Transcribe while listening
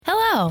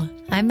Hello,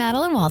 I'm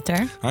Madeline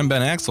Walter. I'm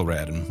Ben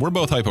Axelrad, and we're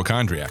both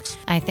hypochondriacs.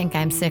 I think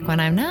I'm sick when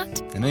I'm not.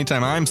 And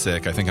anytime I'm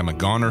sick, I think I'm a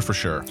goner for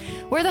sure.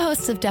 We're the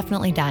hosts of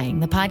Definitely Dying,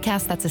 the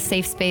podcast that's a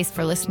safe space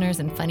for listeners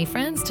and funny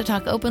friends to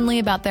talk openly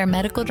about their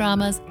medical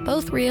dramas,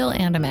 both real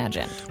and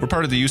imagined. We're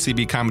part of the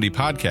UCB Comedy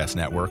Podcast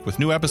Network, with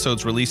new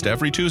episodes released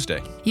every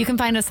Tuesday. You can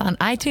find us on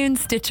iTunes,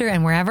 Stitcher,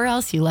 and wherever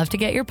else you love to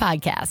get your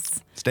podcasts.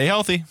 Stay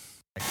healthy.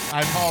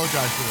 I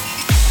apologize for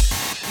this.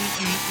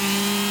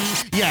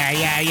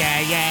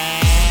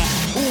 Yeah.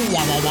 Ooh, wah,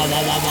 wah, wah,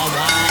 wah, wah,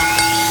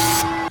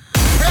 wah.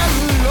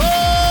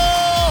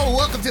 Hello!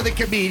 Welcome to the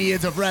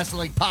Comedians of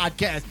Wrestling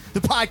podcast, the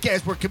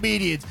podcast where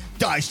comedians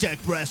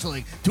dissect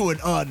wrestling to an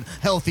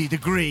unhealthy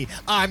degree.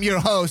 I'm your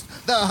host,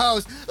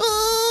 the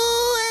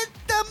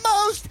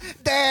most,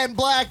 Dan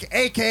Black,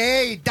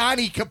 a.k.a.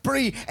 Donnie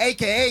Capri,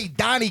 a.k.a.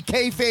 Donnie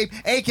Kayfabe,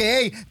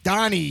 a.k.a.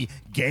 Donnie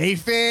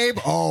Gayfabe.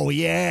 Oh,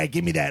 yeah,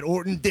 give me that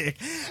Orton dick.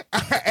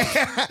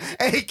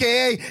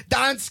 a.k.a.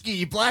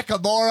 Donsky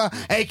Blackamora,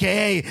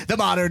 a.k.a. the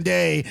modern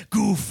day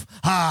Goof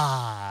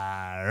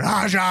Raja.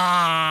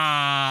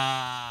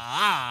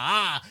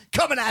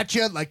 Coming at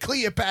you like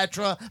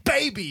Cleopatra,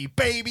 baby,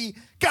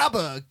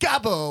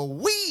 gabba,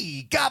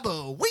 wee,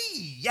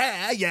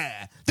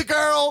 yeah. The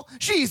girl,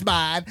 she's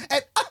mine,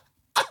 and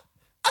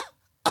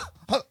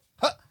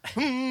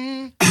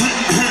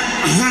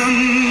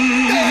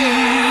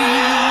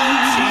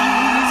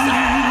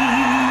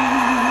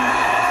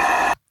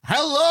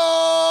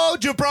hello,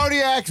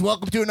 jabroniacs.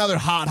 Welcome to another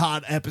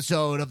hot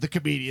episode of the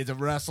Comedians of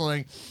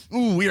Wrestling.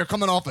 Ooh, we are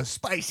coming off a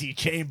spicy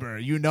chamber.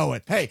 You know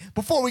it. Hey,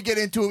 before we get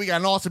into it, we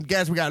got an awesome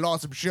guest. We got an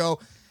awesome show.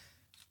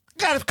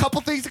 Got a couple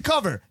things to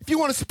cover. If you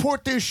want to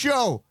support this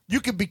show,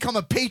 you can become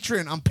a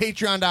patron on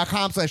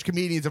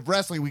patreon.com/comedians of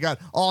wrestling. We got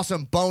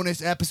awesome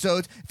bonus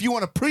episodes. If you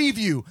want a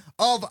preview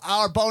of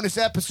our bonus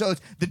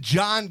episodes, the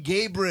John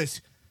Gabris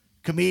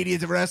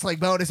Comedians of Wrestling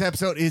bonus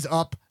episode is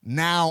up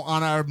now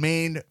on our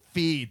main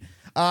feed.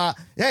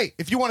 Hey,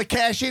 if you want to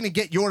cash in and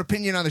get your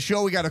opinion on the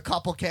show, we got a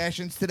couple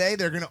cash-ins today.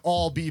 They're going to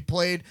all be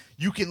played.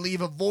 You can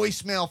leave a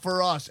voicemail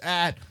for us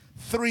at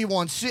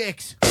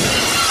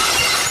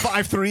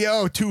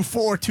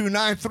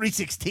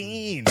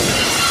 316-530-2429-316.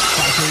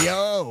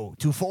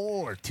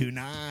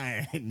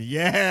 530-2429.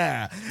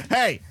 Yeah.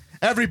 Hey,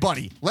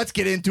 everybody, let's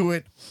get into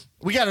it.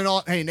 We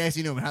got hey,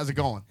 Nancy Newman, how's it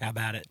going? How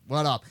about it?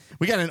 What up?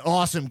 We got an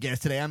awesome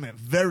guest today. I'm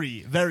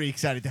very, very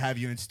excited to have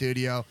you in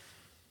studio.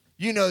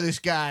 You know this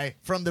guy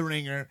from The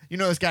Ringer. You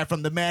know this guy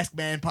from the Masked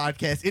Man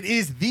podcast. It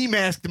is the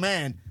Masked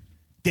Man,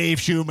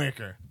 Dave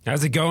Shoemaker.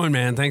 How's it going,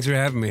 man? Thanks for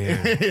having me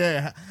here.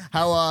 Yeah.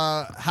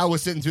 How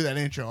was sitting through that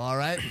intro? All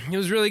right. It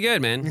was really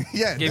good, man.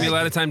 Yeah. Gave me a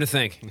lot of time to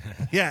think.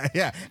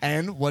 Yeah.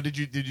 And what did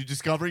you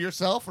discover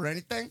yourself or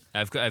anything?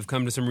 I've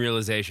come to some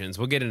realizations.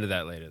 We'll get into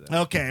that later,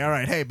 though. Okay. All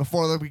right. Hey,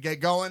 before we get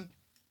going,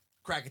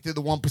 crack it through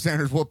the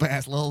 1%ers whoop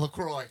ass Lil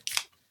LaCroix.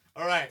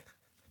 All right.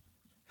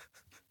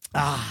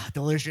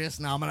 Delicious.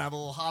 Now I'm going to have a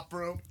little hot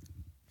brew.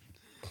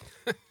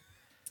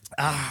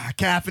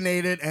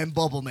 Caffeinated and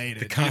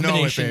bubble-mated.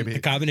 The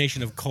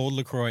combination of cold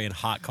LaCroix and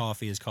hot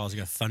coffee is causing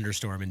a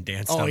thunderstorm in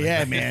Dan's stomach. Oh,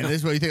 yeah, man. This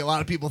is what you think. A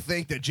lot of people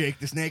think that Jake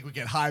the Snake would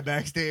get high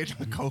backstage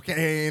with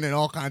cocaine and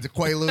all kinds of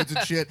Quaaludes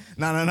and shit.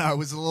 No. It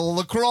was a little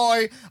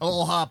LaCroix, a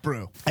little hot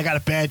brew. I got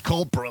a bad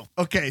cold brew.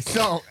 Okay,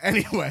 so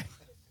anyway,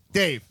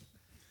 Dave,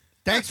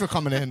 thanks for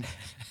coming in.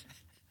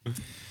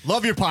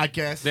 Love your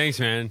podcast. Thanks,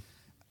 man.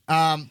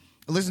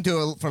 Listened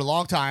to it for a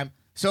long time.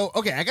 So,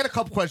 okay, I got a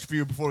couple questions for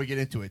you before we get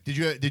into it.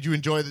 Did you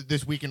enjoy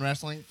this week in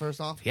wrestling?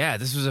 First off, Yeah,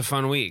 this was a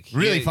fun week.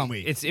 Really fun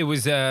week. It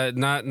was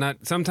not.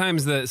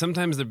 Sometimes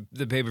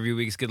the pay-per-view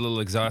weeks get a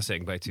little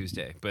exhausting by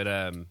Tuesday, but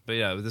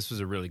yeah, this was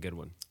a really good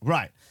one.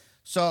 Right.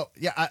 So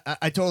yeah,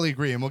 I totally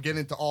agree, and we'll get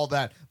into all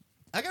that.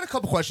 I got a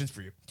couple questions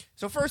for you.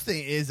 So first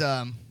thing is,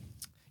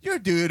 you're a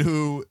dude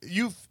who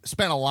you've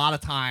spent a lot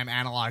of time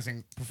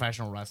analyzing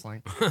professional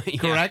wrestling,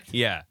 correct?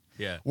 Yeah.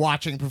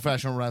 Watching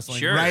professional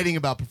wrestling, Sure. writing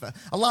about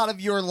a lot of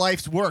your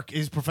life's work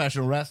is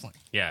professional wrestling.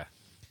 Yeah.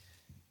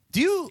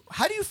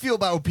 How do you feel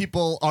about when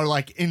people are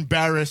like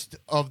embarrassed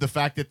of the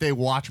fact that they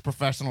watch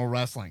professional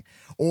wrestling,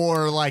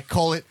 or like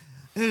call it?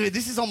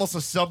 This is almost a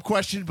sub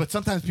question, but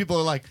sometimes people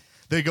are like,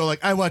 they go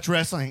like, "I watch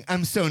wrestling.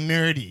 I'm so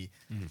nerdy."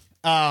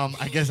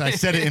 I guess I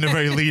said it in a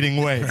very leading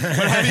way.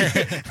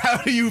 But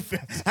how do you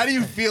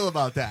feel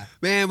about that?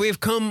 Man, we've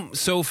come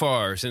so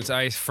far since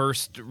I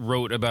first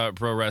wrote about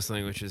pro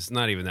wrestling, which is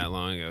not even that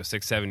long ago,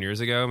 6-7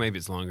 years ago. Maybe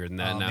it's longer than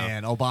that now.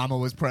 Man, Obama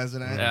was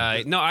president.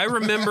 No, I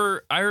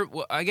remember.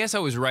 I guess I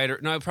was writer.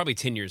 No, probably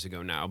 10 years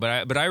ago now.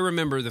 But I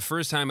remember the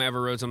first time I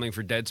ever wrote something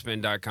for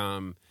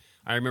Deadspin.com.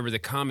 I remember the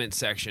comment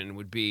section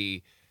would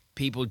be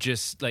people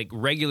just like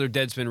regular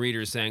Deadspin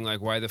readers saying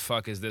like, "Why the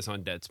fuck is this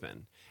on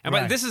Deadspin?" And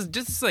Right. this is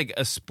just like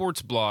a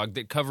sports blog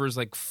that covers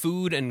like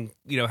food and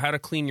how to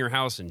clean your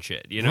house and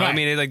shit. You know, Right. I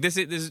mean, like this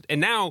is,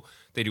 and now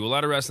they do a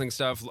lot of wrestling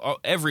stuff.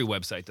 Every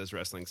website does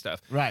wrestling stuff,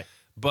 Right.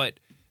 But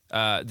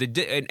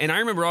and I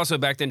remember also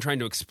back then trying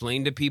to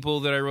explain to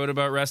people that I wrote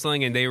about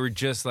wrestling, and they were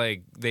just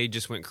like they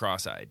just went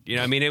cross-eyed. You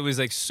know, I mean, it was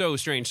like so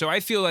strange. So I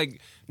feel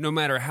like no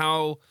matter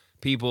how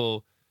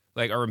people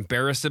like are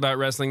embarrassed about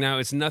wrestling now,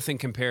 it's nothing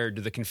compared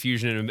to the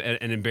confusion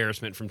and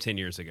embarrassment from 10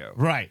 years ago.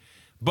 Right.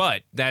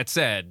 But that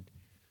said,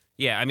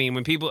 yeah, I mean,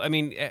 when people, I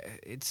mean,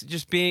 it's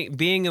just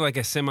being like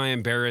a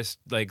semi-embarrassed,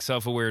 like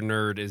self-aware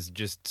nerd is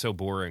just so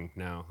boring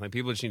now. Like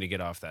people just need to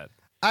get off that.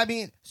 I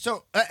mean,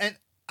 so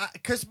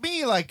because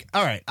me, like,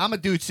 all right, I'm a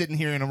dude sitting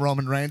here in a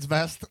Roman Reigns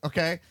vest.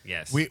 Okay.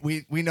 Yes.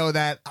 We know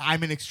that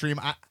I'm an extreme.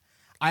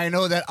 I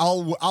know that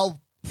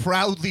I'll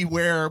proudly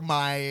wear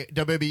my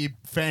WWE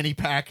fanny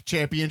pack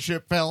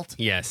championship belt.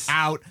 Yes.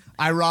 Out.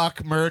 I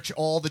rock merch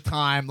all the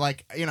time.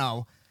 Like, you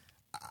know,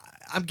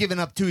 I'm giving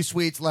up 2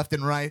 sweets left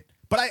and right.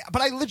 But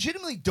I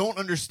legitimately don't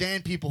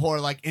understand people who are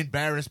like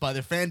embarrassed by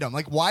their fandom.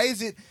 Like, why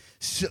is it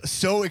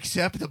so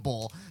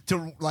acceptable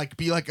to like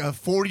be like a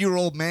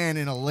 40-year-old man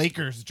in a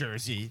Lakers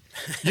jersey,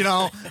 you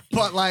know?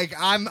 But like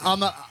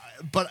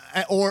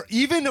or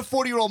even a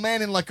 40-year-old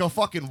man in like a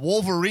fucking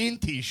Wolverine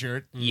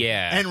t-shirt.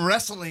 Yeah. And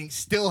wrestling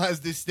still has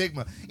this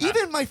stigma.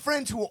 Even my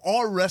friends who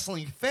are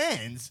wrestling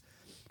fans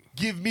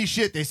give me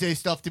shit. They say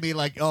stuff to me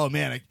like, "Oh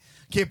man, I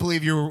can't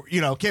believe you're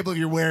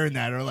wearing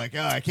that," or like,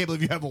 "Oh, I can't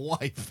believe you have a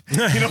wife."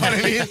 You know what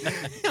I mean?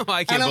 Well,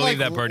 I can't believe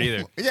that part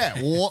either. Yeah,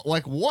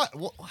 like what?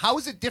 How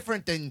is it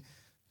different than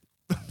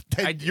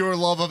your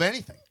love of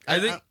anything?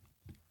 I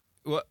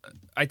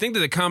think that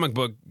the comic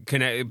book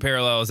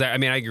parallels. I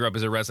mean, I grew up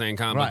as a wrestling and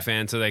comic book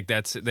fan, so like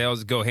they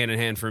always go hand in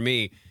hand for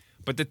me.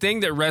 But the thing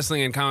that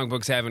wrestling and comic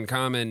books have in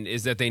common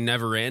is that they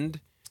never end.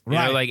 You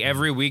know, like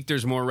every week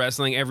there's more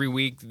wrestling. Every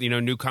week, you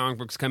know, new comic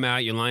books come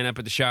out. You line up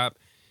at the shop.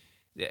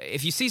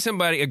 If you see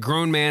somebody, a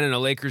grown man in a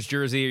Lakers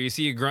jersey, or you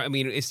see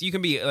you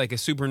can be like a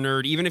super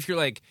nerd, even if you're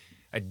like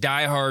a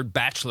diehard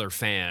Bachelor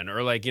fan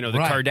or like, you know, the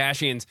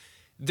Kardashians.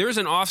 There's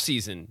an off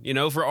season, you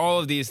know, for all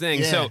of these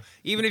things. Yeah. So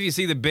even if you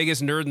see the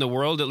biggest nerd in the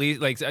world, at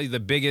least like the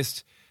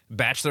biggest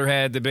Bachelor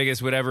head, the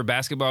biggest whatever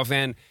basketball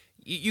fan,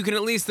 you can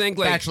at least think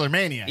like Bachelor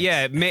Maniac.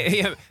 Yeah,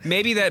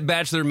 maybe that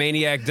Bachelor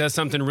Maniac does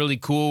something really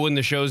cool when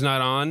the show's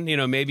not on. You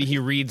know, maybe he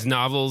reads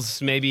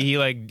novels. Maybe he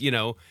like, you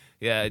know,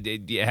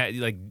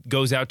 like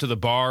goes out to the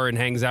bar and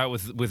hangs out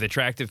with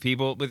attractive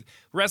people. With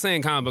wrestling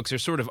and comic books are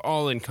sort of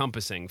all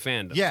encompassing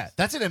fandom. Yeah,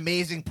 that's an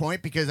amazing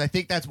point because I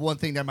think that's one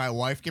thing that my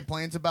wife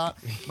complains about.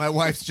 My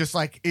wife's just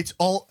like, it's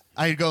all.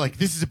 I go like,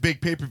 this is a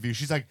big pay-per-view.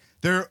 She's like,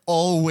 they're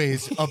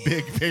always a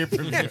big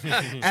pay-per-view.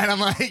 And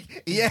I'm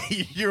like, yeah,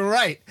 you're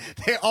right.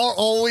 They are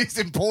always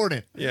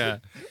important. Yeah.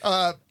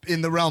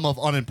 In the realm of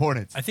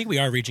unimportance. I think we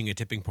are reaching a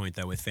tipping point,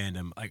 though, with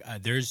fandom. Like,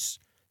 there's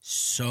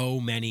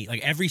so many.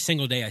 Like, every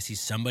single day I see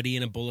somebody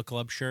in a Bullet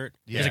Club shirt.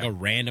 Yeah. There's like a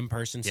random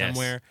person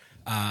somewhere.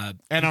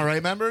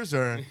 NRA members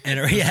or?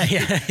 Yeah.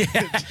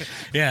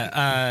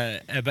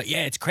 But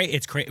yeah, it's great.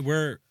 It's great.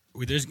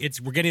 We're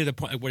getting to the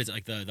point. What is it,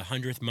 like the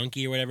 100th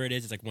monkey or whatever it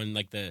is? It's like when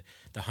like the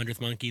 100th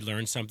monkey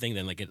learns something,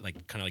 then like it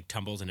like kind of like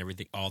tumbles and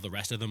everything. All the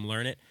rest of them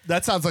learn it.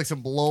 That sounds like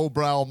some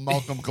lowbrow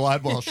Malcolm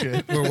Gladwell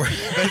shit.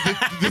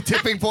 The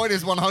tipping point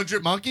is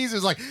 100 monkeys.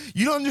 It's like,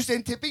 you don't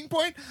understand tipping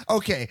point?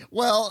 Okay,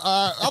 well,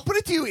 I'll put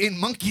it to you in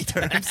monkey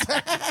terms.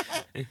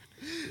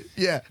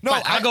 Yeah,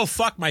 no, I'll go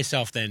fuck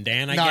myself then,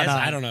 Dan. I guess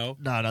I don't know.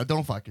 No,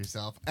 don't fuck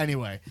yourself.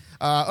 Anyway,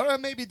 or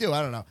maybe do.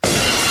 I don't know.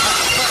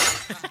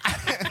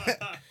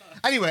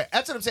 Anyway,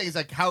 that's what I'm saying. Is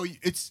like how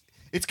it's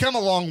come a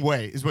long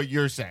way, is what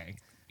you're saying.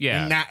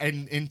 Yeah.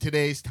 In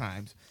today's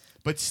times,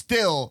 but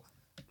still.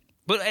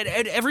 But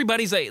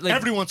everybody's like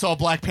everyone saw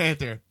Black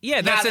Panther.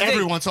 Yeah, that's not the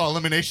everyone thing. saw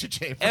Elimination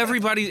Chamber.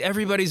 Everybody's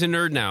a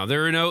nerd now.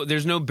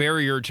 There's no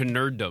barrier to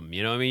nerddom.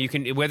 You know, I mean, you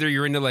can, whether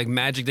you're into like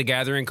Magic the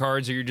Gathering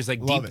cards or you're just like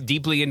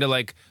deeply into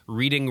like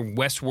reading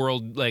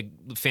Westworld like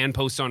fan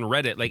posts on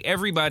Reddit. Like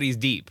everybody's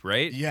deep,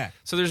 right? Yeah.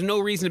 So there's no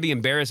reason to be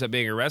embarrassed at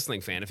being a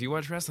wrestling fan. If you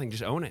watch wrestling,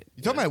 just own it.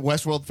 You talking about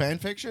Westworld fan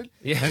fiction?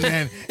 Yeah. And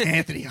then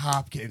Anthony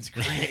Hopkins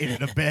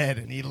created a bed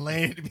and he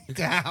laid me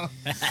down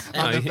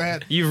on the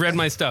bed. You've read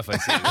my stuff, I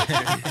see.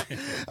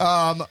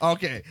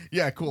 Okay.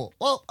 Yeah, cool.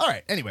 Well, all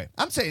right. Anyway,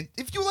 I'm saying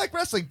if you like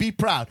wrestling, be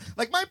proud.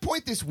 Like my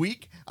point this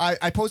week,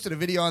 I posted a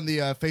video on the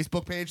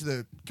Facebook page,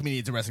 the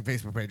Comedians of Wrestling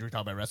Facebook page. We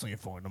talk about wrestling at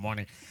 4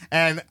 a.m.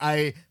 And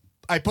I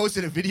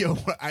posted a video.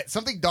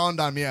 Something dawned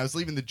on me. I was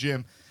leaving the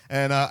gym,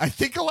 and I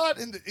think a lot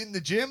in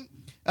the gym,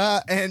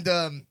 and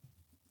I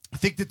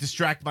think to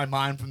distract my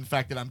mind from the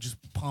fact that I'm just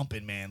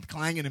pumping, man,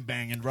 clanging and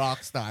banging,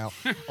 rock style,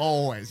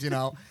 always, you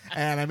know.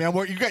 And I mean,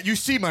 you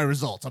see my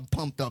results. I'm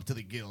pumped up to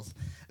the gills.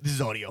 This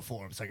is audio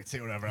form, so I can say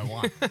whatever I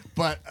want.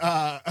 But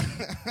I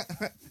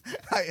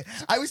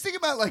was thinking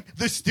about like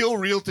the Still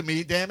Real to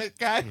Me, damn it,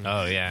 guy.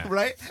 Oh yeah,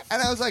 right.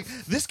 And I was like,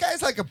 this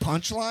guy's like a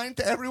punchline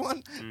to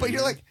everyone, but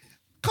you're like,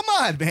 come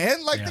on,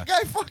 man. Like the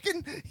guy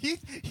fucking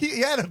he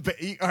had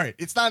all right,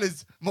 it's not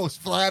his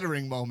most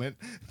flattering moment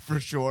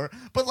for sure,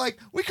 but like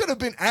we could have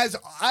been as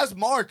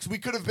marks, we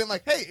could have been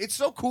like, hey, it's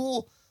so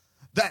cool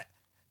that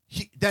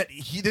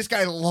this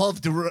guy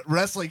loved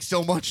wrestling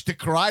so much to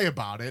cry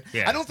about it.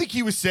 Yeah. I don't think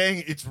he was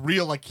saying it's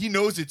real. Like he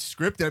knows it's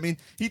scripted. I mean,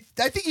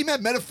 I think he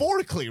meant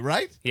metaphorically,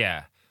 right?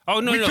 Yeah. Oh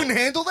no, we couldn't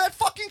handle that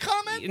fucking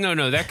comment.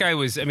 No, that guy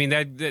was. I mean,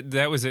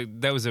 that was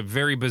a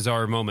very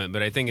bizarre moment.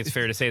 But I think it's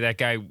fair to say that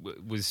guy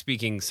was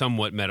speaking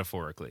somewhat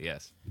metaphorically.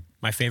 Yes.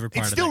 My favorite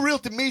part It's of still that, real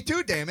to me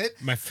too. Damn it.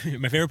 my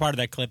favorite part of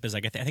that clip is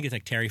like I think it's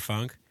like Terry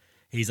Funk.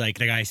 He's like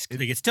the guy's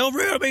like, it's still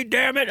real to me,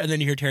 damn it, and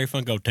then you hear Terry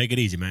Funk go, "Take it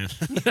easy, man."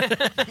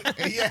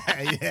 Yeah.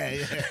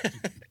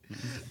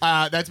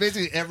 That's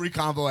basically every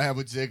combo I have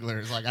with Ziggler.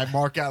 Is like I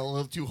mark out a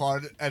little too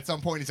hard at some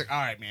point. He's like,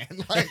 "All right, man,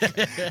 like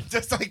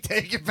just like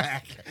take it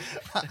back."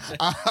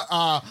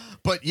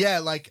 But yeah,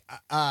 like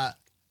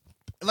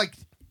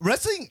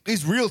wrestling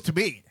is real to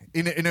me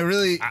in a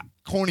really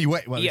corny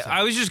way. What Yeah,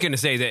 I was just going to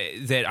say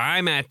that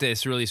I'm at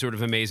this really sort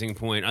of amazing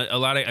point. A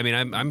lot of, I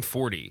mean, I'm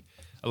 40.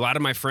 A lot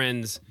of my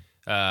friends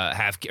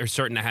are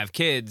starting to have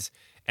kids,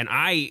 and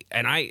I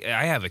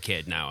have a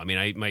kid now. I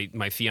mean,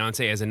 my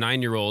fiance has a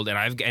 9-year-old,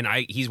 and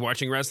he's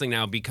watching wrestling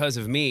now because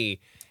of me.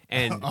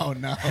 And oh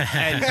no,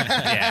 and,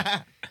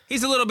 yeah.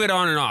 He's a little bit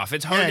on and off.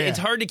 It's hard. Yeah. It's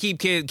hard to keep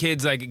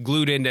kids like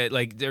glued into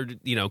like they're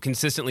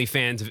consistently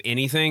fans of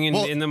anything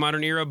in the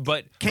modern era.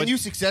 But can you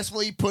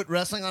successfully put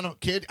wrestling on a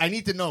kid? I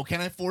need to know.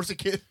 Can I force a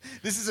kid?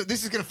 This is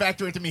going to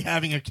factor into me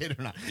having a kid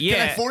or not. Yeah.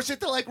 Can I force it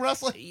to like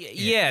wrestling?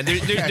 Yeah,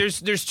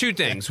 there's two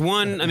things.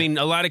 One, I mean,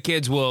 a lot of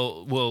kids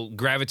will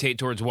gravitate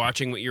towards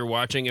watching what you're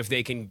watching if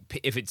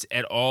it's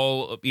at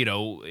all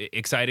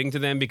exciting to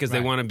them because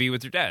they want to be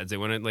with their dads. They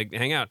want to like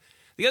hang out.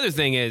 The other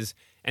thing is,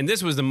 and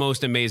this was the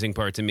most amazing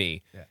part to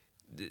me,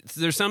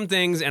 there's some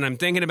things, and I'm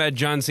thinking about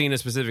John Cena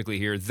specifically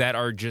here, that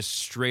are just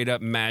straight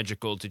up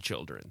magical to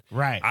children.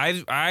 Right.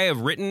 I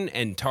have written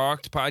and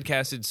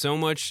podcasted so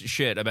much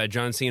shit about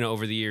John Cena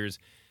over the years.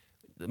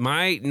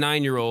 My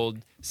 9-year-old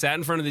sat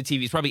in front of the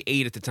TV. He's probably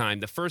 8 at the time.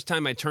 The first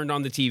time I turned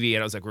on the TV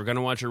and I was like, we're going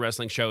to watch a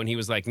wrestling show. And he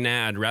was like,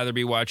 nah, I'd rather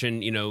be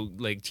watching,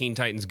 like Teen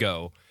Titans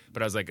Go.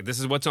 But I was like, this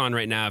is what's on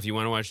right now if you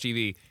want to watch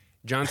TV.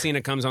 John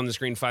Cena comes on the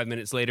screen 5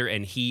 minutes later,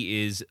 and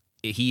he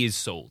is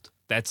sold.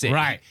 That's it.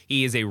 Right.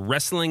 He is a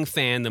wrestling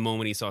fan the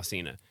moment he saw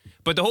Cena.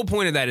 But the whole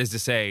point of that is to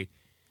say,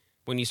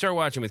 when you start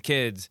watching with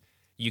kids,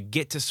 you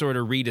get to sort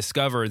of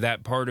rediscover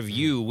that part of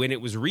you when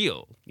it was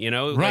real.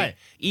 Right. Like,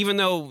 even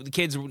though the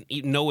kids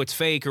know it's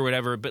fake or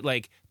whatever, but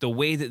like the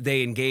way that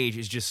they engage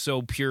is just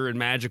so pure and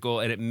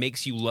magical, and it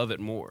makes you love it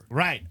more.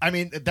 Right. I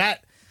mean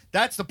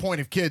that's the point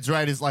of kids,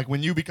 right? Is like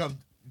when you become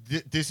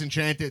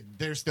disenchanted,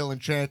 they're still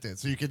enchanted,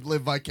 so you can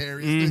live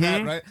vicariously through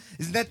that, right?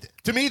 Isn't that,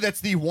 to me,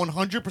 that's the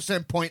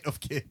 100% point of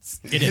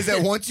kids? Is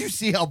that once you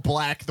see how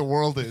black the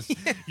world is,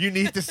 you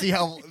need to see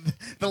how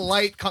the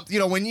light comes.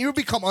 When you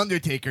become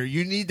Undertaker,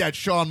 you need that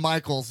Shawn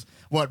Michaels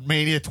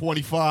Mania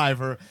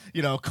 25 or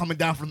coming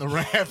down from the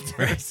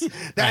rafters.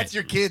 That's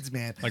your kids,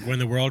 man. Like when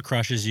the world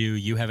crushes you,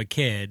 you have a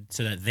kid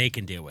so that they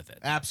can deal with it.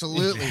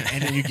 Absolutely.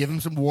 And then you give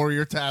them some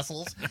warrior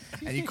tassels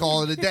and you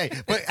call it a day.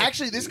 But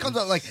actually, this comes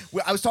out like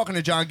I was talking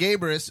to John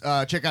Gabris.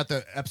 Check out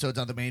the episodes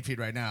on the main feed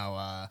right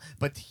now.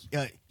 But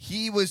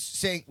he was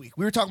saying, we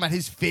were talking about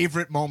his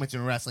favorite moments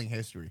in wrestling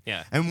history.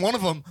 Yeah. And one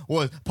of them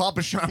was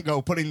Papa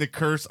Shango putting the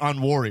curse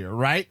on Warrior,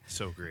 right?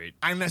 So great.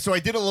 So I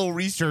did a little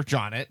research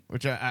on it,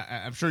 which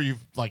I'm sure you've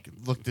like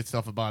looked at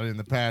stuff about it in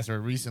the past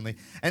or recently,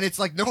 and it's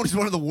like known as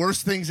one of the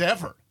worst things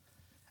ever.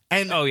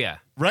 And oh yeah,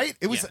 right?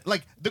 It was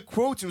like the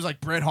quotes. It was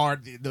like Bret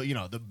Hart,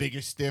 the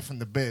biggest stiff in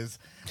the biz.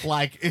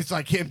 Like it's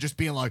like him just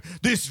being like,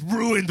 "This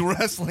ruined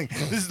wrestling.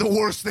 This is the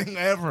worst thing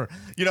ever."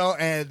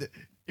 And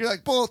you're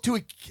like, well, to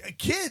a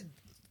kid,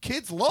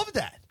 kids love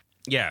that.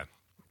 Yeah.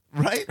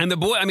 Right. And the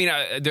boy, I mean,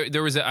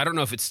 there was I don't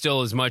know if it's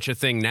still as much a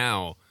thing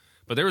now.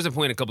 But there was a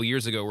point a couple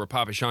years ago where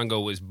Papa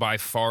Shango was by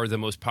far the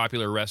most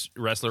popular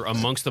wrestler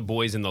amongst the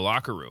boys in the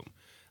locker room.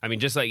 I mean,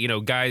 just like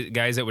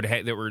guys that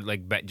were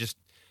like just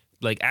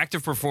like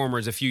active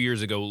performers a few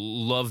years ago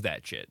love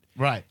that shit,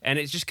 right? And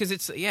it's just because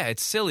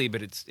it's silly,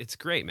 but it's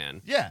great,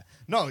 man. Yeah,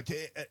 no,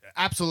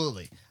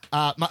 absolutely.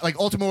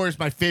 Ultimate Warrior is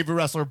my favorite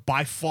wrestler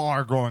by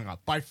far growing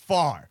up. By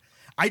far,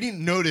 I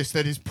didn't notice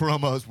that his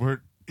promos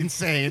were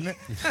insane.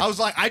 I was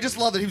like, I just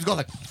love that he was going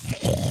like.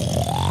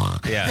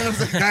 Yeah. And I was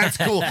like, that's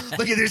cool.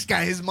 Look at this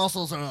guy. His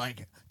muscles are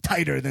like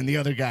tighter than the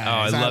other guy.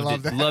 Oh, I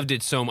loved it. Loved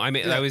it so much. I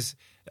mean, I was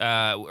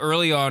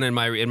early on in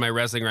my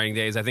wrestling writing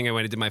days. I think I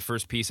went and did my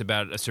first piece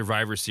about a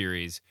Survivor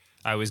Series.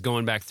 I was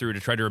going back through to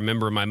try to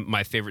remember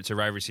my favorite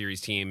Survivor Series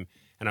team.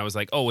 And I was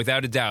like, oh,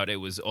 without a doubt, it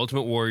was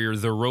Ultimate Warrior,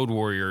 the Road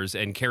Warriors,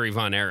 and Kerry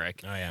Von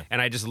Erich. Oh, yeah.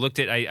 And I just looked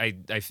at I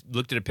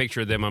looked at a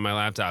picture of them on my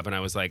laptop, and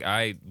I was like,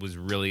 I was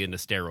really into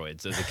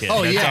steroids as a kid.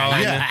 Oh, That's all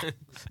I yeah. know.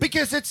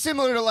 Because it's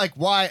similar to like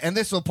why, and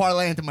this will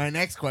parlay into my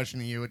next question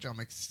to you, which I'm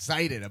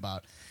excited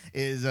about,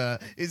 is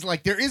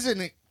like there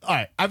isn't. All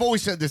right, I've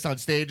always said this on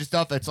stage and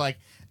stuff. It's like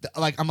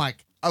I'm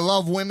like, I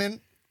love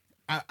women.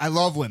 I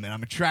love women.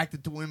 I'm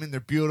attracted to women. They're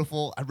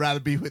beautiful. I'd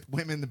rather be with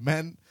women than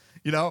men,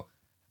 But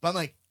I'm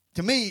like,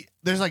 to me,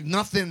 there's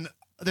nothing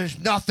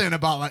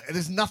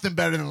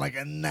better than like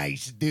a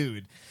nice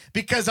dude,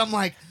 because I'm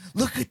like,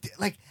 look at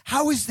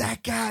how is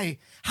that guy?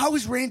 How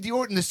is Randy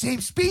Orton the same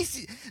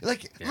species?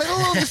 Like, let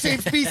alone the same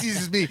species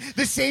as me,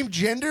 the same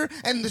gender,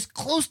 and this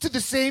close to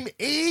the same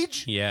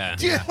age. Yeah.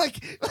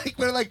 Like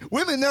we're like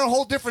women, they're a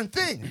whole different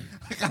thing.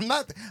 Like I'm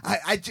not.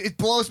 It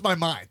blows my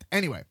mind.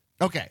 Anyway,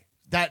 okay,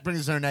 that brings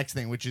us to our next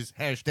thing, which is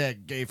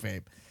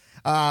 #gayfabe,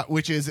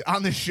 which is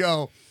on the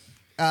show.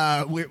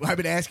 I've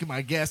been asking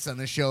my guests on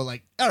the show,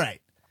 like, all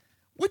right,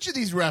 which of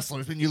these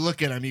wrestlers, when you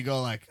look at them, you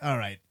go like, all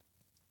right,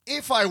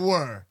 if I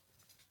were,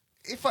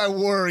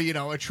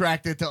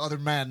 attracted to other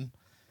men,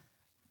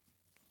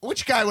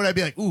 which guy would I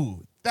be like,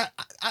 ooh, that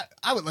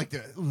I would like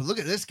to look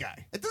at this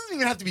guy. It doesn't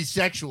even have to be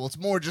sexual. It's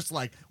more just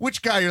like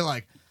which guy you're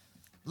like,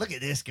 look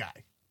at this guy.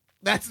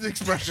 That's the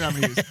expression I'm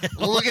going to use.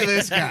 Look at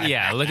this guy.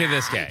 Yeah, look at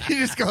this guy. You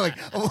just go like,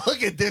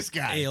 look at this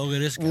guy. Hey, look at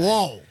this guy.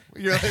 Whoa.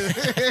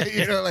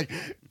 You're like,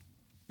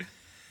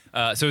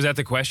 So is that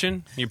the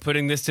question? You're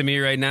putting this to me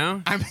right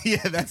now?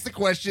 yeah, that's the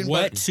question.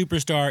 What but-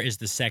 superstar is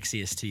the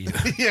sexiest to you?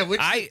 yeah,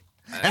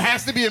 it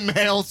has to be a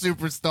male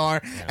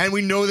superstar, and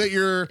we know that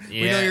you're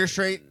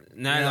straight,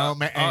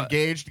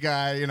 engaged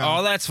guy.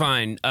 Oh, that's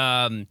fine.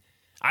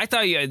 I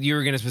thought you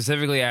were going to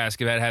specifically ask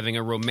about having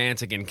a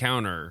romantic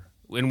encounter.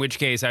 In which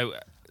case,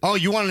 Oh,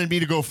 you wanted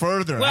me to go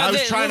further. Well, I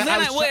was trying to.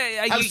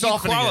 You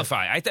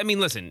qualify. I mean,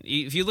 listen.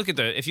 If you look at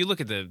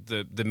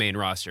the main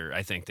roster,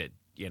 I think that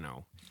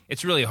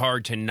it's really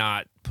hard to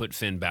not put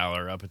Finn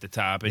Balor up at the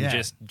top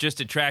and just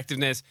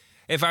attractiveness.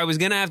 If I was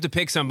gonna have to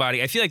pick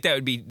somebody, I feel like that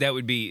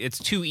would be. It's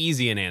too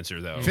easy an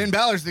answer though. Finn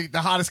Balor's the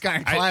hottest guy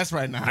in class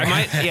right now.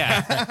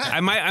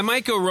 I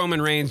might go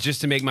Roman Reigns just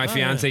to make my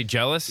fiance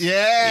jealous.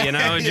 Yeah,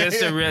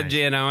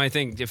 I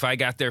think if I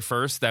got there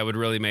first, that would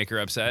really make her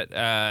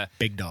upset.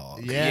 Big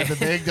dog. Yeah, the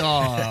big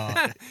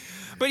dog.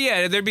 But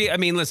yeah, I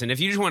mean, listen, if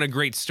you just want a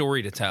great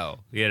story to tell,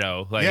 I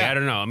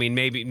don't know. I mean,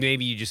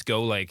 maybe you just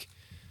go like.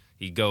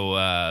 You go,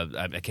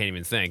 I can't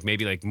even think.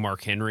 Maybe like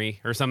Mark Henry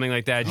or something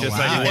like that. Just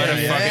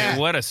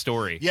what a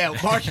story. Yeah,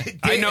 Mark.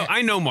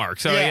 I know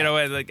Mark, so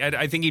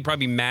I think he'd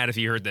probably be mad if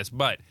he heard this,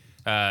 but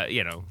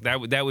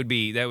that would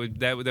be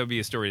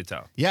a story to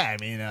tell. Yeah, I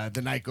mean,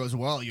 the night goes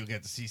well, you'll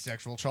get to see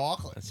sexual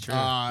chocolate. That's true.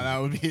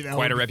 That would be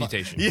quite a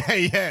reputation.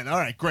 Fun. Yeah. All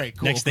right, great,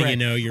 cool. Next thing you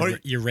know,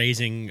 you're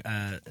raising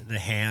the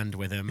hand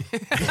with him.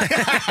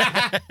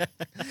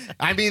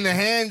 I mean, the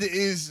hand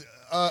is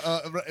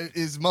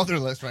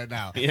motherless right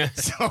now. Yeah.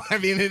 So I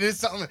mean, it is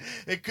something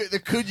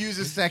it could use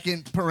a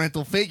second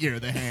parental figure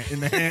in the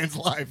hand's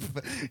life,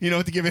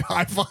 to give it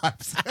high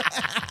fives.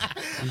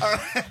 All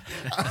right.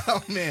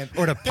 Oh man.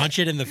 Or to punch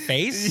it in the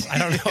face. I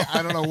don't know.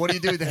 I don't know. What do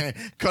you do with the hand?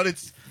 Cut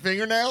its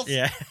fingernails?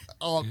 Yeah.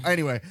 Oh,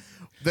 anyway.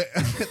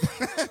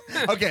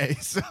 Okay,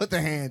 so the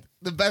hand,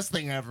 the best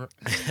thing ever.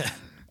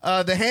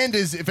 The hand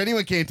is, if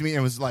anyone came to me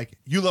and was like,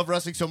 you love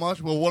wrestling so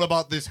much, well, what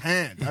about this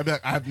hand? I'd be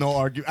like, I have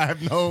no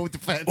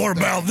defense. What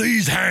about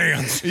these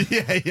hands?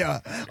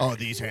 Yeah. Oh,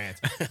 these hands.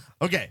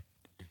 Okay.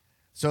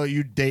 So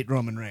you date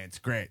Roman Reigns.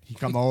 Great. He'd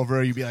come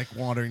over, you'd be like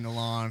watering the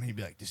lawn. He'd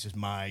be like, this is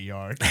my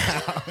yard.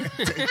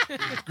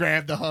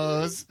 Grab the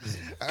hose.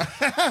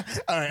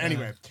 All right,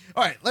 anyway.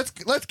 All right,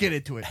 let's get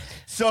into it.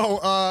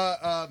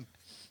 So,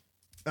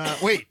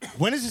 wait,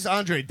 when does this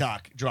Andre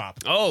doc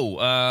drop?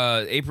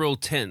 Oh, April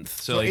 10th.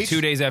 So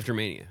 2 days after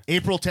Mania.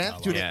 April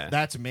 10th? Yeah.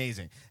 That's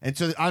amazing. And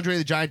so the Andre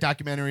the Giant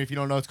documentary, if you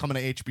don't know, it's coming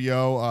to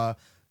HBO.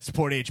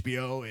 Support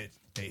HBO.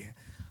 They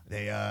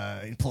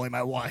employ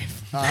my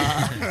wife.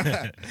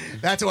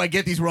 That's how I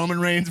get these Roman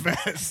Reigns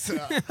vests.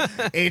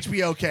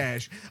 HBO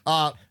cash.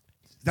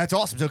 That's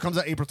awesome. So it comes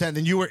out April 10th.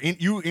 And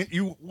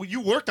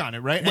you worked on it,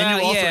 right? Well,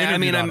 and you also I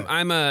mean, interviewed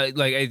on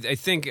it. I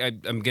think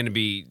I'm going to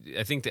be.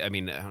 I think that, I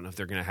mean, I don't know if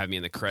they're going to have me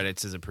in the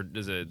credits as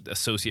a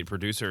associate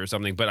producer or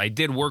something, but I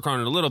did work on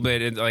it a little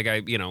bit. And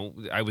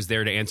I was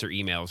there to answer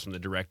emails from the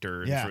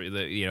director and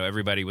for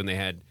everybody when they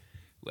had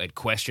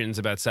questions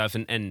about stuff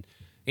and.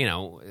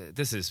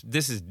 This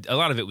is a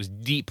lot of it was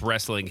deep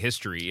wrestling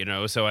history,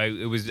 So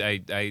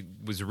I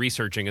was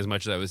researching as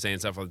much as I was saying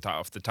stuff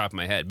off the top of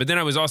my head. But then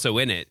I was also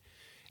in it,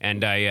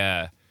 and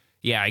I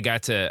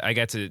got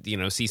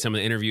to see some of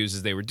the interviews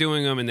as they were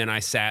doing them, and then I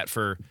sat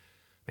for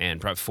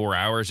probably 4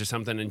 hours or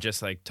something and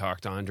just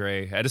talked to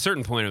Andre. At a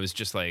certain point, it was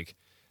just like,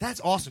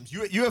 that's awesome.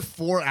 You have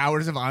 4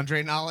 hours of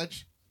Andre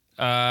knowledge.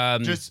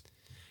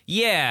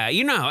 Yeah,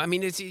 I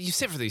mean, you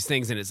sit for these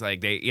things and it's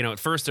like at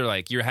first they're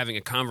like you're having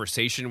a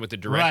conversation with the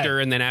director,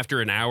 right. And then after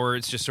an hour,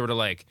 it's just sort of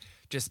like,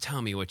 just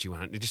tell me what you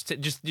want.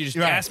 Just right.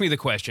 Ask me the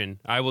question.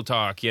 I will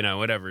talk.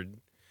 Whatever.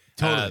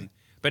 Totally.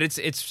 But it's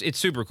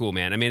super cool,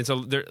 man. I mean,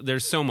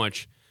 there's so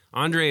much.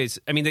 Andre's.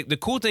 I mean, the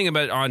cool thing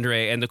about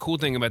Andre and the cool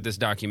thing about this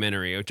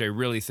documentary, which I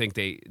really think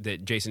that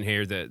Jason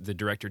Hehir, the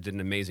director, did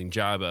an amazing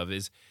job of,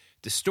 is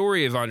the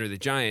story of Andre the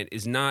Giant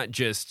is not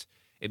just.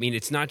 I mean,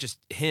 it's not just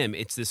him.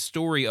 It's the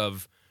story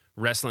of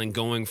wrestling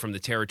going from the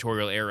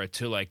territorial era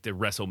to the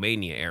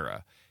WrestleMania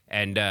era.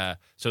 And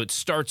so it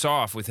starts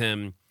off with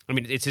him. I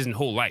mean, it's his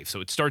whole life.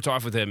 So it starts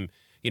off with him,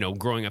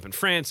 growing up in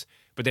France,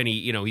 but then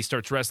he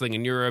starts wrestling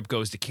in Europe,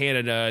 goes to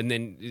Canada, and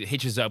then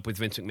hitches up with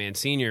Vince McMahon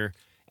Sr.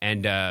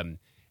 And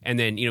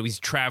then, he's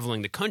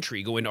traveling the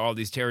country, going to all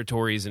these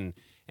territories and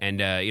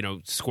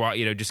squat,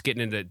 just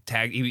getting into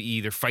tag. He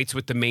either fights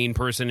with the main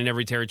person in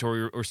every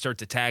territory or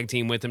starts a tag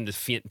team with him to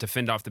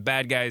fend off the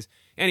bad guys.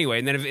 Anyway,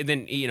 and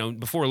then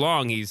before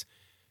long,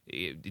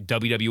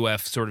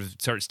 WWF sort of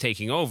starts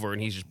taking over,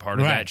 and he's just part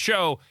of that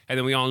show. And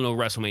then we all know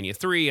WrestleMania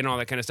 3 and all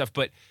that kind of stuff.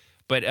 But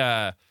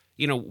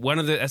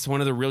that's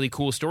one of the really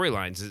cool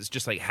storylines. It's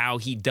just like how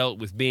he dealt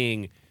with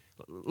being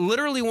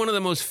literally one of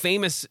the most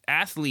famous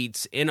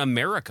athletes in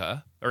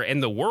America or in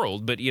the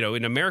world, but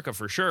in America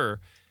for sure.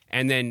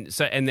 And then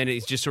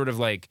it's just sort of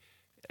like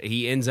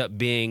he ends up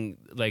being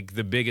like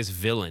the biggest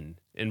villain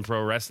in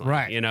pro wrestling.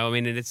 Right.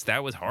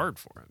 That was hard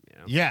for him.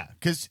 Yeah,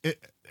 because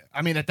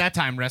at that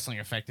time, wrestling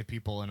affected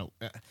people, and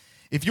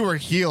if you were a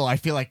heel, I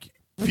feel like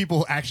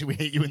people actually would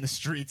hate you in the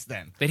streets.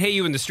 Then they'd hate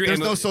you in the street. There's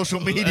no social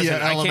media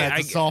element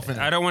to soften it.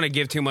 I don't want to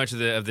give too much of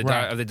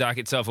the doc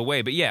itself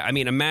away, but yeah,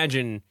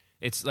 imagine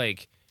it's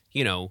like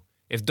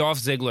if Dolph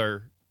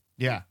Ziggler,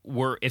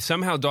 if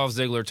somehow Dolph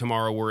Ziggler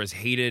tomorrow were as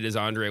hated as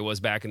Andre was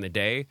back in the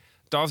day.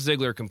 Dolph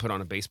Ziggler can put on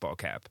a baseball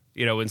cap,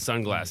 and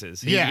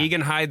sunglasses. He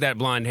can hide that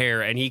blonde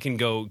hair, and he can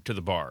go to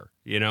the bar.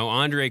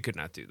 Andre could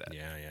not do that.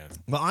 Yeah.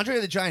 Well, Andre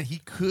the Giant, he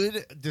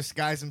could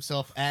disguise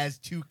himself as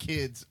two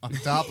kids on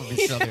top of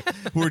each other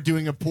who are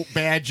doing a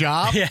bad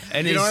job. Yeah.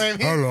 And you know what I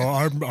mean?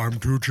 Hello, I'm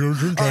two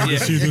children trying to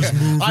see this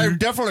movie. I'm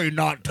definitely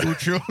not two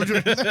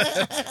children.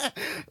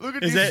 Look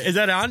at Is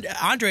that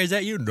Andre? Is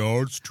that you?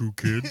 No, it's two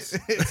kids.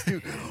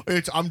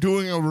 I'm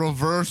doing a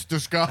reverse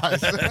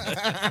disguise.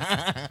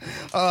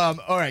 All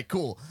right,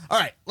 cool. All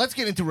right, let's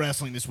get into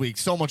wrestling this week.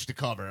 So much to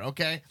cover,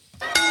 okay?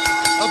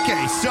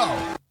 Okay,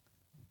 so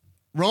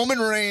Roman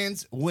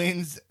Reigns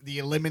wins the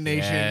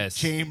Elimination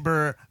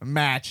Chamber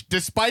match,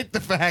 despite the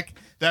fact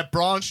that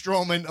Braun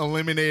Strowman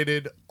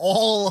eliminated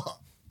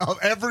all of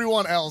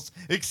everyone else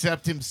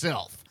except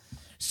himself.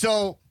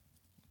 So,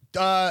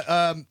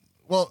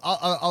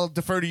 I'll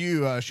defer to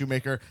you,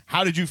 Shoemaker.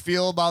 How did you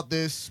feel about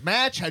this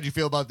match? How did you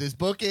feel about this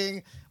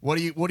booking? What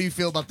do you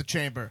feel about the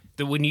Chamber?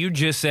 When you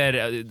just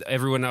said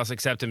everyone else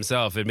except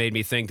himself, it made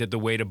me think that the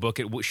way to book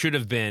it should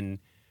have been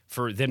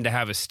for them to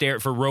have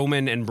for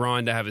Roman and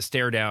Braun to have a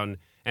stare down,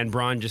 and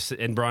Braun to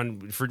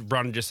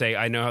just say,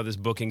 "I know how this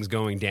booking's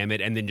going, damn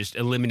it," and then just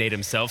eliminate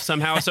himself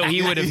somehow. So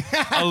he would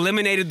have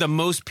eliminated the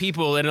most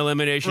people in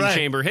Elimination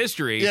Chamber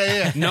history.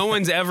 Yeah. No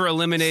one's ever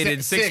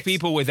eliminated six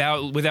people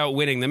without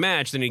winning the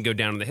match. Then he'd go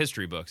down in the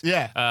history books.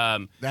 Yeah,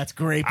 that's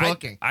great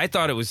booking. I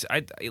thought it was.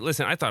 I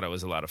thought it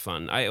was a lot of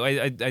fun.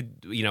 I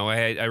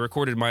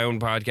recorded my own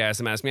podcast,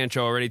 the Masked Man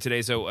Show, already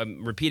today, so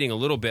I'm repeating a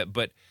little bit,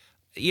 but.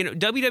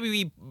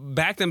 WWE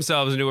backed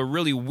themselves into a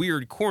really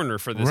weird corner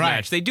for this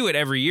match. They do it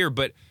every year,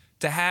 but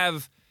to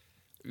have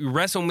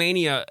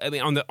WrestleMania,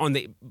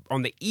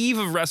 on the eve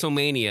of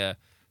WrestleMania,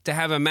 to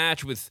have a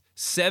match with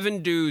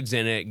 7 dudes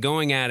in it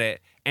going at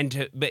it,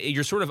 but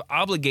you're sort of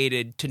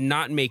obligated to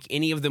not make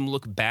any of them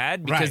look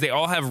bad because they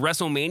all have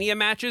WrestleMania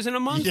matches in a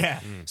month. Yeah.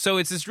 So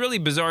it's this really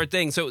bizarre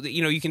thing. So,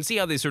 you can see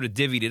how they sort of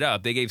divvied it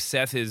up. They gave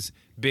Seth his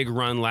big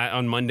run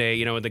on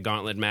Monday, with the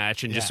gauntlet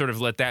match, and just sort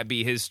of let that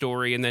be his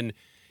story. And then,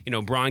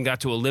 Braun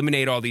got to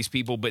eliminate all these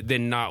people, but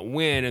then not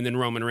win. And then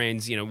Roman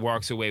Reigns,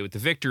 walks away with the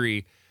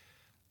victory.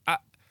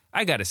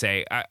 I got to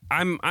say,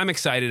 I'm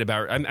excited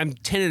about. I'm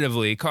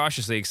tentatively,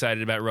 cautiously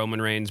excited about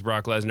Roman Reigns,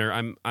 Brock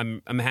Lesnar.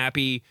 I'm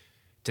happy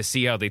to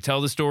see how they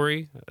tell the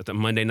story. The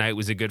Monday night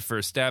was a good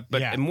first step,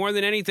 but more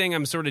than anything,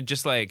 I'm sort of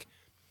just like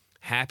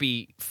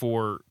happy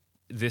for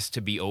this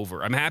to be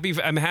over. I'm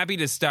happy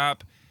to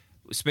stop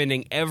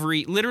spending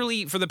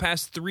literally for the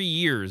past 3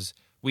 years.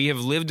 We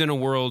have lived in a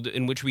world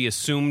in which we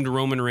assumed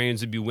Roman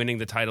Reigns would be winning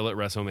the title at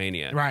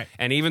WrestleMania. Right.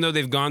 And even though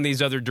they've gone these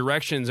other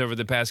directions over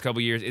the past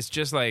couple years, it's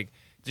just like,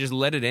 just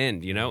let it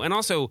end, And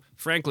also,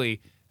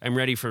 frankly, I'm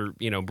ready for,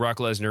 Brock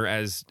Lesnar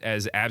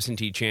as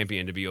absentee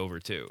champion to be over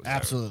too. So.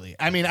 Absolutely.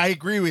 I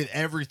agree with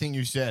everything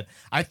you said.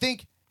 I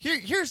think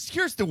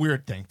here's the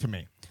weird thing to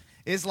me.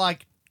 Is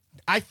like,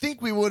 I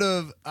think we would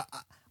have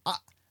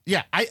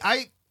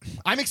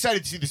I'm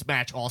excited to see this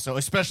match also,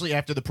 especially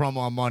after the promo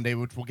on Monday,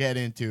 which we'll get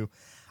into.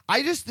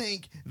 I just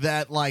think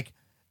that, like,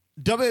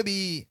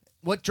 WWE,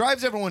 what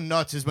drives everyone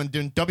nuts is when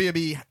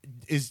WWE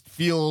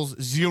feels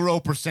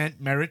 0%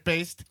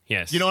 merit-based.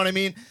 Yes. You know what I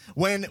mean?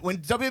 When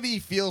WWE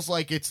feels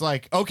like it's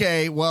like,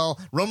 okay, well,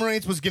 Roman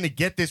Reigns was going to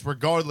get this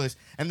regardless,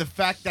 and the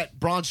fact that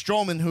Braun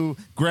Strowman, who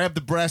grabbed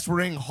the brass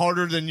ring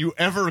harder than you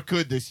ever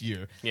could this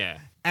year. Yeah.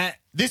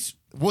 This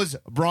was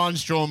Braun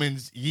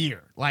Strowman's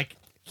year. Like,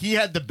 he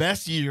had the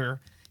best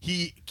year.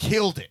 He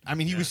killed it.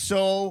 He was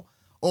so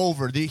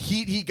over. The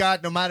heat he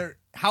got, no matter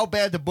how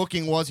bad the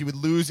booking was, he would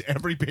lose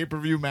every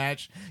pay-per-view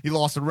match. He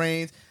lost to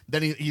Reigns.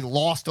 Then he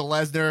lost to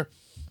Lesnar.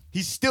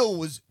 He still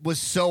was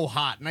so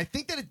hot. And I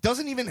think that it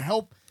doesn't even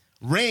help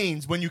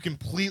Reigns when you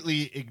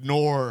completely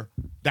ignore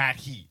that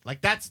heat.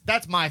 Like,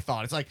 that's my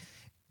thought. It's like,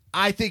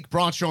 I think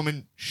Braun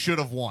Strowman should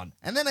have won.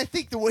 And then I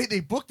think the way they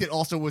booked it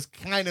also was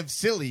kind of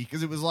silly,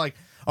 because it was like,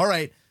 all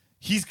right,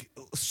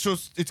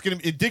 it's going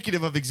to be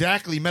indicative of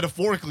exactly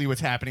metaphorically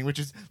what's happening, which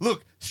is,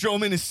 look,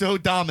 Strowman is so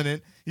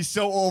dominant. He's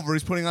so over.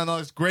 He's putting on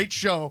this great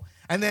show.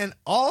 And then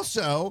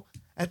also,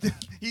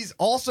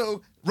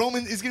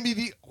 Roman is going to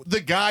be the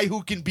guy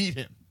who can beat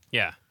him.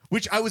 Yeah.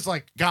 Which I was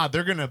like, God,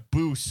 they're going to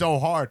boo so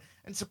hard.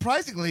 And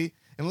surprisingly,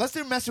 unless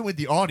they're messing with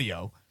the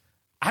audio,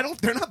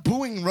 they're not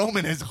booing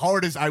Roman as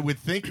hard as I would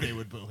think they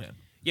would boo him.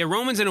 Yeah,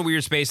 Roman's in a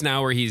weird space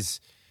now where he's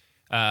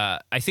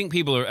I think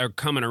people are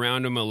coming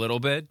around him a little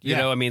bit. You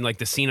know, I mean, like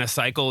the Cena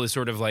cycle is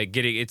sort of like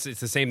getting it's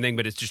the same thing,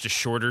 but it's just a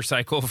shorter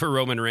cycle for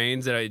Roman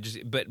Reigns.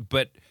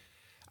 But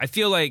I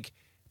feel like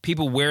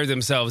people wear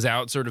themselves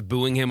out, sort of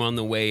booing him on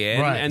the way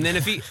in, and then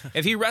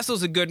if he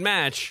wrestles a good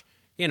match.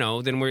 You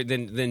know,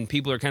 then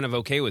people are kind of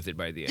okay with it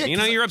by the end. You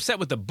know, you're upset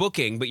with the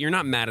booking, but you're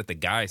not mad at the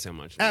guy so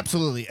much.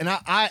 Absolutely, and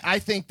I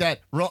think that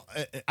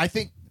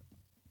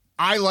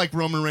I like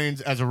Roman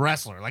Reigns as a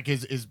wrestler. Like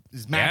his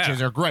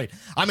matches are great.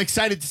 I'm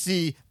excited to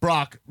see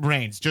Brock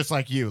Reigns, just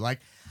like you.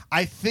 Like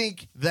I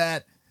think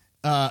that,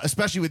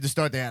 especially with the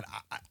start they had,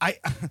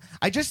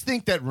 I just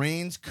think that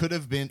Reigns could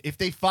have been, if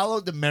they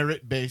followed the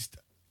merit-based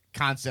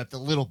concept a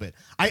little bit.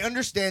 I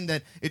understand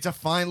that it's a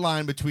fine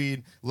line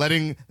between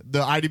letting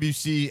the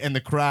IWC and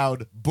the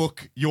crowd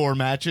book your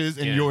matches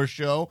and your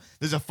show.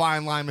 There's a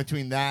fine line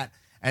between that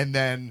and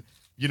then,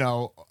 you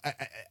know,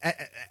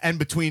 and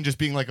between just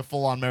being like a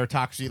full-on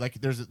meritocracy. Like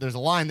there's a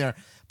line there.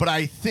 But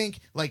I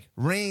think like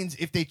Reigns,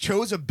 if they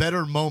chose a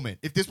better moment,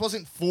 if this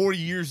wasn't 4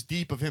 years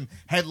deep of him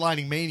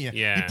headlining Mania,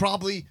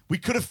 we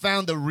could have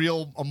found a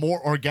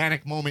more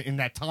organic moment in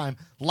that time,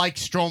 like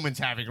Strowman's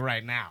having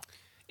right now.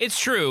 It's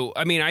true.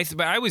 I mean, I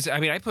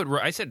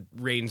said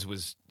Reigns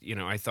was, you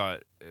know, I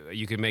thought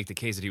you could make the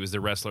case that he was the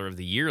wrestler of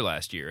the year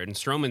last year, and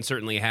Strowman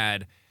certainly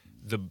had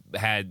the.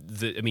 I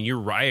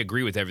mean, I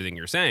agree with everything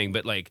you're saying,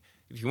 but like,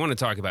 if you want to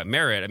talk about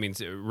merit, I mean,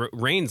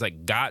 Reigns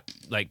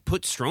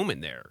put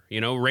Strowman there.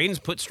 You know, Reigns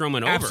put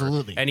Strowman over,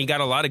 absolutely, and he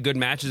got a lot of good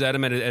matches at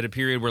him at a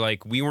period where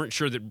like we weren't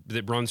sure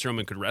that Braun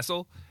Strowman could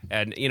wrestle,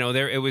 and you know,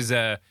 he was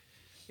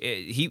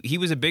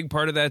a big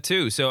part of that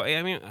too. So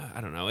I mean, I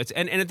don't know. It's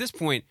and at this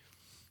point.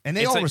 And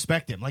they all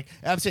respect him. Like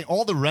I'm saying,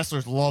 all the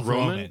wrestlers love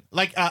Roman.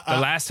 Like the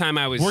last time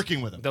I was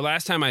working with him, the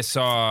last time I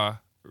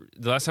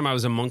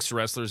was amongst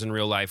wrestlers in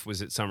real life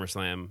was at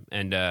SummerSlam,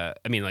 and I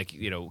mean, like,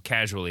 you know,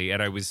 casually,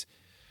 and I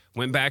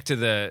went back to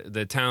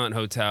the Talent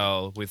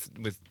Hotel with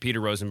Peter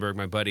Rosenberg,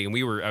 my buddy, and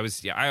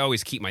I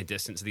always keep my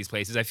distance to these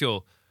places. I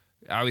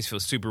always feel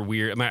super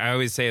weird. I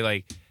always say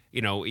like.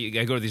 You know,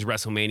 I go to these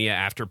WrestleMania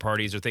after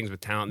parties or things with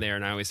talent there,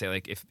 and I always say,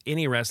 like, if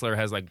any wrestler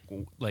has like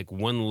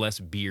one less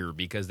beer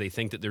because they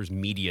think that there's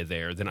media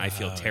there, then I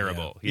feel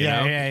terrible. Yeah. You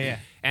know? Yeah.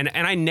 And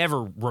I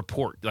never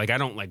report. Like, I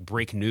don't like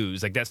break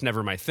news. Like, that's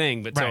never my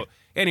thing. But so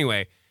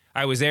anyway,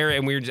 I was there,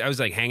 and I was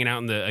like hanging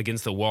out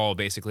against the wall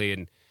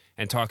basically,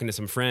 and talking to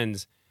some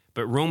friends.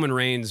 But Roman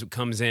Reigns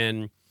comes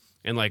in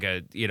like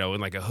a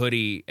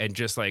hoodie and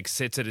just like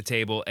sits at a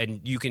table, and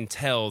you can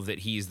tell that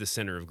he's the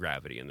center of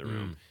gravity in the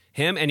room.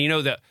 Him, and you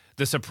know,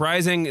 the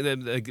surprising,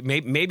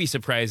 maybe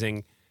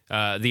surprising,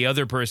 the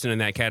other person in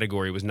that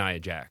category was Nia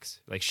Jax.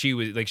 Like she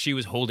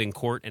was holding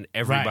court, and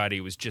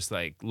everybody was just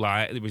like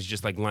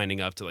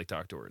lining up to like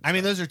talk to her. I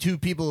mean, those are two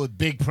people with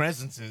big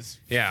presences.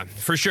 Yeah,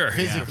 for sure.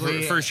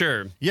 Physically, for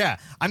sure. Yeah,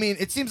 I mean,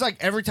 it seems like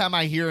every time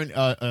I hear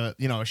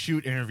a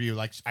shoot interview,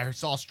 like I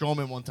saw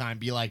Strowman one time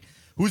be like,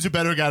 who's a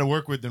better guy to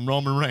work with than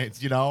Roman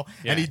Reigns, you know?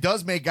 Yeah. And he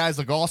does make guys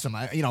look awesome.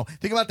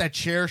 Think about that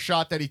chair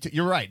shot that he took.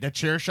 You're right. That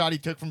chair shot he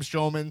took from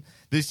Strowman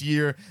this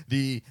year,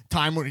 the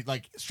time where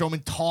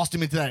Strowman tossed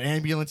him into that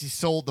ambulance, he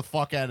sold the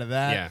fuck out of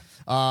that.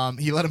 Yeah.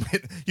 He let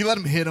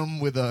him hit him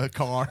with a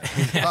car.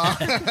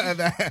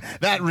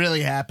 That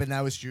really happened.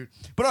 That was shoot.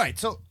 But all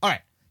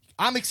right.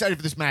 I'm excited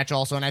for this match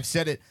also, and I've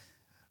said it.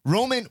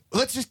 Roman,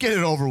 let's just get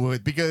it over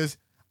with, because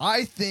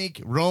I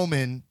think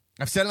Roman,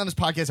 I've said it on this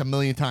podcast a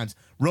million times,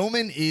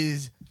 Roman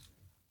is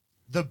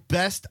the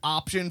best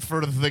option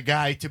for the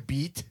guy to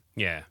beat.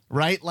 Yeah.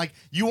 Right? Like,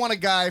 you want a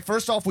guy,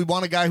 first off, we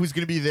want a guy who's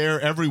going to be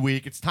there every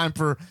week. It's time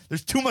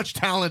there's too much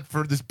talent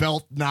for this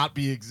belt not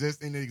be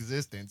in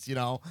existence, you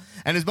know?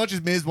 And as much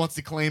as Miz wants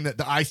to claim that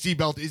the IC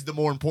belt is the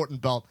more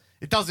important belt,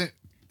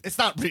 it's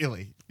not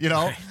really, you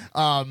know?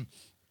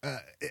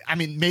 I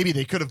mean, maybe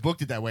they could have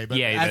booked it that way,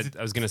 but I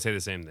was going to say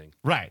the same thing.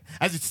 Right.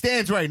 As it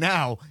stands right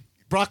now,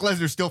 Brock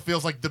Lesnar still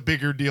feels like the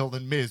bigger deal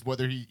than Miz,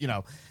 whether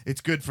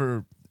it's good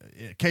for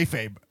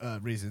kayfabe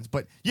reasons.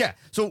 But yeah,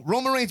 so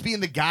Roman Reigns being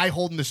the guy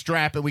holding the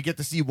strap, and we get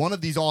to see one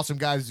of these awesome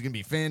guys who's going to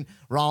be Finn,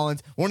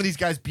 Rollins, one of these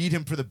guys beat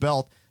him for the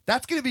belt.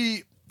 That's going to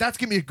be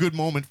a good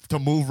moment to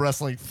move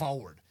wrestling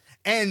forward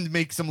and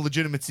make some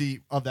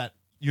legitimacy of that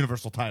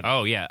Universal title.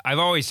 Oh yeah, I've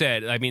always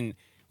said, I mean,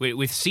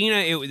 with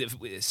Cena,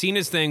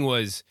 Cena's thing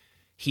was,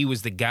 he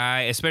was the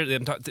guy, especially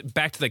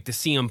back to like the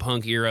CM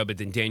Punk era, but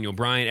then Daniel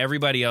Bryan,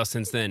 everybody else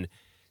since then.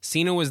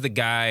 Cena was the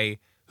guy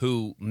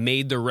who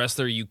made the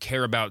wrestler you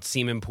care about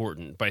seem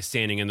important by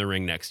standing in the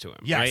ring next to him.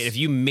 Yes. Right? If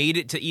you made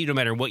it to no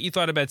matter what you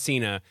thought about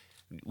Cena,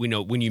 we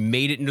know when you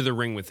made it into the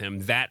ring with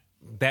him, that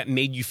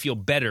made you feel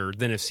better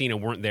than if Cena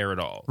weren't there at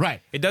all.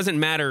 Right. It doesn't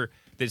matter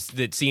that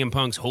CM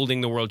Punk's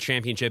holding the world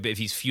championship if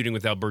he's feuding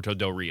with Alberto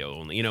Del Rio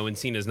only, and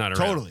Cena's not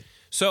around. Totally.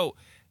 So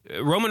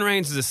Roman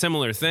Reigns is a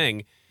similar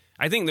thing.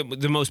 I think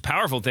the most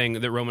powerful thing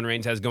that Roman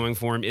Reigns has going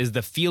for him is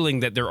the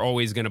feeling that they're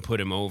always going to put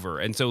him over.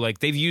 And so, like,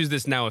 they've used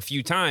this now a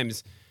few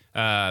times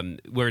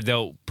where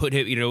they'll put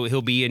him,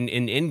 he'll be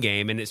in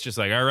game, and it's just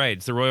like, all right,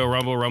 it's the Royal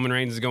Rumble, Roman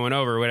Reigns is going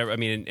over, or whatever. I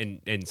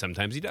mean, and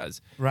sometimes he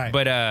does. Right.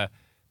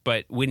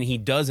 But when he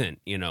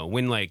doesn't,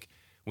 when like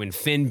when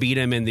Finn beat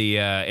him in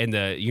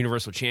the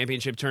Universal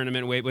Championship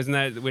tournament. Wait, wasn't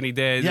that when he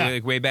did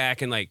like, way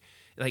back? And like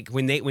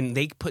when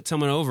they put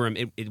someone over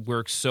him, it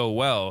works so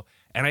well.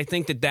 And I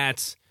think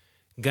that's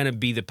gonna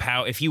be the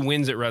power. If he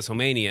wins at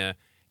WrestleMania,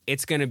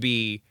 it's gonna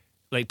be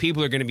like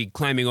people are gonna be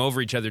climbing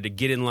over each other to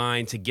get in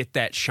line to get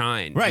that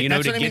shine, right? You know,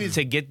 that's to what I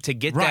mean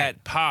get right.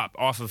 that pop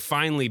off of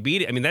finally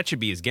beat it. I mean, that should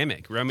be his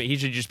gimmick. I mean, he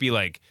should just be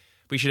like.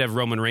 We should have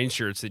Roman Reigns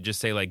shirts that just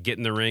say like "Get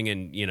in the ring"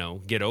 and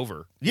get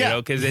over. Yeah, you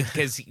know,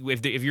 because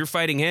if you're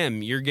fighting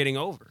him, you're getting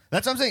over.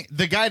 That's what I'm saying.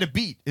 The guy to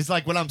beat is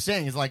like what I'm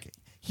saying is like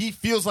he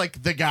feels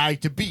like the guy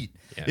to beat.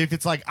 Yeah. If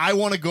it's like I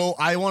want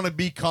to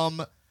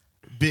become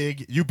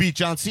big, you beat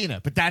John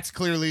Cena, but that's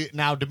clearly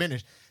now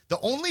diminished. The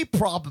only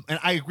problem, and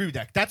I agree with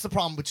that, that's the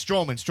problem with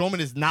Strowman. Strowman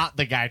is not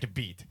the guy to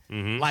beat.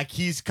 Mm-hmm. Like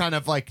he's kind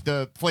of like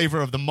the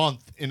flavor of the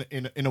month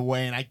in a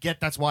way, and I get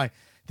that's why.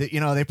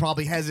 They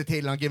probably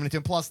hesitated on giving it to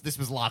him. Plus, this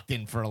was locked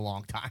in for a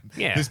long time.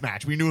 Yeah. This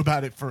match. We knew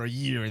about it for a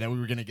year that we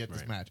were going to get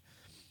this match.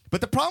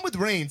 But the problem with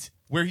Reigns,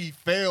 where he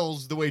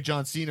fails the way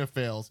John Cena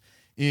fails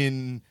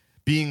in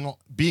being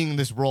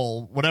this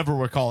role, whatever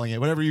we're calling it,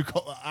 whatever you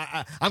call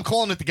I'm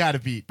calling it the guy to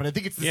beat, but I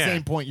think it's the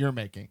same point you're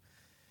making.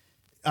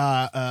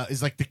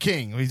 Is like the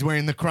king. He's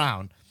wearing the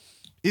crown.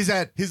 Is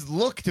that his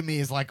look to me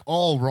is like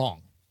all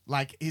wrong.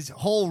 Like his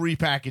whole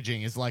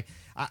repackaging is like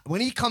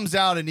when he comes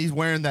out and he's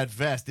wearing that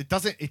vest,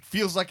 it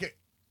feels like an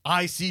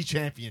IC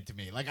champion to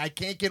me. Like I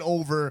can't get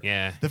over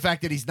the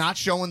fact that he's not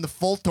showing the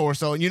full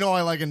torso. And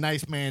I like a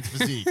nice man's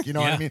physique. You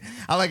know what I mean?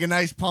 I like a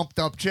nice pumped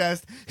up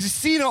chest.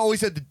 Cena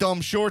always had the dumb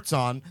shorts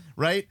on,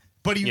 right?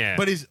 But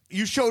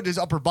you showed his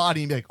upper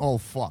body and be like, oh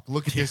fuck,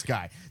 look at this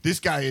guy. This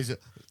guy is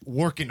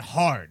working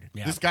hard.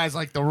 Yeah. This guy's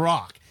like The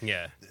Rock.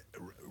 Yeah.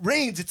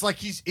 Reigns, it's like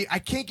I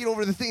can't get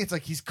over the thing. It's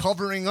like he's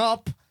covering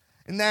up.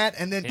 And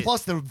then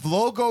plus the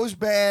logo's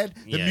bad.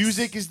 The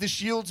music is the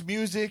Shield's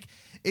music.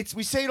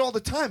 We say it all the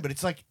time, but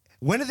it's like,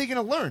 when are they going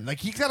to learn?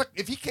 Like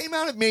if he came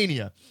out at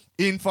Mania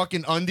in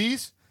fucking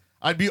undies,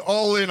 I'd be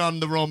all in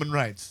on the Roman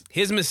Reigns.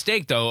 His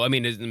mistake, though, I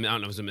mean, I don't know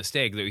if it was a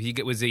mistake.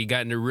 He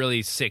got into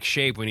really sick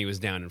shape when he was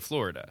down in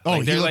Florida. Oh,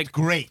 he looked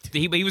great.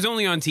 He was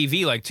only on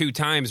TV like 2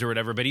 times or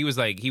whatever, but he was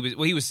like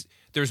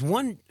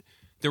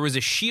there was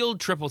a Shield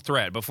triple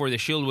threat before the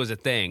Shield was a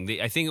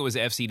thing. I think it was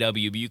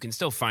FCW, but you can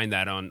still find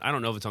that on. I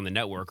don't know if it's on the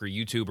network or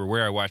YouTube or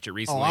where I watched it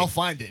recently. Oh, I'll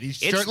find it. He's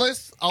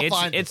shirtless. I'll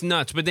find it. It's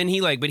nuts. But then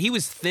but he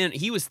was thin.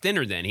 He was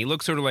thinner then. He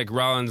looked sort of like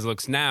Rollins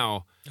looks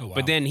now. Oh, wow.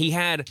 But then he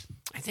had.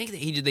 I think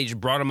that they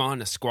just brought him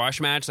on a squash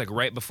match like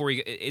right before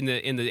in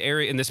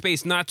the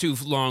space not too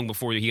long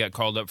before he got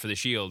called up for the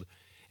Shield,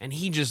 and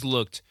he just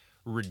looked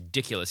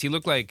ridiculous. He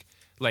looked like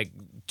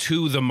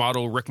 2 the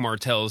model Rick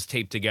Martels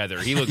taped together.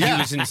 He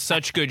was in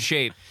such good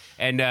shape,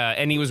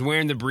 and he was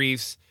wearing the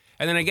briefs.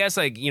 And then I guess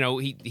I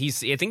think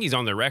he's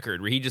on the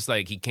record where he just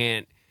like he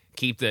can't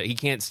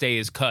stay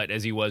as cut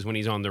as he was when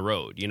he's on the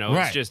road.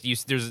 Right. It's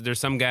just there's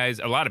some guys,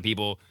 a lot of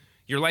people.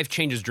 Your life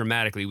changes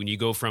dramatically when you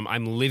go from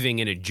I'm living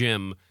in a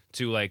gym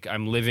to like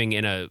I'm living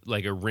in a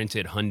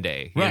rented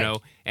Hyundai. You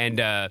know,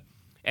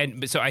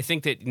 and so I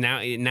think that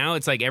now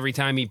it's like every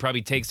time he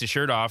probably takes the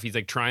shirt off, he's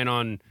like trying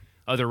on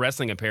other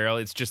wrestling apparel.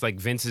 It's just like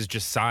Vince is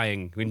just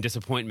sighing in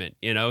disappointment.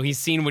 He's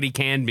seen what he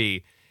can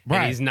be,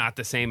 and he's not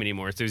the same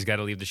anymore. So he's got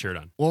to leave the shirt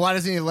on. Well, why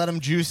doesn't he let him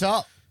juice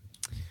up?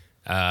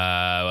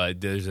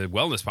 There's a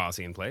wellness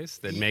policy in place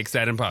that makes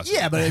that impossible.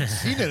 Yeah, but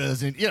Cena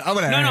doesn't. No,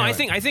 I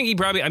think he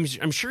probably. I'm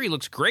sure he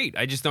looks great.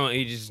 I just don't.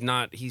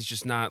 He's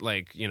just not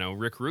like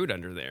Rick Rude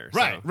under there.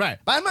 Right, so. right.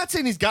 But I'm not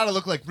saying he's got to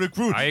look like Rick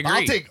Rude. I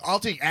agree. I'll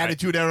take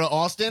Attitude Era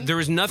Austin. There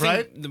was nothing.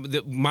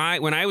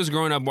 Right? When I was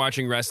growing up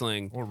watching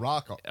wrestling, or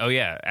Rock. Oh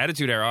yeah,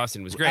 Attitude Era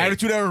Austin was great.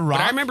 Attitude Era Rock.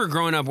 But I remember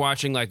growing up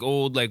watching like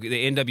old the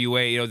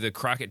NWA, the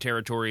Crockett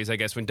territories. I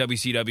guess when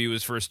WCW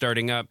was first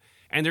starting up,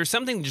 and there's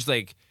something just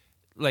like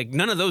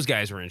none of those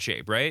guys were in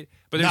shape, right?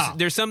 But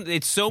there's some.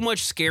 It's so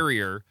much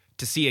scarier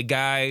to see a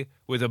guy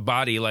with a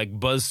body like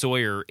Buzz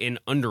Sawyer in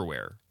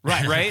underwear,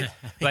 right?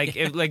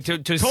 To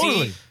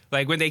Totally. see.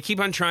 Like when they keep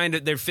on trying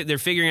to, they're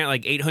figuring out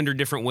like 800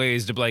 different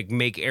ways to like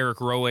make Eric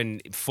Rowan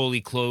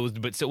fully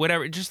clothed, but so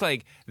whatever. Just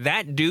like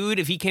that dude,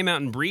 if he came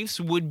out in briefs,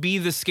 would be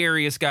the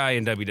scariest guy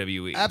in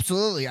WWE.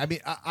 Absolutely. I mean,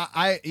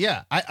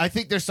 I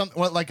think there's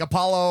something like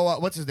Apollo.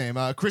 What's his name?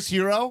 Chris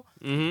Hero.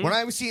 Mm-hmm. When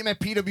I would see him at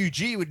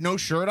PWG with no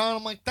shirt on,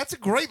 I'm like, that's a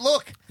great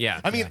look.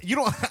 Yeah. I mean, you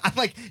don't. I'm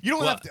like, you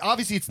don't have to.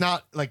 Obviously, it's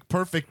not like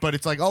perfect, but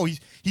it's like, oh,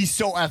 he's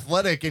so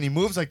athletic and he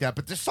moves like that.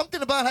 But there's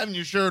something about having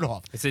your shirt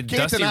off. It's a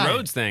Dusty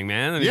Rhodes thing,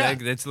 man. I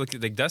mean, that's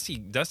like Dusty.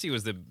 Dusty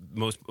was the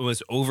most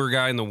over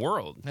guy in the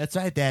world. That's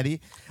right,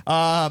 Daddy.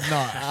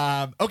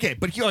 Okay,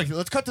 but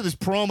let's cut to this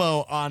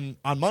promo on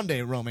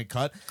Monday. Roman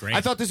cut. Great.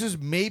 I thought this was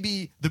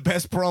maybe the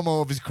best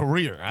promo of his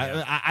career.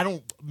 Yeah. I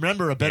don't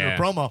remember a better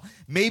promo.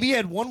 Maybe he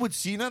had one with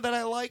Cena that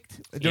I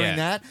liked during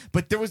that,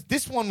 but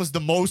this one was the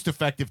most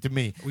effective to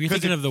me. Were you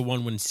thinking of the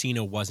one when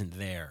Cena wasn't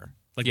there?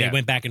 Like they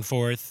went back and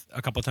forth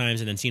a couple times,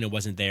 and then Cena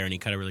wasn't there, and he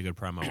cut a really good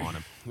promo on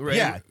him.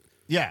 Right.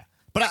 Yeah.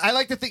 But I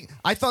like to think.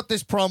 I thought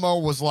this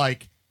promo was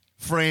like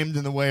framed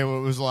in the way where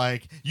it was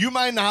like, you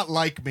might not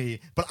like me,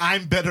 but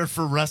I'm better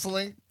for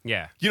wrestling.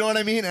 Yeah. You know what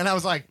I mean? And I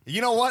was like,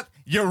 you know what?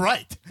 You're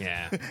right.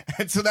 Yeah.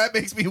 And so that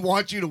makes me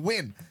want you to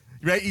win.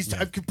 Right?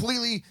 I've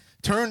completely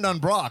turned on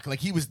Brock. Like,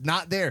 he was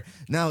not there.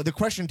 Now, the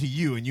question to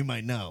you, and you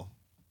might know,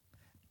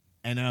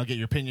 and then I'll get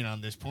your opinion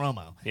on this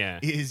promo,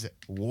 is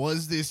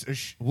was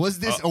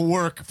this a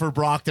work for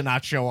Brock to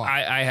not show up?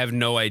 I have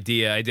no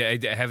idea. I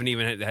haven't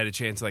even had a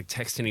chance to like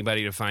text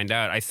anybody to find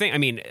out.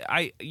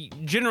 I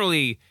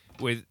generally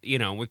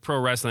with pro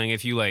wrestling,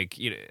 if you like,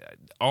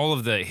 all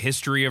of the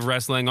history of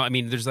wrestling, I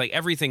mean, there's like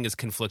everything is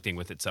conflicting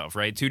with itself,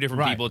 right? Two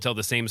different people tell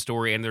the same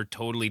story and they're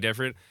totally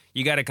different.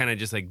 You got to kind of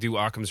just like do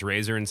Occam's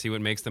razor and see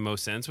what makes the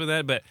most sense with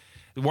that. But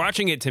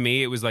watching it, to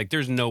me, it was like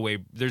there's no way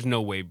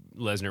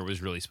Lesnar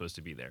was really supposed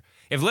to be there.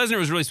 If Lesnar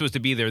was really supposed to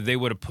be there, they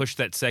would have pushed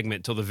that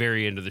segment till the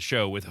very end of the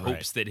show with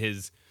hopes that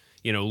his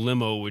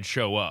limo would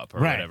show up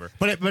or whatever.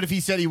 But if he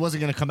said he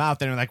wasn't going to come out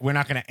there, like, we're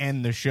not going to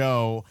end the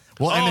show.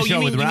 We'll end the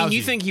show with Rousey. You mean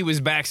you think he was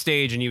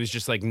backstage and he was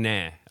just like,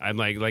 nah, I'm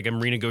like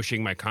I'm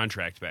renegotiating my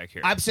contract back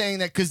here. I'm saying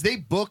that because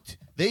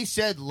they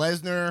said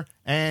Lesnar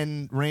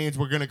and Reigns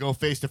were going to go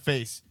face to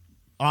face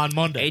on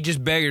Monday. It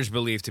just beggars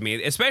belief to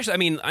me.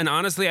 Especially, and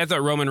honestly, I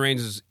thought Roman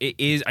Reigns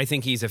I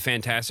think he's a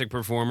fantastic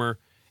performer.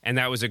 And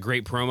that was a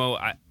great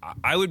promo.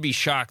 I would be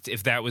shocked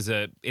if that was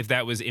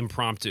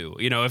impromptu.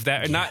 If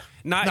that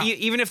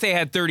even if they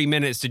had 30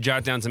 minutes to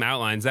jot down some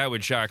outlines, that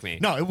would shock me.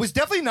 No, it was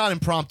definitely not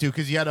impromptu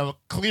because he had a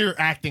clear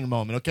acting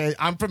moment. Okay,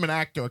 I'm from an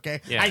actor. Okay,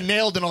 I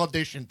nailed an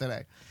audition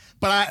today,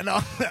 but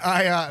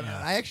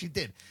I actually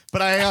did.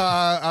 But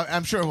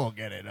I'm sure we'll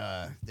get it.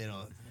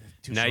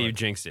 Too now short. You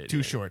jinxed it.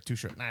 Too short.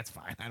 Nah, it's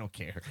fine. I don't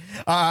care.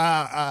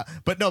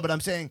 But I'm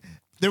saying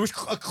there was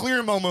a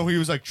clear moment where he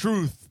was like,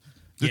 truth.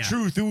 The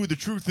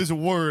truth is a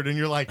word, and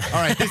you're like,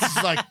 all right,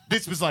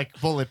 this was like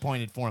bullet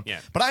pointed for him. Yeah.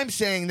 But I'm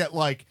saying that,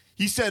 like,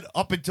 he said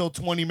up until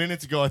 20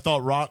 minutes ago, I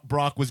thought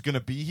Brock was going to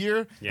be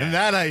here, and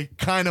that I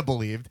kind of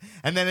believed.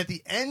 And then at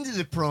the end of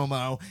the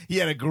promo, he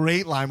had a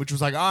great line, which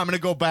was like, I'm going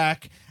to go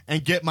back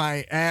and get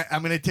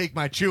I'm going to take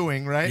my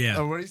chewing, right? Yeah.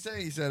 Or what did he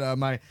say? He said,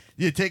 I'm going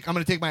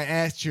to take my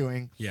ass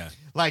chewing. Yeah.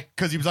 Like,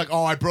 because he was like,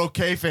 oh, I broke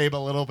kayfabe a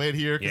little bit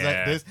here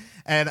because this.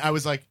 And I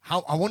was like,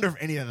 I wonder if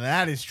any of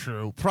that is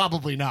true.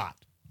 Probably not.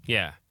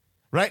 Yeah.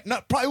 Right?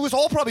 It was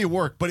all probably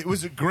work, but it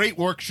was a great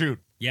work shoot.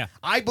 Yeah.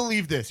 I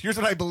believe this. Here's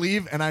what I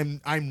believe, and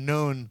I'm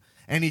known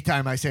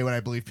anytime I say what I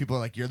believe, people are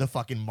like, you're the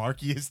fucking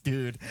markiest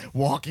dude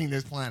walking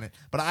this planet.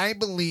 But I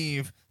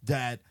believe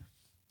that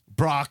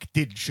Brock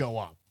didn't show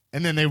up.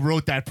 And then they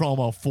wrote that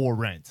promo for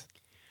Reigns.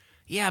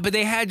 Yeah, but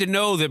they had to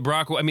know that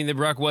Brock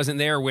wasn't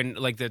there when,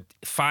 like, the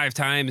 5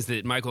 times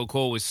that Michael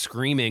Cole was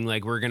screaming,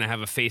 like, we're going to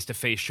have a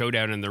face-to-face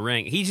showdown in the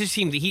ring. He just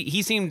seemed,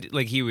 he seemed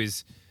like he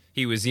was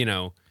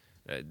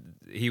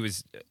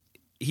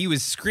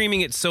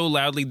screaming it so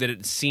loudly that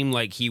it seemed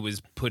like he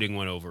was putting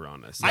one over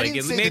on us. Like,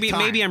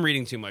 maybe I'm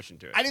reading too much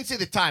into it. I didn't say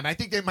the time. I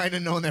think they might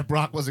have known that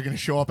Brock wasn't going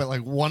to show up at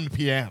like 1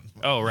 p.m.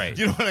 Oh, right.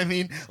 You know what I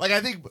mean? Like, I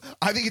think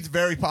it's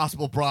very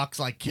possible Brock's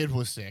like kid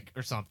was sick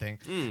or something,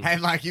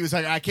 and like he was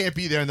like, I can't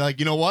be there, and they're like,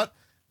 you know what?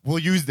 We'll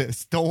use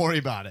this. Don't worry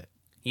about it.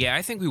 Yeah,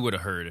 I think we would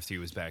have heard if he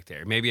was back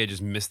there. Maybe I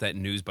just missed that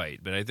news bite,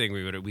 but I think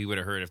we would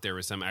have heard if there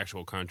was some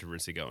actual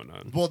controversy going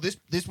on. Well,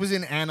 this was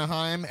in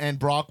Anaheim, and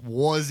Brock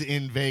was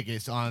in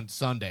Vegas on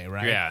Sunday,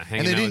 right? Yeah,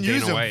 and they didn't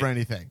use him White for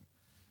anything.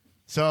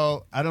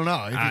 So I don't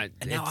know.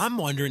 Now I'm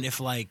wondering if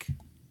like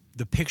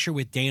the picture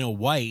with Dana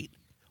White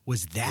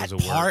was that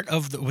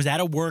was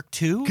that a work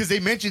too? Because they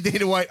mentioned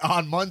Dana White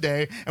on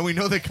Monday, and we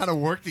know they kind of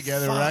work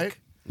together, right?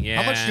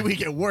 Yeah. How much do we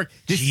get work?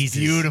 This is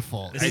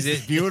beautiful. This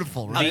is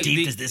beautiful, right? How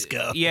deep does this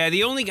go? Yeah,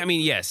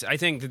 yes, I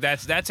think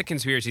that's a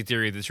conspiracy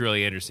theory that's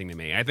really interesting to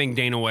me. I think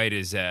Dana White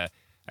is, I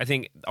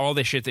think all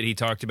the shit that he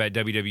talked about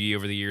WWE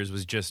over the years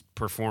was just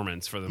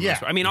performance for the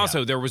most part. I mean,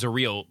 also there was a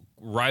real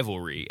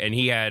rivalry, and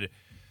he had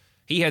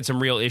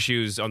some real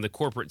issues on the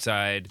corporate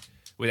side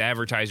with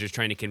advertisers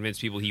trying to convince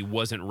people he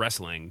wasn't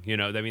wrestling.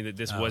 That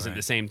this wasn't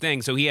the same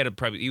thing. So he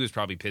was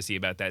probably pissy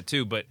about that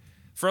too. But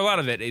for a lot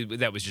of it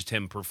that was just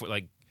him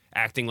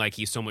acting like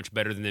he's so much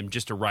better than them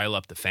just to rile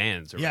up the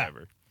fans or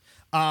whatever.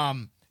 I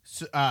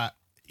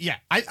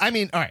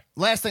mean, all right.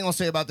 Last thing I'll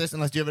say about this,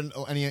 unless do you have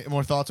any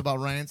more thoughts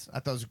about Reigns? I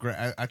thought it was great.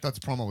 I thought the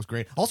promo was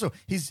great. Also,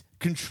 his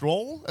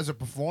control as a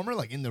performer,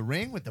 like in the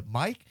ring with the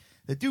mic,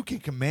 the dude can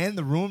command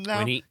the room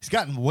now. He's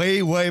gotten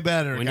way, way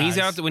better. When he's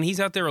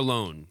out there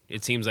alone,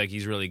 it seems like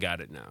he's really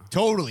got it now.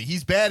 Totally.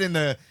 He's bad in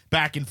the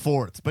back and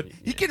forths, but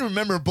he can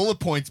remember bullet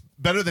points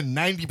better than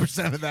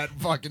 90% of that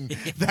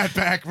that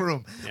back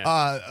room.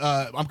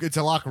 Yeah. It's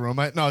a locker room.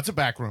 No, it's a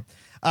back room.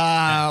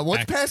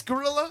 What's past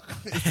Gorilla?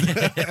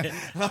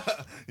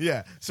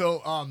 Yeah.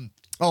 So,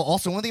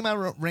 also one thing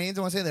about Reigns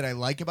I want to say that I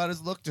like about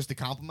his look, just to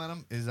compliment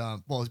him, is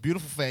his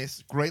beautiful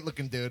face, great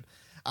looking dude.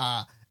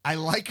 I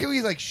like how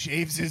he like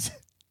shaves his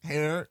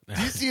hair.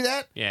 Do you see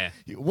that? Yeah.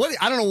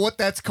 I don't know what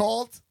that's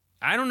called.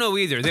 I don't know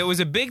either. There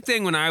was a big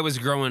thing when I was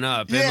growing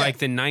up in like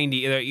the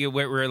 90s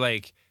where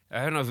like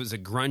I don't know if it was a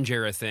grunge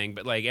era thing,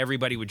 but like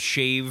everybody would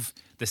shave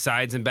the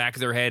sides and back of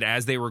their head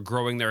as they were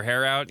growing their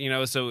hair out,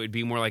 so it'd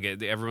be more like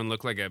everyone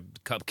looked like a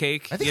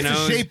cupcake. I think it's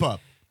a shape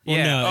up. Well,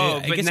 Yeah. no,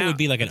 I but guess now- it would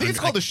be like I think it's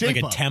called a shape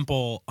like a up.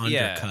 temple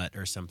Yeah. undercut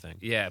or something.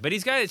 Yeah, but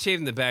he's got it shaved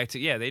in the back too.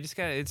 Yeah, they just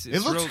got it.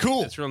 It looks real,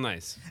 cool. It's real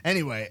nice.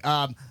 Anyway,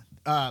 all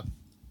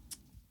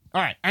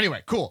right.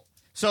 Anyway, cool.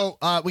 So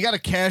we got a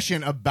cash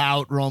in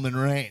about Roman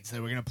Reigns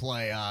that we're gonna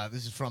play.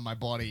 This is from my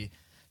buddy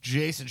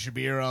Jason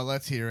Shabiro.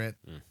 Let's hear it.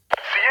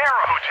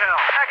 Sierra Hotel,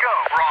 Echo,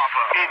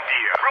 Bravo,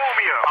 India,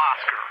 Romeo,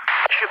 Oscar,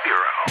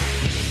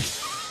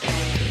 Shabiro.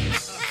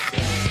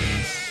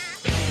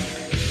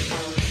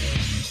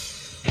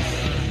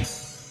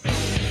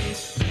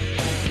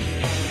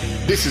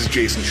 This is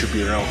Jason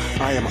Shabiro.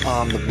 I am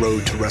on the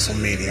road to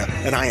WrestleMania,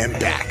 and I am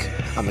back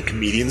on the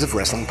Comedians of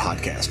Wrestling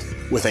podcast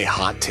with a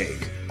hot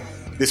take.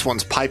 This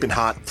one's piping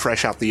hot,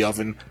 fresh out the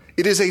oven.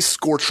 It is a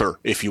scorcher,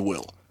 if you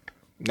will.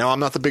 Now, I'm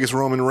not the biggest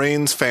Roman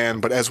Reigns fan,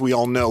 but as we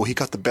all know, he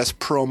cut the best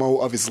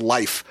promo of his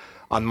life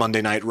on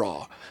Monday Night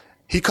Raw.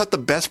 He cut the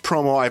best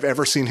promo I've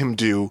ever seen him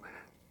do,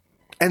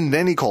 and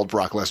then he called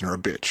Brock Lesnar a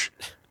bitch.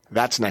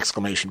 That's an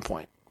exclamation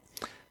point.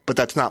 But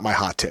that's not my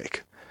hot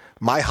take.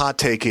 My hot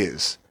take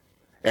is,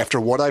 after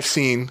what I've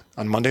seen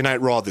on Monday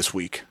Night Raw this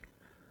week,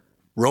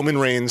 Roman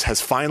Reigns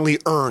has finally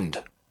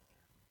earned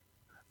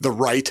the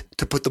right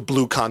to put the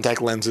blue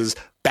contact lenses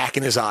back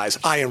in his eyes.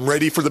 I am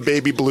ready for the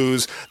baby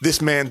blues.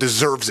 This man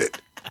deserves it.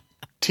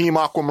 Team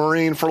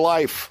Aquamarine for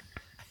life.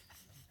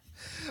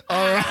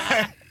 All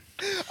right.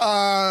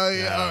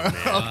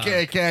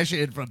 Okay, cash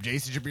in from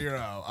Jason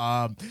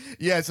Shabiro.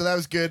 Yeah, so that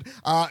was good.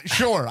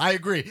 Sure, I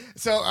agree.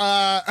 So,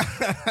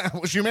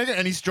 Shoemaker,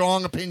 any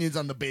strong opinions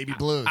on the baby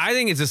blues? I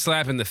think it's a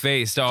slap in the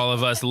face to all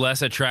of us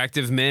less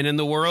attractive men in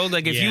the world.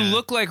 Like, if you Yeah.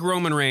 look like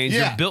Roman Reigns,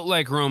 Yeah. you're built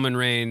like Roman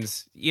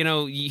Reigns.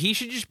 He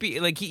should just be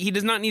like he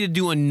does not need to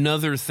do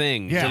another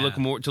thing Yeah.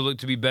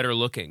 to be better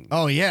looking.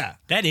 Oh yeah,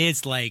 That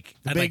is like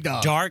big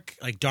dog.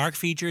 dark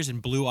features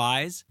and blue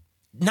eyes.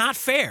 Not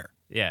fair.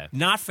 Yeah,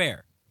 Not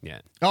fair.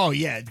 yeah. oh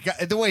yeah.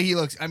 The way he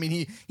looks, I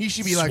mean, he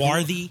should be like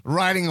Swarthy.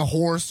 riding a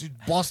horse,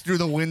 bust through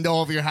the window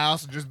of your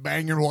house and just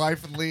bang your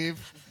wife and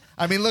leave.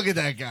 I mean, look at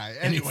that guy.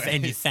 Anyway,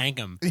 And you thank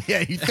him. yeah,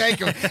 you thank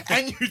him,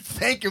 and you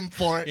thank him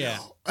for it. Yeah.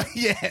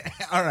 Yeah.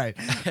 All right.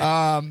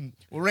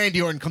 Well,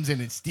 Randy Orton comes in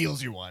and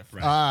steals your wife.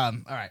 Right. All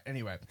right.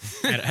 Anyway,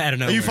 I don't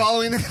know. are you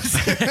following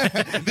this?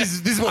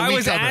 this is what I we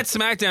was cover. at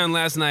SmackDown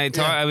last night.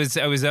 Yeah. I was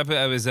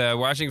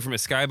watching from a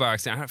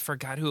skybox, and I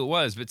forgot who it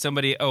was, but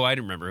somebody. Oh, I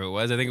didn't remember who it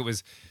was. I think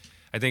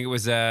it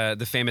was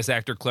the famous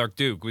actor Clark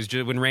Duke. Was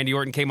just when Randy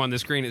Orton came on the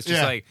screen. It's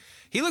just Yeah. like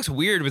he looks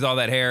weird with all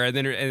that hair, and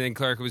then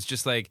Clark was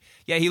just like,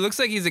 yeah, he looks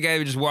like he's a guy who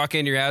would just walk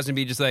into your house and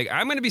be just like,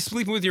 I'm going to be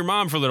sleeping with your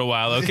mom for a little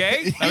while,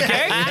 okay,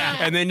 okay,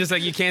 and then just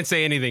like you can't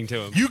say anything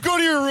to him. You go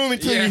to your room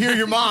until you hear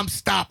your mom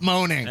stop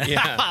moaning.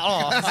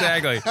 Yeah,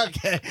 exactly.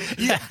 Okay.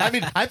 Yeah, I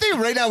mean, I think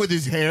right now with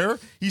his hair,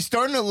 he's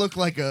starting to look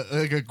like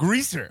a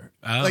greaser.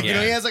 Oh, like, you yeah.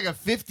 know, he has like a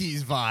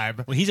 50s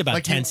vibe. Well, he's about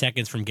Like 10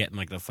 seconds from getting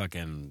like the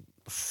fucking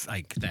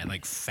like that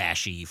like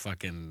fashy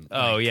fucking.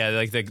 Oh yeah,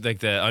 like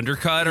the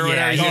undercut or Yeah,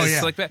 whatever. yeah. He's Oh, just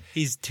yeah. like that.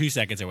 He's 2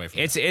 seconds away from.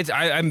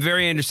 I'm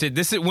very interested.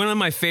 This is one of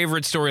my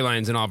favorite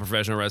storylines in all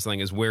professional wrestling.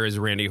 Is where is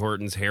Randy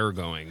Orton's hair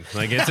going?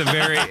 Like it's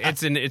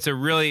a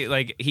really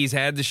like he's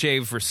had the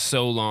shave for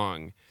so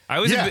long. I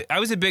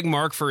was a big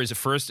mark for his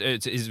first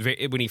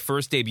when he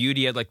first debuted.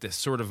 He had like this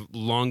sort of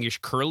longish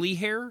curly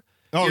hair.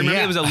 Oh, You remember?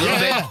 yeah. It was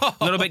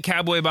a little bit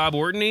Cowboy Bob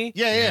Orton-y.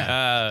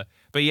 Yeah.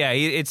 But yeah,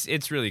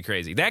 it's really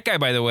crazy. That guy,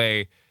 by the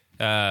way.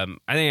 I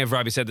think I've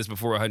probably said this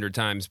before 100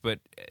 times, but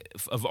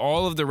of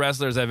all of the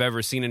wrestlers I've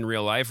ever seen in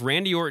real life,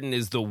 Randy Orton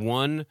is the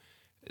one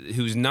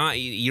who's not.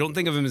 You don't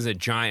think of him as a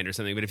giant or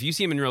something, but if you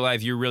see him in real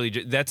life, you're really.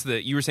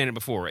 You were saying it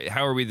before, right?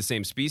 How are we the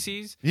same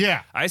species?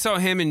 Yeah. I saw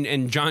him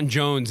and John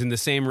Jones in the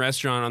same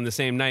restaurant on the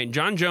same night. And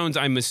John Jones,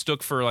 I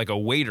mistook for like a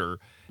waiter,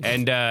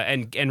 and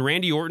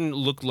Randy Orton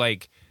looked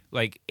like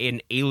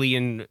an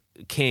alien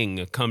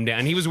king come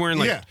down. He was wearing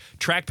like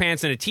track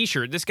pants and a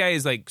t-shirt. This guy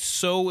is like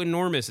so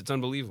enormous, it's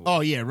unbelievable.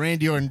 Oh, yeah.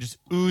 Randy Orton just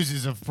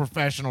oozes of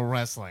professional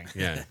wrestling.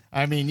 Yeah.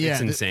 I mean, yeah.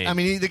 It's insane.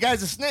 The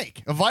guy's a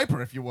snake, a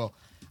viper, if you will.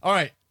 All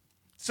right.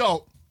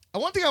 So,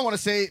 one thing I want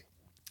to say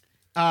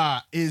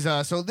is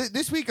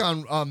this week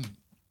on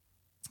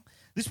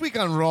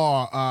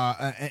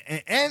Raw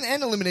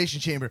and Elimination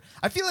Chamber,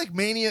 I feel like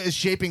Mania is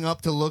shaping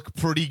up to look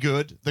pretty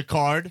good. The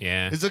card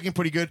is looking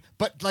pretty good,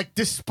 but like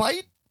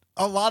despite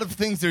a lot of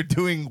things they're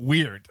doing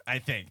weird, I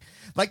think.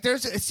 Like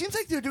it seems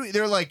like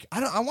they're like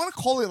I want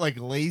to call it like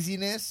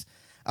laziness.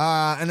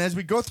 And as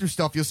we go through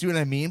stuff, you'll see what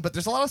I mean. But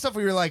there's a lot of stuff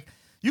where you're like,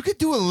 you could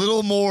do a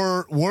little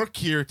more work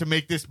here to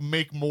make this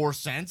make more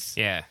sense.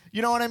 Yeah.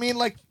 You know what I mean?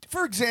 Like,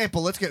 for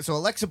example,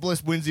 Alexa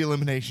Bliss wins the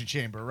Elimination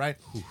Chamber, right?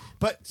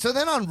 But so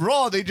then on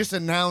Raw, they just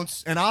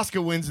announce, and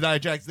Asuka wins Nia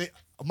Jax.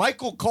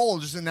 Michael Cole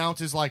just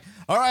announces, like,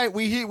 all right,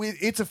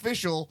 it's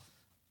official.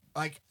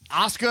 Like,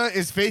 Asuka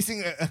is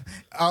facing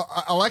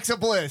Alexa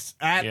Bliss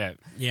at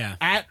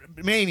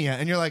Mania.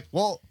 And you're like,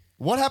 well,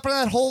 what happened to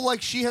that whole,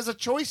 like, she has a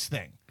choice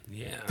thing?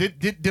 Yeah.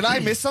 Did I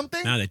miss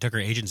something? No, they took her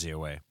agency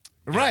away.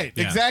 Right,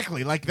 Yeah.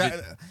 exactly. Like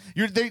that.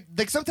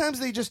 Like sometimes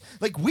they just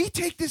like we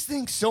take this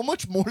thing so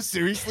much more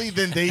seriously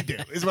than they do.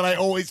 Is what I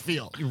always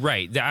feel.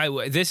 Right.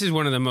 This is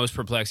one of the most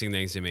perplexing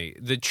things to me.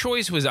 The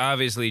choice was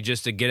obviously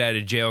just a get out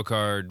of jail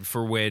card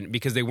for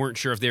because they weren't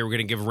sure if they were going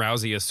to give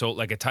Rousey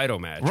a title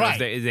match. Right.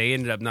 They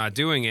ended up not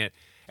doing it.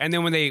 And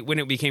then when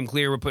it became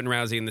clear we're putting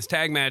Rousey in this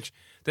tag match,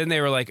 then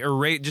they were like,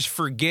 just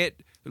forget.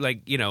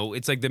 Like,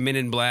 it's like the Men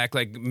in Black,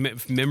 like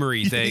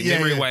memory thing,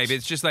 memory wipe.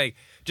 It's just like,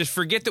 just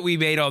forget that we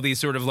made all these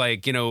sort of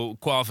like,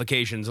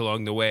 qualifications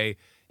along the way.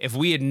 If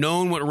we had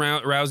known what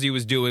Rousey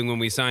was doing when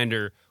we signed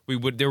her,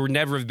 there would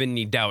never have been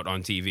any doubt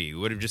on TV. We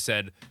would have just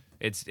said,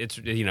 it's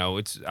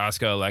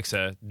Asuka,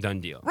 Alexa, done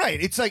deal. Right.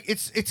 It's like,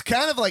 it's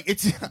kind of like,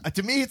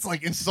 to me, it's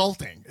like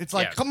insulting. It's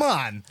like, come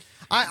on.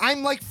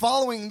 I'm like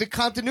following the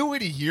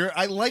continuity here.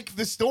 I like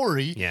the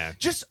story. Yeah.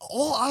 Just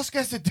all Asuka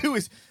has to do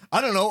is, I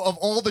don't know, of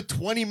all the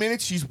 20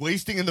 minutes she's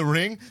wasting in the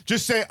ring,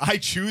 just say, I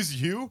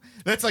choose you?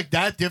 That's like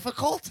that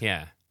difficult?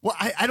 Yeah. Well,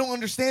 I don't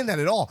understand that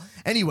at all.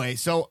 Anyway,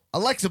 so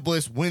Alexa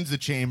Bliss wins the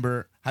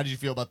Chamber. How did you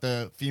feel about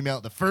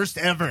the first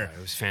ever?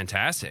 It was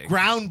fantastic.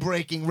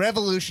 Groundbreaking,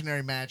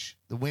 revolutionary match.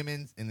 The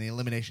women's in the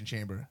Elimination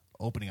Chamber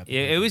opening up.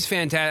 It was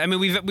fantastic. I mean,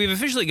 we've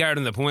officially gotten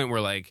to the point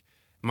where like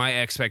my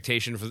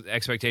expectations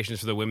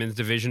for the women's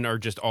division are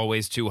just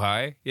always too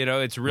high.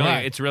 It's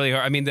really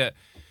hard. I mean,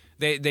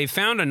 They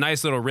found a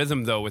nice little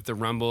rhythm though with the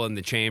Rumble and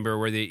the Chamber,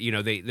 where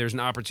there's an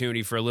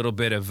opportunity for a little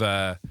bit of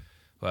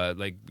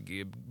like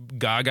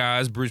Gaga,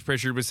 as Bruce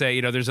Pritchard would say.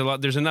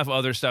 There's enough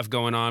other stuff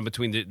going on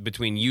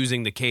between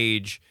using the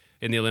cage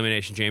in the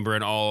Elimination Chamber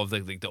and all of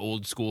the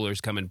old schoolers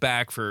coming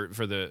back for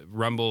the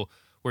Rumble,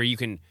 where you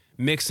can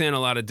mix in a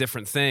lot of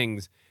different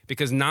things,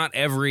 because not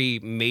every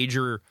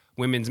major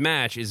women's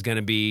match is going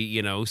to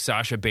be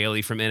Sasha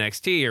Bailey from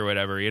NXT or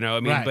whatever.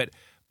 Right.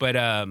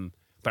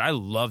 But I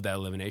love that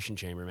Elimination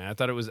Chamber, man. I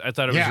thought it was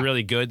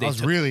really good. I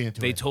was really into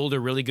it. They told a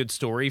really good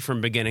story from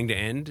beginning to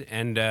end,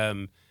 and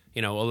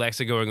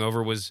Alexa going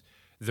over was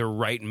the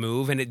right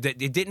move, and it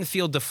didn't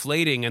feel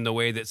deflating in the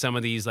way that some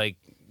of these, like,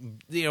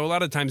 a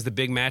lot of times the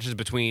big matches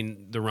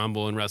between the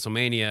Rumble and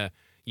WrestleMania,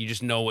 you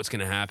just know what's going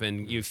to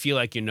happen. You feel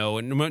like and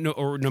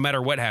no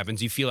matter what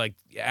happens, you feel like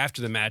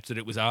after the match that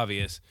it was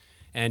obvious.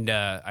 And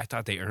I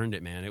thought they earned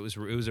it, man. It was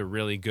a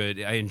really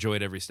good. I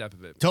enjoyed every step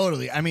of it.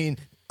 Totally. I mean,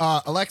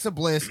 Alexa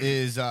Bliss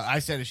is. I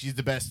said it. She's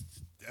the best.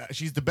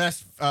 She's the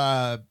best.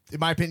 In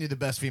my opinion, the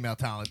best female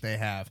talent they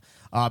have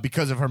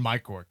because of her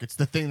mic work. It's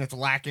the thing that's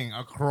lacking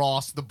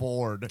across the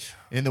board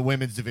in the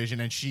women's division,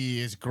 and she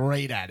is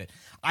great at it.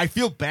 I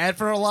feel bad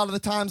for her a lot of the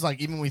times. Like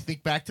even when we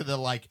think back to the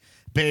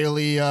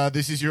Bailey,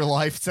 This Is Your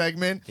Life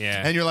segment,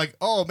 and you're like,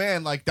 oh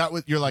man, like that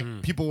was. You're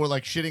like people were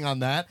like shitting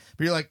on that,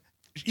 but you're like.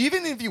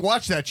 Even if you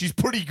watch that, she's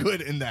pretty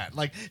good in that.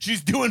 Like, she's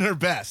doing her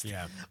best.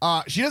 Yeah.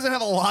 She doesn't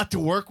have a lot to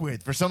work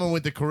with for someone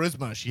with the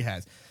charisma she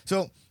has.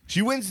 So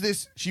she wins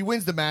this. She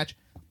wins the match.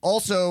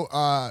 Also,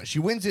 she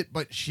wins it,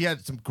 but she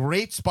had some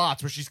great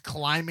spots where she's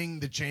climbing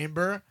the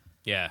chamber.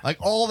 Yeah. Like,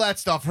 all that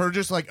stuff, her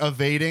just, like,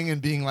 evading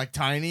and being, like,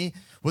 tiny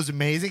was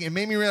amazing. It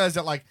made me realize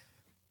that, like,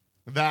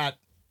 that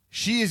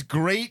she is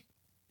great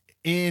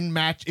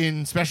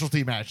in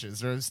specialty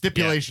matches or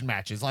stipulation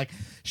matches. Like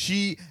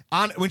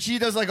when she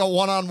does like a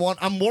one-on-one,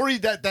 I'm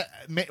worried that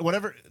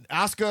whatever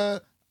Asuka,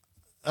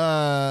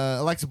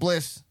 Alexa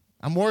Bliss,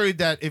 I'm worried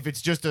that if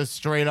it's just a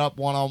straight up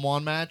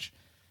one-on-one match,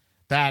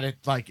 that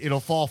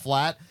it'll fall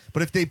flat.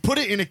 But if they put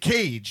it in a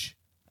cage,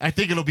 I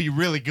think it'll be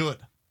really good.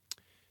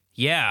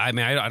 Yeah, I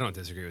mean, I don't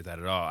disagree with that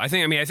at all. I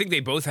think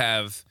they both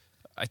have.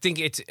 I think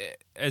it's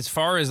as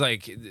far as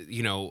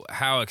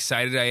how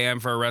excited I am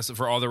for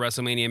all the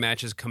WrestleMania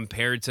matches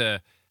compared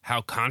to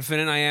how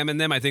confident I am in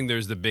them. I think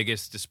there's the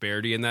biggest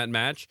disparity in that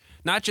match,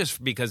 not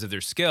just because of their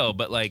skill,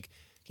 but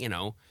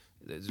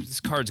this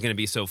card's going to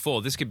be so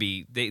full. This could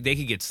be they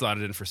could get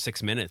slotted in for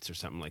 6 minutes or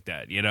something like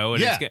that,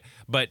 And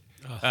but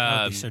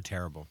that would be so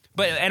terrible.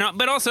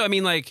 But also, I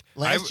mean,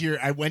 last year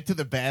I went to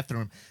the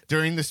bathroom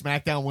during the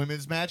SmackDown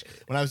Women's match.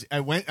 When I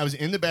was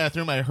in the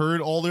bathroom. I heard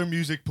all their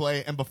music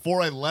play, and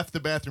before I left the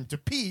bathroom to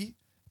pee,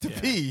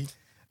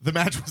 the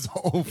match was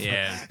over.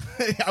 Yeah.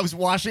 I was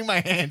washing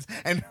my hands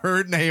and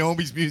heard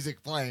Naomi's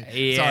music playing.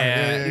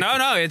 Yeah. Sorry.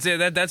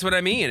 No, that's what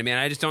I mean. I mean,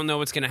 I just don't know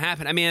what's going to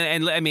happen. I mean,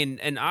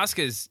 and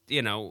Asuka's,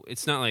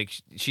 it's not like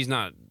she's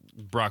not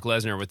Brock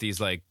Lesnar with these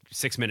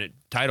 6-minute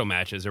title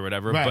matches or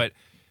whatever, right. But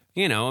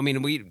I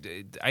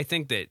mean, I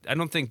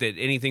don't think that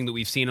anything that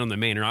we've seen on the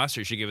main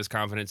roster should give us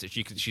confidence that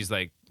she's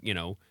going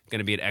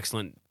to be an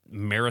excellent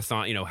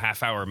marathon,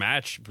 half-hour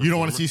match. You don't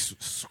want to see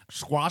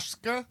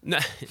Squashka? No,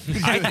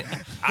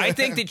 I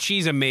think that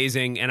she's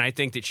amazing, and I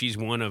think that she's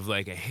one of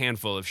a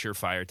handful of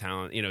surefire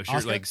talent.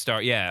 Star.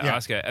 Yeah,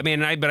 Asuka. I mean,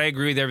 but I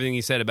agree with everything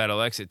you said about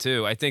Alexa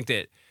too. I think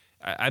that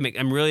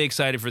I'm really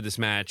excited for this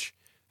match.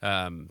 But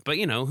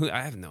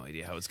I have no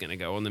idea how it's going to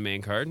go on the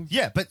main card.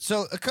 Yeah, but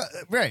so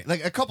right,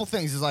 a couple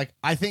things is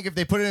I think if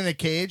they put it in a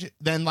cage,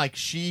 then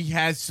she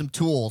has some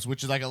tools,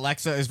 which is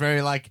Alexa is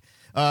very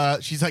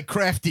she's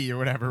crafty or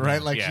whatever,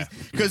 right?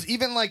 Because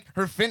even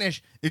her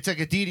finish, it's like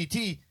a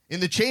DDT. in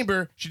the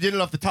chamber, she did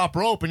it off the top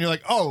rope, and you're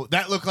like, oh,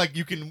 that looked like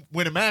you can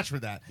win a match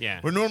with that. Yeah.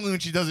 Where normally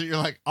when she does it, you're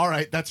like, all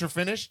right, that's her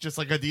finish, just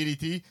like a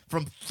DDT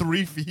from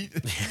 3 feet.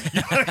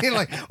 You know what I mean?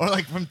 Like, or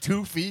like from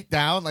 2 feet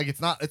down. Like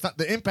it's not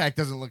the impact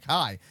doesn't look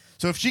high.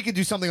 So if she could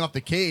do something off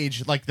the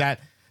cage like that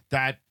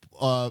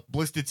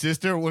Blisted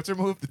Sister, what's her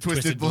move? The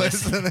Twisted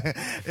Bliss.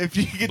 If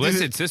she could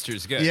Blisted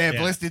Sister's good. Yeah,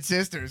 Blisted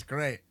Sister is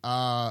great.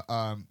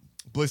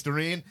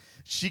 Blisterine,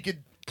 she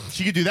could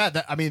do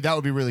that. I mean, that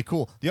would be really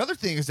cool. The other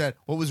thing is that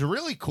what was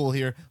really cool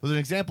here was an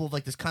example of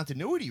like this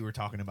continuity you were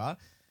talking about.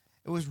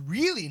 It was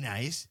really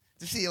nice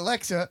to see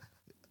Alexa.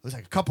 It was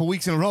like a couple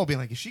weeks in a row being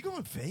like, is she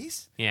going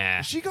face?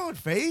 Yeah. Is she going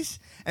face?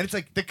 And it's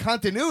like the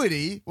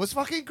continuity was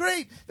fucking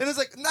great. Then it's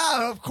like,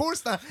 no, of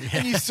course not. Yeah.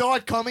 And you saw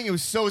it coming. It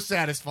was so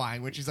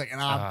satisfying when she's like,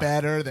 and I'm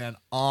better than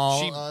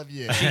all of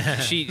you.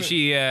 She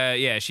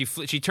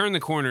turned the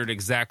corner at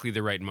exactly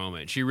the right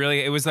moment. It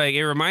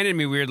reminded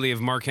me weirdly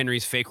of Mark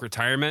Henry's fake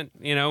retirement,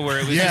 where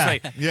it was just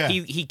like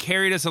he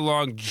carried us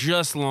along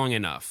just long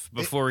enough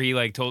before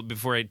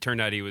before it turned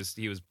out he was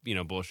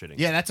bullshitting.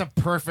 Yeah, that's a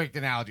perfect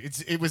analogy.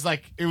 It was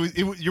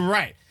you're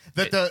right.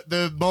 That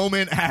the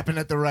moment happened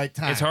at the right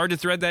time. It's hard to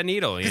thread that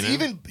needle.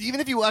 Even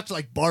if you watch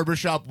like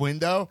Barbershop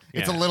Window,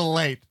 it's a little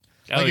late.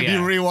 Like if you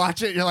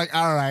rewatch it, you're like,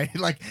 all right,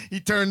 like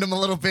he turned him a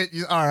little bit.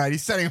 All right,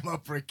 he's setting him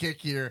up for a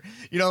kick here.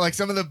 Like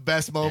some of the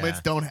best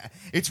moments don't.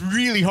 It's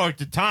really hard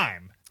to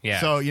time. Yeah.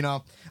 So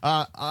So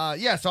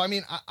I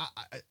mean,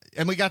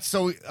 and we got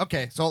So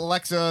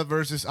Alexa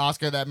versus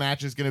Asuka. That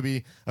match is going to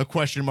be a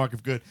question mark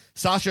of good.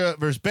 Sasha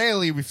versus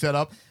Bayley. We've set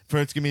up for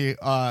it's going to be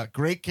a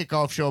great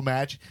kickoff show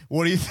match.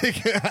 What do you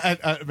think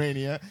at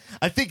Mania?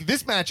 I think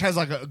this match has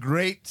like a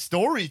great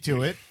story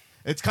to it.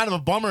 It's kind of a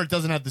bummer it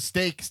doesn't have the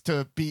stakes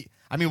to be.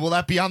 I mean, will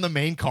that be on the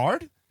main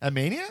card at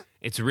Mania?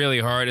 It's really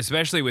hard,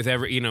 especially with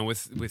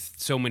with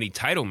so many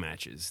title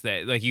matches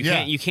that like you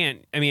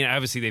can't. I mean,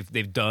 obviously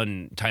they've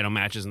done title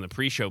matches in the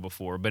pre-show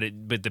before, but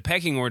the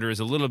pecking order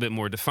is a little bit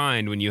more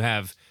defined when you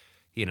have,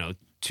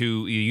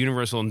 2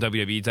 Universal and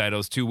WWE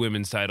titles, 2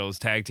 women's titles,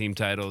 tag team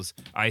titles,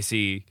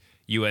 IC,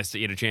 US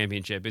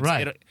championship.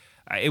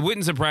 It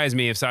wouldn't surprise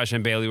me if Sasha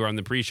and Bayley were on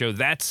the pre-show.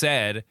 That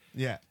said,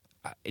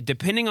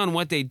 depending on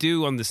what they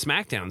do on the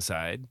SmackDown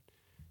side,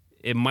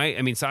 it might.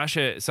 I mean,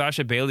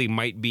 Sasha Bayley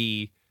might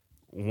be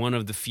one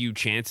of the few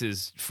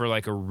chances for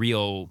like a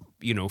real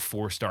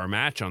 4-star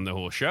match on the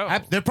whole show.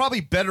 They're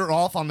probably better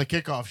off on the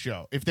kickoff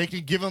show if they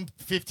could give them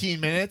 15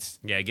 minutes.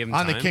 Yeah, give them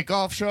on time. The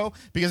kickoff show,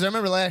 because I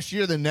remember last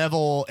year the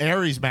Neville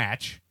Aries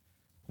match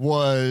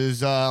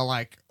was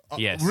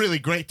really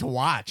great to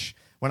watch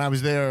when I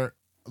was there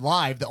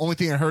live. The only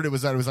thing I heard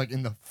was that it was like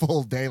in the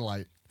full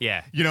daylight.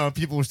 Yeah,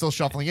 people were still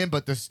shuffling in,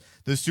 but the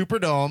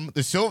Superdome,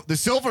 the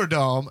Silver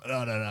Dome.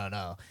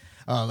 No.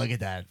 Oh, look at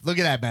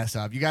that mess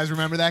up. You guys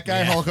remember that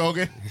guy, Hulk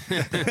Hogan?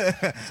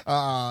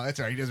 That's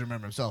right. He doesn't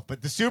remember himself.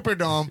 But the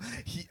Superdome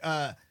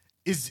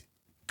is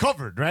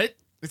covered, right?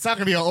 It's not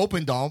going to be an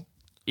open dome.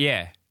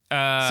 Yeah.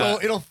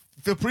 So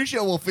the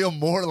pre-show will feel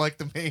more like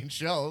the main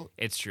show.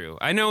 It's true.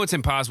 I know it's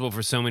impossible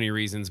for so many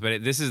reasons,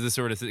 but this is the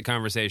sort of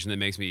conversation that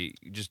makes me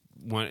just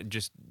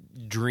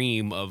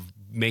dream of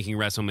making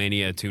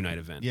WrestleMania a 2-night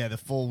event. Yeah, the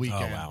full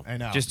weekend. Oh, wow. I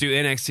know. Just do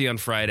NXT on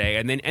Friday,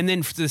 and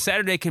then the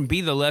Saturday can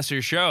be the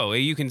lesser show.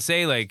 You can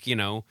say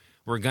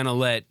we're gonna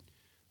let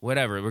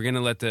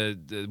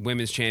the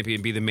women's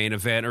champion be the main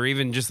event, or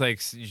even just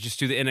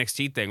do the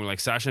NXT thing. We're like,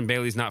 Sasha and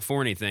Bayley's not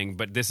for anything,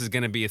 but this is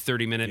gonna be a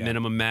 30-minute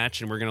minimum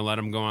match, and we're gonna let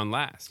them go on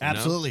last.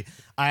 Absolutely.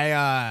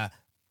 Are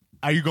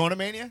you going to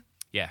Mania?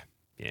 Yeah.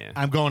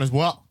 I'm going as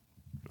well.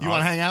 You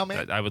want to hang out,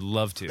 man? I would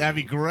love to. That'd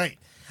be great.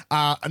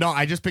 No,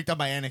 I just picked up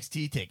my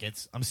NXT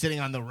tickets. I'm sitting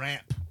on the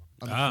ramp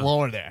on the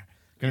floor there.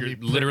 You're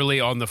literally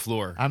on the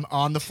floor. I'm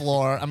on the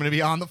floor. I'm going to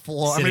be on the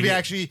floor. I'm going to be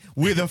actually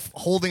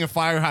holding a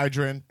fire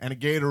hydrant and a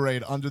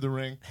Gatorade under the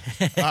ring.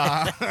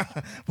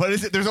 What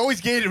is it? There's always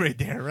Gatorade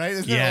there, right?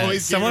 Isn't there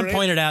always someone Gatorade?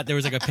 pointed out there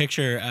was like a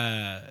picture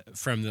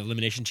from the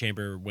Elimination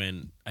Chamber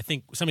when I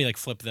think somebody like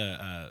flipped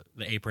the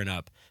apron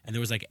up, and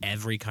there was like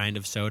every kind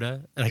of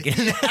soda. Like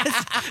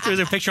there was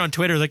a picture on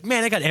Twitter like,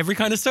 man, I got every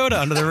kind of soda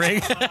under the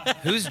ring.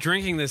 Who's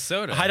drinking this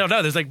soda? I don't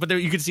know. There's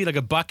you could see like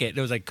a bucket.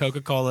 There was like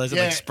Coca-Colas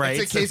and like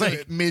Sprites. It's a case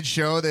of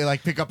mid-show. They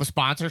like pick up a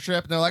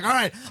sponsorship and they're like, all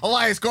right,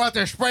 Elias, go out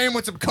there, spray him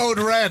with some Code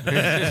Red. Go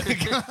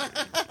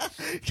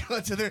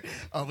to their,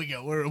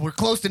 we're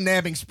close to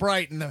nabbing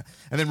Sprite, and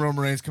then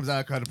Roman Reigns comes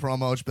out, kind of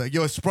promo, just be like,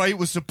 yo, Sprite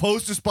was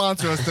supposed to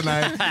sponsor us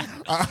tonight.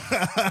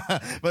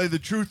 But the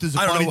truth is a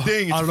funny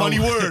thing. It's a funny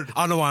word.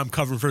 I don't know why I'm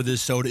covering for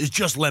this soda. It's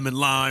just lemon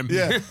lime.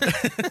 Yeah.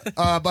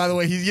 By the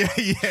way,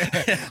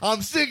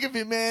 I'm sick of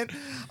it, man.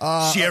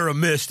 Sierra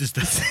Mist is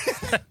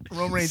the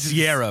Roman Reigns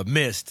Sierra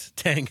Mist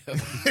Tango.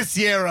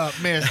 Sierra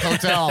Mist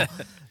Hotel.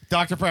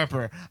 Dr.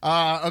 Pepper.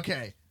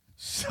 Okay.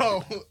 So,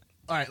 all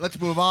right, let's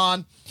move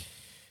on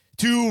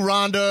to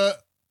Ronda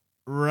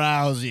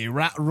Rousey.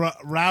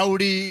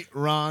 Rowdy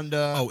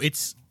Ronda. Oh,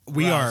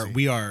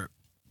 we are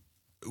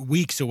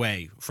weeks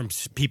away from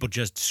people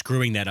just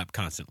screwing that up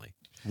constantly.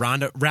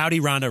 Rowdy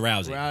Ronda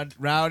Rousey.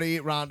 Rowdy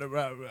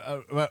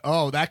Ronda.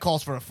 Oh, that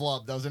calls for a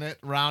flub, doesn't it?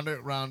 Ronda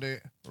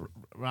Rousey.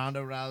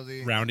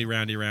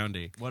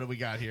 Roundy. What do we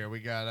got here? We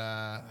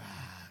got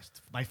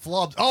my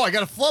flubs. Oh, I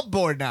got a flub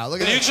board now.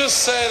 Look at Did you that. just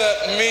say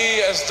that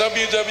me as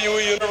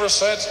WWE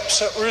Universe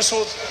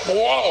Resource?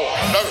 Whoa!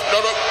 No,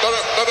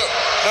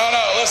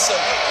 listen.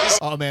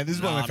 Oh man, this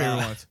is one of my favorite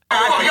ones.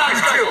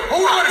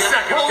 Hold on a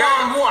second. Hold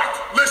on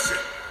what? Listen.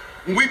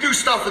 When we do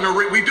stuff in the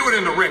ring, we do it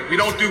in the ring. We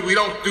don't do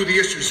the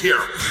issues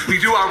here. We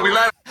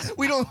let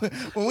We don't.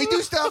 When we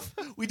do stuff,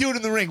 we do it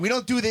in the ring. We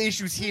don't do the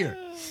issues here.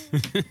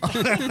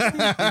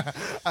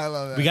 I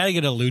love that. We got to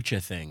get a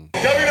lucha thing.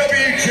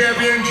 WWE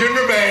champion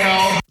Jinder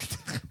Mahal.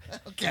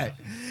 Okay,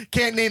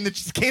 can't say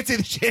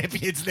the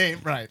champion's name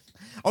right.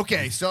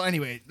 Okay, so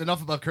anyway,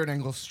 enough about Kurt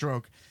Angle's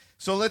stroke.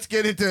 So let's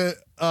get into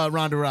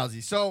Ronda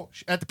Rousey. So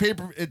at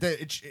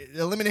the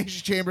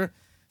Elimination Chamber,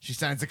 she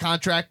signs the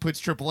contract, puts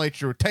Triple H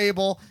through a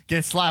table,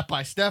 gets slapped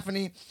by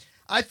Stephanie.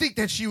 I think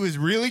that she was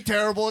really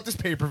terrible at this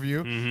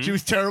pay-per-view. Mm-hmm. She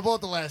was terrible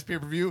at the last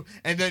pay-per-view,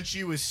 and then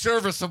she was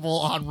serviceable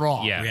on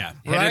Raw. Yeah.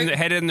 Right?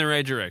 Headed in the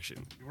right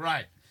direction.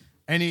 Right.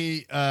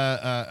 Any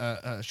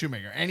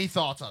Shoemaker, any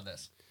thoughts on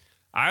this?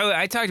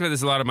 I talked about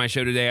this a lot on my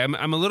show today.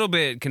 I'm a little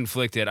bit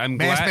conflicted. I'm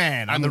Masked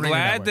Man on the Ring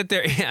glad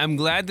Network. that I'm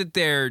glad that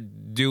they're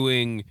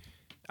doing.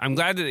 I'm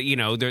glad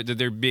that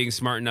they're being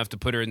smart enough to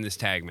put her in this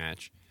tag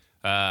match.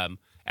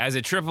 As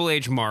a Triple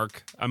H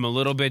mark, I'm a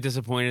little bit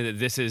disappointed that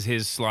this is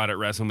his slot at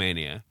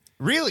WrestleMania.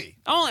 Really?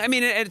 Oh, I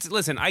mean,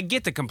 listen. I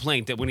get the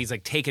complaint that when he's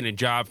like taking a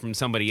job from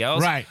somebody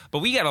else, right? But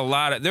we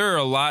got there are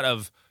a lot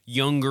of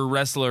younger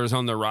wrestlers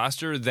on the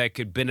roster that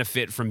could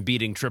benefit from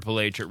beating Triple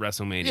H at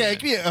WrestleMania. Yeah, it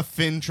could be a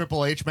Finn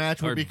Triple H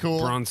match would be cool.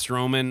 Braun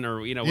Strowman or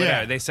whatever.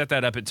 Yeah. They set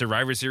that up at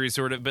Survivor Series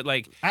sort of, but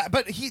like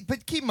but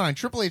keep in mind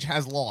Triple H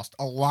has lost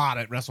a lot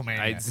at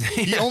WrestleMania.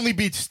 He yeah. only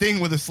beat Sting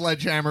with a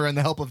sledgehammer and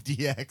the help of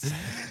DX.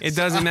 It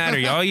doesn't matter.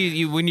 All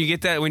you when you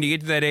get to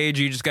that age,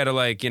 you just got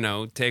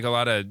to take a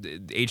lot of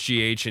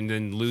HGH and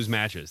then lose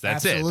matches.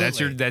 That's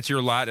Absolutely. it. That's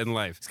your lot in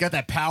life. He's got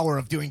that power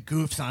of doing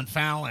goofs on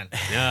Fallon,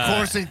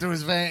 coursing through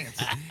his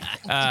veins.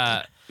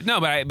 No,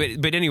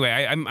 but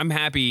anyway, I'm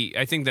happy.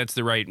 I think that's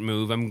the right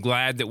move. I'm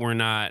glad that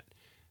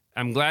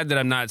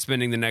I'm not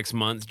spending the next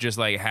month just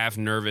like half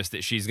nervous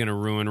that she's going to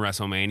ruin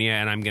WrestleMania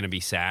and I'm going to be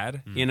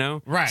sad.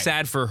 Right?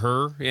 Sad for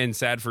her and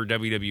sad for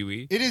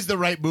WWE. It is the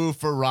right move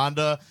for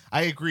Ronda.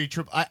 I agree.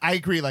 I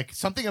agree. Like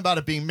something about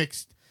it being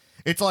mixed.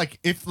 It's like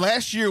if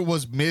last year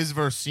was Miz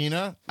versus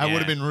Cena, I would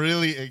have been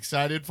really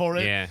excited for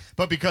it. Yeah.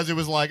 But because it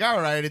was like,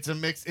 all right, it's a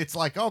mix. It's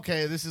like,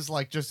 okay, this is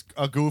like just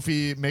a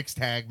goofy mixed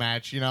tag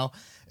match,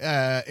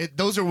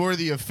 those are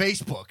worthy of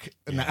Facebook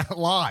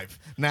live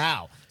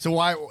now. So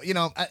why,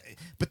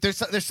 but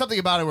there's something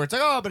about it where it's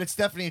like, oh, but it's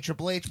Stephanie and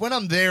Triple H. When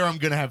I'm there, I'm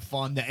going to have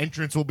fun. The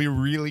entrance will be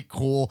really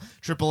cool.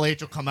 Triple H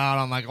will come out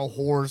on like a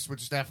horse with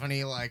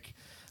Stephanie, like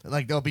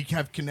they'll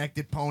have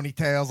connected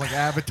ponytails like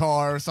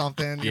Avatar or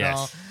something. You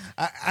know,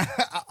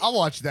 I'll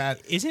watch that.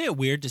 Isn't it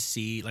weird to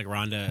see like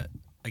Ronda,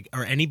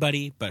 or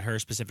anybody but her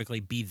specifically,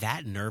 be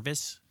that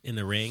nervous in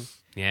the ring?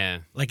 Yeah,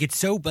 like it's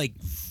so like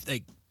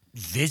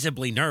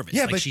visibly nervous.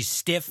 Yeah, like but she's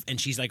stiff and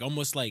she's like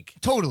almost like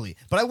totally.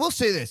 But I will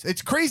say this: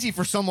 it's crazy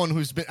for someone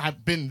who's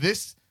been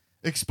this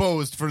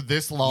exposed for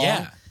this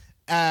long,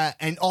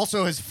 and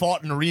also has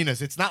fought in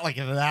arenas. It's not like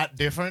that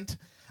different.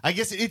 I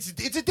guess it's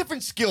a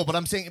different skill, but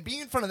I'm saying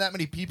being in front of that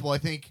many people, I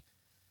think,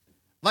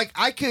 like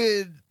I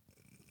could.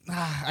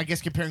 I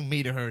guess comparing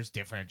me to her is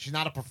different. She's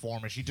not a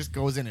performer. She just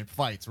goes in and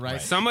fights, right?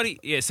 Somebody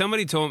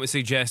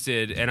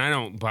suggested, and I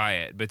don't buy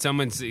it, but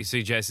someone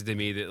suggested to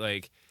me that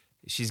like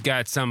she's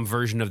got some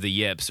version of the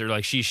yips, or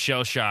like she's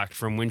shell shocked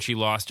from when she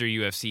lost her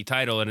UFC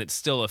title, and it's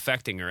still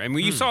affecting her. I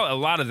mean, you saw a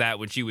lot of that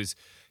when she was,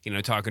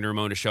 talking to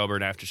Ramona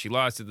Shelburne after she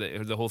lost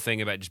it. The whole thing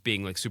about just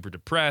being like super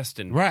depressed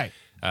and right.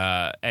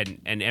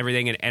 And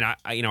everything, and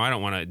I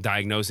don't want to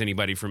diagnose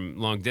anybody from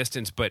long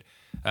distance, but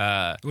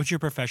what's your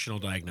professional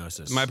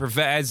diagnosis?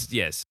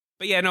 Yes,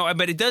 but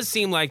but it does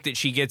seem like that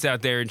she gets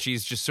out there and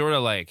she's just sort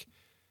of like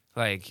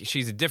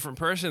she's a different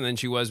person than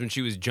she was when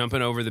she was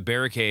jumping over the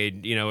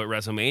barricade, at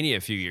WrestleMania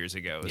a few years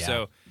ago. Yeah.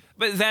 So,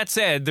 but that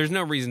said, there's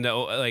no reason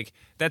to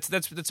that's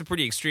a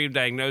pretty extreme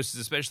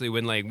diagnosis, especially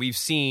when we've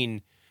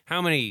seen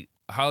how many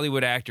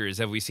Hollywood actors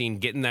have we seen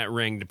get in that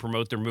ring to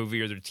promote their movie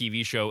or their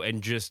TV show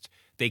and just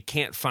they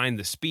can't find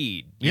the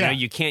speed.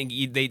 You can't.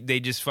 They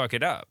just fuck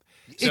it up.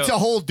 It's a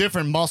whole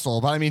different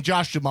muscle, but I mean,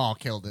 Josh Jamal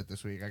killed it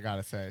this week. I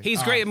gotta say,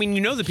 he's great. I mean,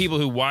 the people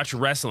who watch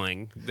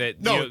wrestling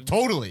that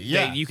totally,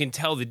 you can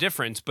tell the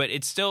difference. But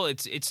it's still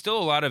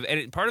a lot of,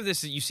 and part of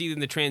this is you see in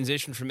the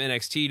transition from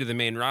NXT to the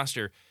main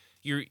roster.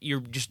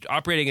 You're just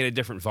operating at a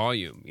different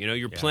volume.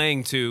 You're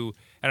playing to,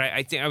 and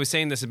I think I was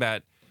saying this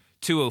about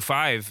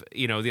 205.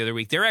 The other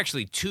week, they're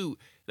actually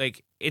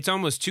it's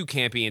almost too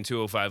campy in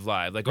 205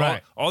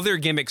 Live. All their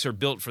gimmicks are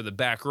built for the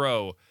back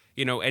row.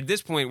 At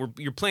this point,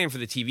 you're playing for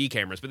the TV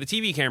cameras, but the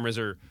TV cameras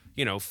are,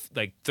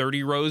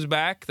 30 rows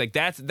back. Like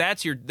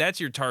that's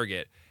your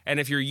target.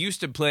 And if you're used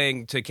to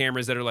playing to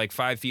cameras that are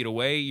 5 feet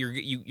away,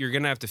 you're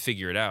gonna have to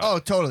figure it out. Oh,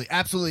 totally,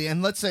 absolutely.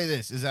 And let's say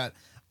this is that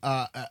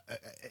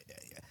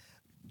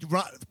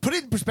put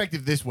it in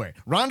perspective this way: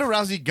 Ronda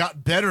Rousey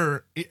got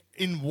better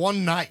in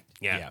one night.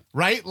 Yeah.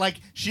 Right? Like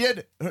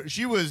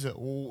she was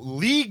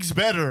leagues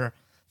better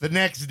the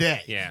next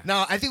day. Yeah.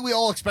 Now I think we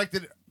all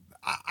expected.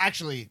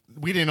 Actually,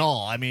 we didn't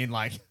all. I mean,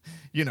 like,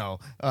 you know,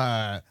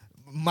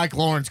 Mike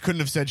Lawrence couldn't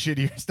have said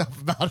shittier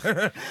stuff about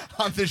her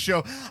on this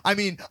show. I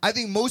mean, I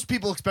think most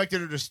people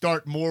expected her to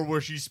start more where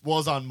she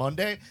was on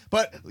Monday.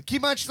 But keep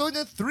in mind, she's only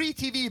done 3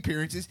 TV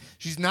appearances.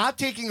 She's not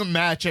taking a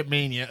match at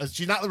Mania.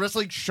 She's not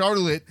wrestling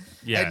Charlotte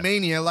at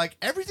Mania. Like,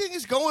 everything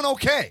is going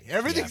okay.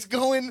 Everything's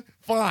going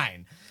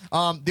fine.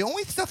 The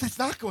only stuff that's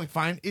not going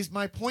fine is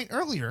my point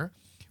earlier,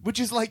 which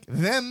is, like,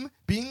 them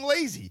being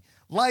lazy.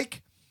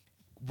 Like,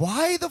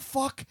 why the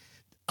fuck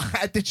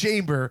at the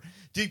Chamber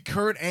did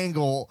Kurt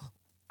Angle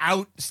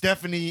out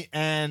Stephanie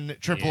and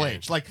Triple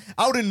H? Like,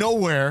 out of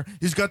nowhere,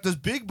 he's got those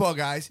big bug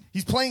eyes.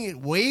 He's playing it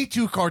way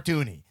too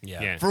cartoony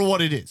for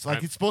what it is.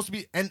 Like, it's supposed to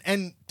be,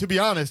 and to be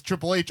honest,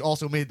 Triple H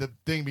also made the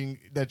thing being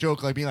that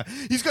joke, like being like,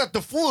 he's got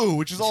the flu,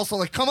 which is also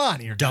like, come on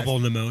here, double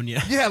guys.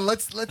 pneumonia. Yeah,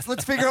 let's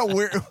figure out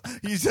where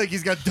he's like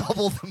he's got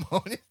double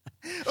pneumonia.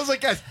 I was like,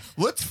 guys,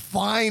 let's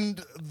find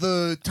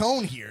the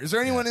tone here. Is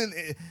there anyone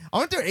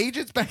aren't there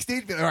agents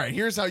backstage? All right,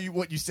 here's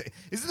what you say.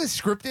 Isn't this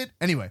scripted?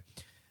 Anyway,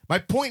 my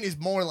point is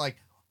more like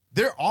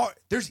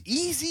there's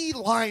easy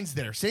lines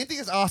there. Same thing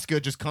as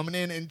Asuka just coming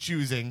in and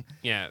choosing.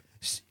 Yeah.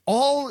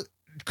 All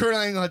Kurt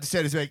Angle had to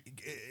say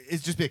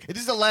is just big.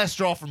 This is the last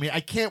straw for me. I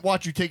can't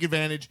watch you take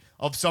advantage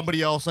of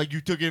somebody else like you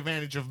took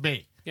advantage of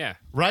me. Yeah.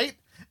 Right?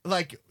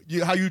 Like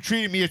how you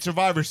treated me at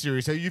Survivor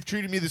Series, how you've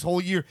treated me this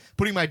whole year,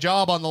 putting my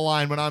job on the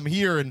line when I'm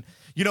here, and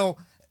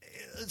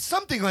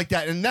something like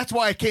that. And that's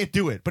why I can't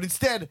do it. But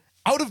instead,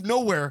 out of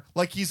nowhere,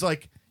 like he's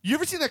like, you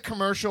ever seen that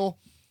commercial?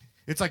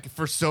 It's like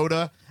for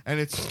soda, and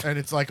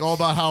it's like all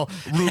about how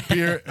root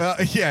beer.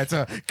 It's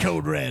a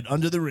Code Red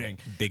Under the Ring.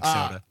 Big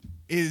soda.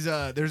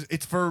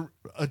 It's for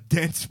a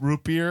dense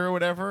root beer or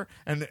whatever,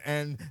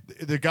 and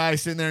the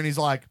guy's sitting there and he's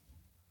like,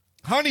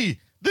 honey,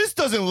 this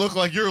doesn't look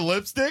like your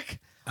lipstick.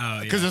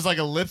 Because there's like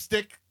a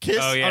lipstick kiss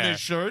on his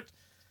shirt.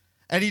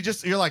 And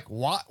you're like,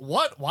 what?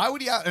 Why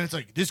would he out? And it's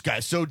like, this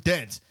guy's so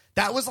dense.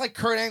 That was like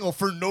Kurt Angle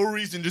for no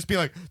reason, just being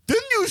like,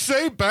 didn't you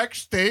say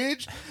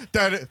backstage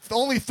that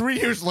only 3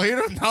 years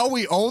later, now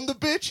we own the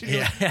bitch? And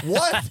you're like,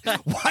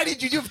 what? Why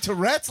did you give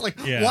Tourette's? Like,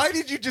 why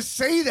did you just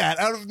say that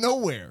out of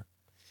nowhere?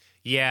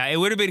 Yeah, it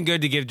would have been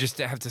good to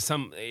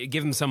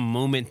give him some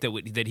moment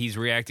that he's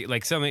reacting,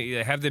 like something,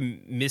 have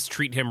them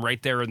mistreat him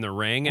right there in the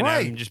ring, and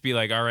have him just be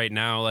like, all right,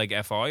 now like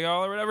F all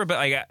y'all or whatever. But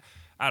like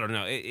I don't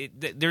know,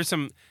 there's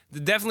some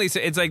definitely,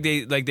 it's like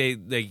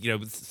they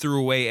threw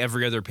away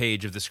every other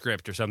page of the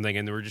script or something,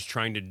 and they were just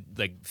trying to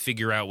like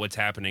figure out what's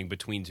happening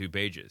between 2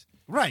 pages.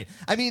 Right.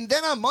 I mean,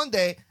 then on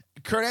Monday,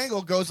 Kurt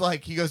Angle goes,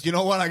 you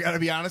know what? I got to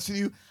be honest with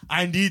you.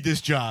 I need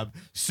this job.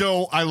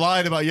 So I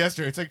lied about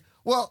yesterday. It's like,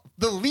 well,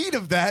 the lead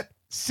of that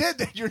said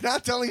that you're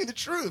not telling the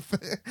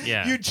truth.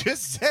 Yeah. You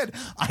just said,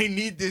 I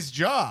need this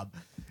job.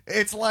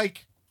 It's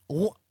like,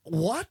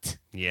 what?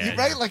 Yeah.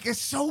 Right? Like,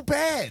 it's so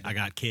bad. I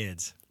got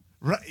kids.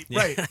 Right.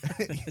 Right.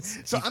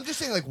 So I'm just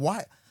saying, like,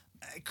 why?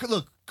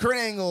 Look, Kurt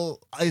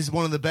Angle is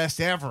one of the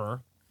best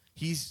ever.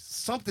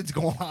 Something's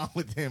going on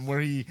with him where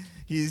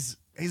he's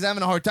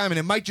having a hard time, and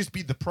it might just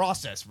be the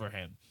process for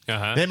him.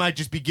 Uh-huh. They might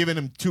just be giving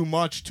him too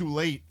much too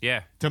late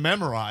to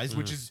memorize,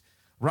 which is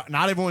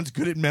not everyone's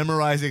good at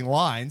memorizing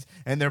lines,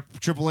 and their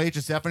Triple H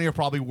and Stephanie are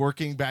probably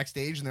working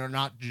backstage, and they're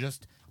not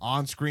just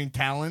on-screen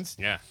talents.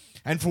 Yeah.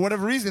 And for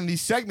whatever reason,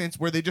 these segments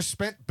where they just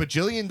spent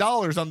bajillion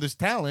dollars on this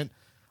talent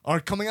are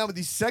coming out with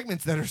these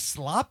segments that are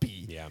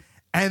sloppy. Yeah.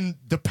 And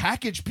the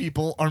package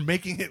people are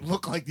making it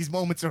look like these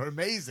moments are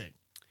amazing.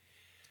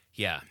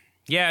 Yeah.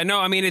 Yeah, no,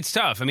 I mean, it's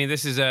tough. I mean,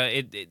 this is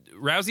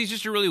Rousey's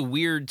just a really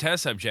weird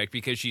test subject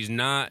because she's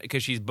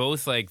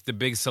both like the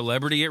big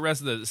celebrity at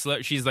wrestling.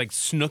 She's like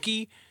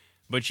Snooki,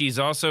 but she's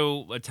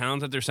also a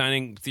talent that they're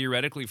signing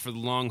theoretically for the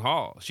long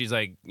haul. She's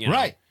like,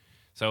 right.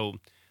 So,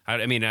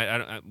 I mean,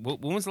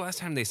 when was the last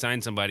time they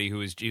signed somebody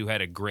who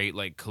had a great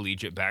like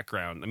collegiate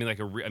background?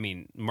 I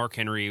mean, Mark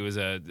Henry was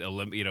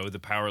the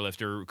power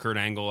lifter. Kurt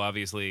Angle,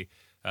 obviously,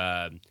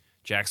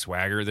 Jack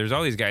Swagger. There's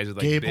all these guys with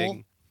like Gable?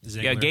 big.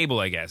 Ziggler. Yeah, Gable,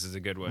 I guess, is a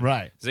good one.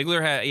 Right.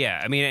 Ziggler had,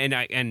 I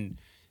mean,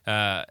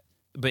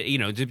 but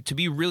to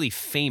be really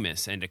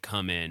famous and to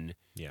come in,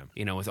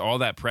 with all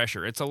that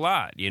pressure, it's a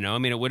lot. I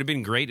mean, it would have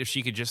been great if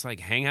she could just like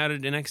hang out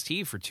at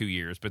NXT for 2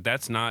 years, but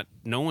that's not.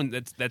 No one.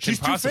 That's she's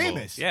impossible. Too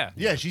famous.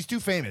 Yeah, she's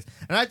too famous,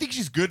 and I think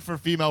she's good for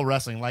female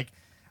wrestling. Like,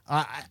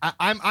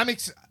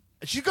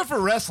 she's good for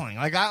wrestling.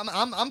 Like,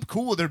 I'm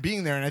cool with her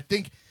being there, and I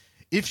think.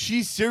 If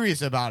she's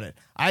serious about it,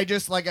 I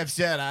just like I've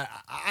said,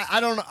 I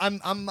don't know.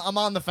 I'm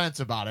on the fence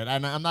about it.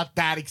 I'm not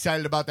that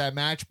excited about that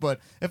match, but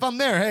if I'm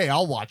there, hey,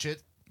 I'll watch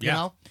it. You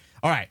know?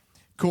 All right,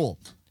 cool.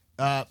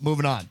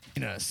 Moving on.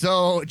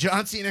 So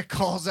John Cena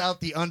calls out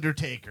the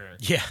Undertaker.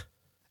 Yeah.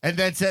 And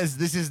then says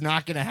this is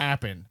not going to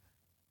happen.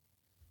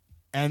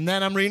 And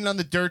then I'm reading on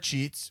the dirt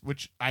sheets,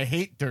 which I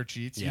hate dirt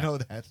sheets. You know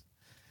that.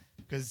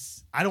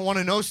 because I don't want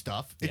to know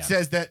stuff. It Yeah.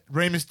 says that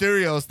Rey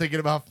Mysterio is thinking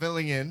about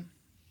filling in.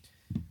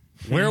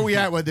 Where are we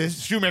at with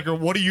this? Shoemaker,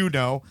 what do you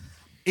know?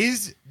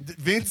 Is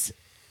Vince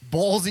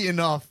ballsy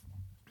enough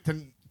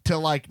to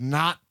like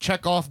not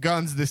check off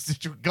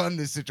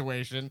this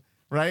situation,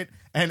 right?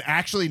 And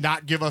actually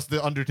not give us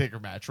the Undertaker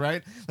match,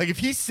 right? Like if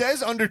he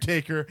says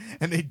Undertaker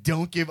and they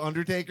don't give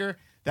Undertaker,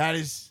 that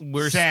is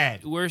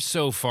sad. We're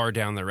so far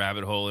down the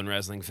rabbit hole in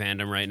wrestling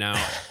fandom right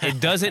now.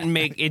 It doesn't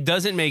make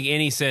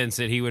any sense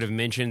that he would have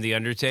mentioned the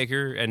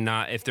Undertaker and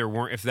not if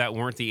that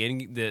weren't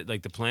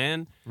the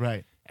plan.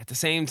 Right. At the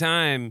same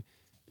time,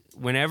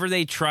 whenever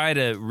they try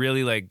to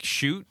really like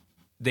shoot,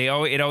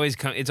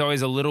 it's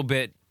always a little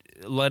bit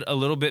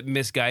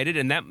misguided,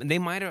 and that they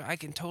might have. I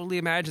can totally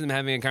imagine them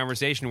having a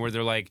conversation where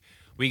they're like,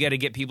 "We got to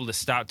get people to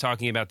stop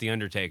talking about the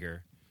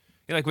Undertaker."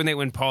 You know, like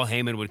when Paul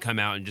Heyman would come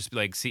out and just be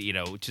like,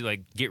 to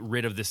like get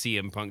rid of the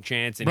CM Punk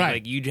chants, and right.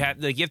 like you have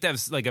to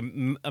have like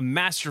a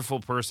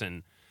masterful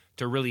person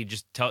to really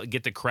just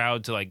get the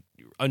crowd to like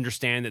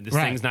understand that this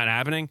right. thing's not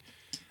happening.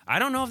 I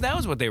don't know if that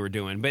was what they were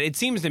doing, but it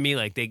seems to me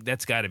like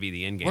that's got to be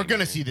the end game. We're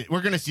gonna see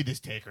this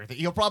Taker.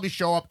 He'll probably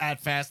show up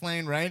at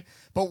Fastlane, right?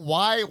 But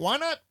why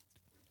not?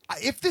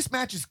 If this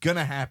match is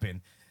gonna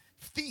happen,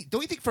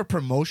 don't you think for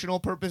promotional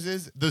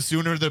purposes, the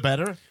sooner the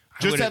better?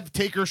 Just have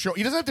Taker show.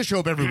 He doesn't have to show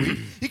up every week.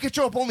 He could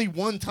show up only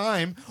one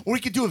time, or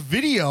he could do a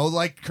video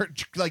like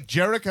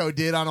Jericho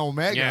did on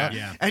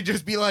Omega, and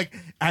just be like,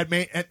 "At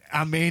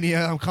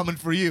Mania, I'm coming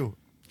for you."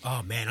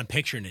 Oh man, I'm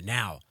picturing it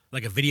now.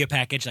 Like a video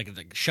package, like a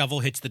shovel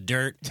hits the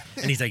dirt,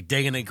 and he's like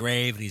digging a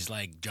grave, and he's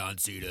like, John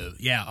Cena.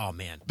 Yeah, oh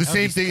man. The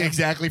same thing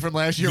exactly from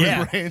last year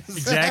with Reigns.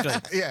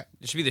 Exactly. Yeah.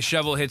 It should be the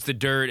shovel hits the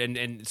dirt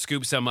and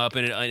scoops some up,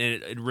 and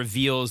it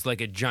reveals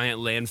like a giant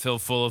landfill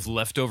full of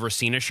leftover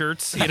Cena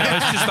shirts. You know,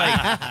 it's just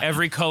like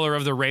every color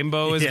of the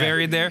rainbow is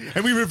buried there.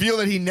 And we reveal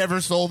that he never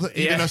sold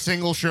even a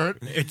single shirt.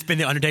 It's been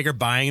the Undertaker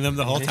buying them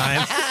the whole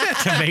time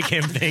to make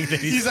him think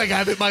that he's like,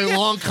 my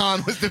long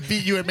con was to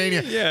beat you at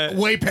Mania.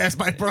 Way past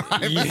my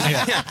prime.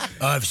 Yeah.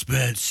 I've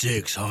spent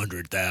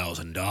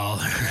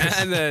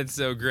 $600,000. And that's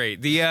so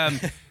great. The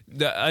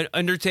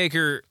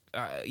Undertaker,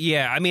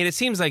 I mean, it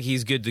seems like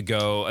he's good to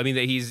go. I mean,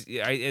 that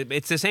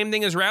it's the same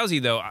thing as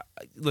Rousey, though.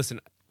 Listen,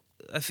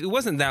 it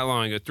wasn't that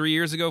long ago, 4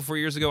 years ago,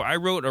 I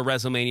wrote a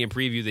WrestleMania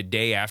preview the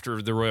day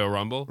after the Royal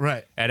Rumble.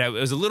 Right. And it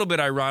was a little bit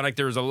ironic.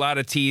 There was a lot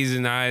of T's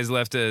and I's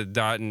left to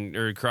dot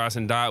or cross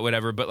and dot,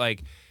 whatever. But,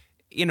 like,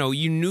 you know,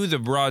 you knew the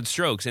broad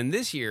strokes. And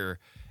this year,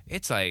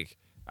 it's like,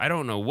 I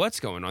don't know what's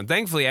going on.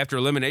 Thankfully, after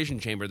Elimination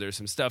Chamber, there's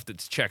some stuff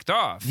that's checked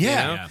off.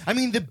 Yeah. You know? I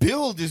mean, the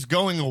build is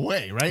going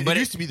away, right? But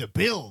it used to be the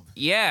build.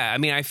 Yeah. I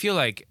mean, I feel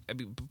like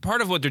part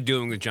of what they're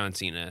doing with John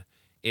Cena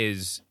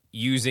is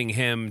using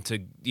him to,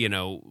 you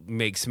know,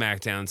 make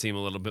SmackDown seem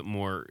a little bit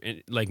more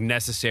like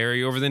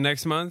necessary over the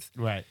next month.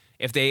 Right.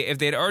 If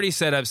they'd already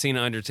set up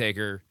Cena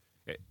Undertaker,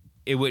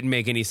 it wouldn't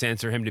make any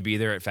sense for him to be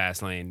there at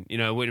Fastlane. You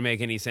know, it wouldn't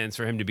make any sense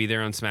for him to be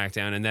there on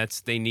SmackDown, and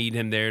they need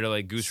him there to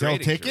like goose sell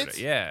ratings. Tickets?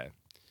 Yeah.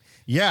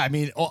 Yeah, I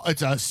mean,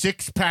 it's a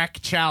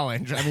 6-pack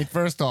challenge. I mean,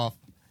 first off,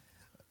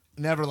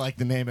 never like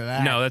the name of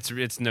that. No,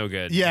 it's no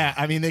good. Yeah,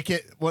 I mean, they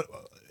can't.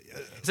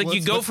 It's like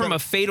you go from a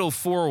fatal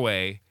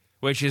 4-way,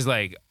 which is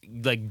like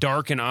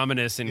dark and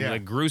ominous and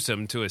like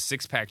gruesome, to a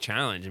 6-pack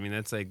challenge. I mean,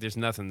 that's like there's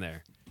nothing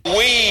there.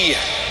 We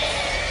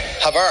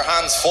have our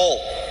hands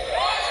full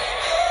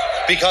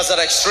because at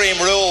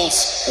Extreme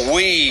Rules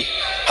we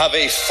have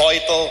a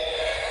vital.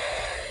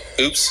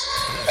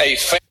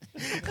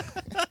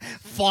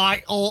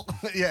 Final.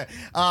 Yeah.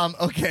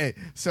 Okay.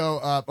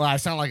 So, I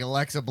sound like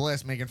Alexa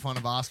Bliss making fun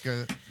of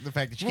Asuka, the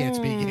fact that she can't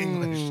speak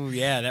English.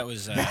 Yeah, that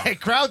was.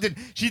 That crowd did.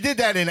 She did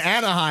that in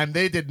Anaheim.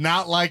 They did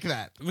not like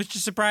that. Which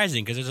is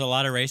surprising because there's a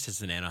lot of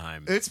racists in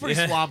Anaheim. It's pretty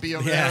swampy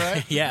over there,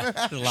 right?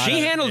 Yeah.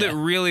 She handled it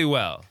really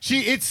well.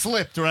 It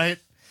slipped, right?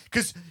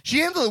 Because she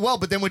handled it well,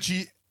 but then what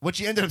she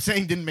ended up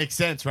saying didn't make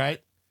sense,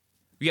 right?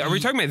 Yeah, are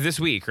we talking about this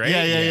week, right?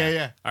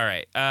 Yeah. All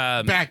right.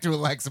 Back to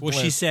Alexa Bliss.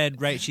 Well, she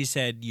said, right, I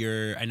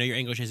know your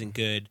English isn't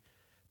good,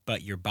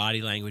 but your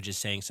body language is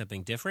saying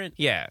something different.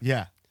 Yeah.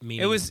 Yeah.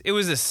 It was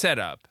a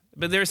setup.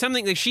 But there was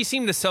something, like, she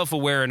seemed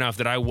self-aware enough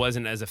that I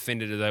wasn't as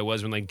offended as I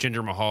was when, like,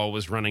 Jinder Mahal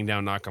was running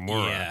down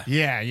Nakamura.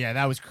 Yeah,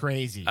 that was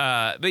crazy.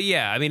 But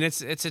yeah, I mean,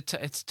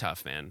 it's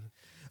tough, man.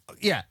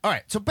 Yeah. All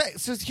right. So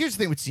here's the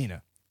thing with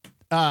Cena.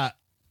 I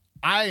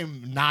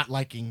am not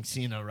liking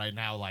Cena right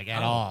now, like,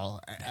 at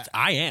all.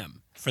 I am.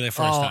 For the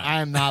first time.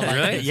 I am not like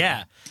Really? this.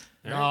 Yeah.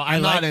 No, I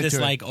I'm like not this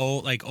into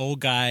it. old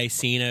guy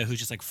Cena who's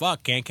just like,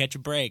 fuck, can't catch a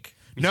break.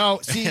 No,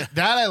 see, that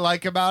I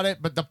like about it,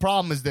 but the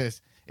problem is this.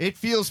 It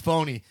feels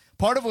phony.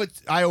 Part of what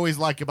I always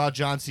like about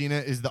John Cena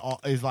is the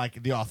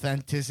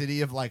authenticity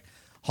of like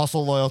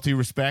hustle, loyalty,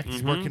 respect.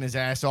 He's working his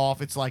ass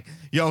off. It's like,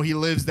 yo, he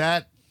lives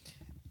that.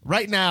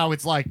 Right now,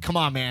 it's like, come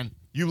on, man.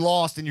 You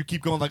lost and you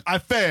keep going like, I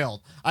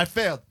failed.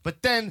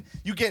 But then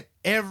you get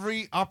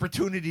every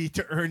opportunity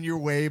to earn your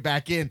way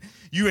back in.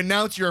 You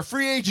announce you're a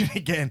free agent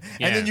again,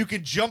 and then you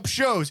can jump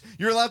shows.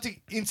 You're allowed to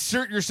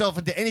insert yourself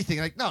into anything.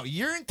 Like, no,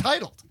 you're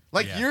entitled.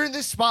 Like, Yeah. you're in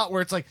this spot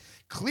where it's like,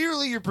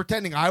 clearly you're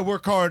pretending I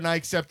work hard and I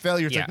accept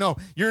failure. It's Yeah. like, no,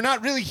 you're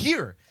not really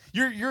here.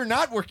 You're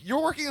not working.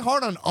 You're working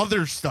hard on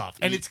other stuff,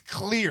 and it's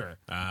clear.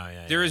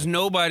 There is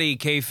nobody,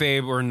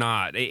 kayfabe or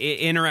not,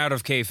 in or out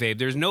of kayfabe,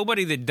 there's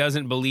nobody that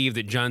doesn't believe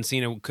that John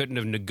Cena couldn't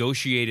have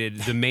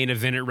negotiated the main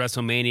event at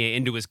WrestleMania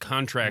into his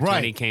contract when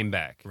Right. he came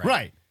back.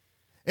 Right.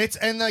 It's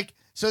and like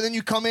so then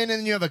you come in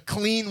and you have a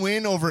clean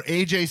win over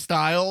AJ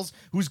Styles,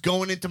 who's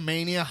going into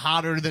Mania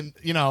hotter than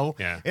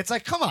Yeah. It's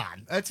like, come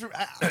on, that's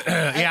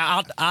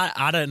Yeah,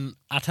 I didn't.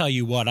 I tell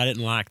you what, I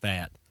didn't like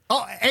that.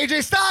 Oh,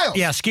 AJ Styles.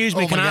 Yeah, excuse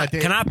me. Oh, my God,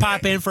 Dave. Can I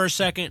pipe in for a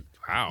second?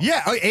 Wow.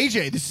 Yeah, oh,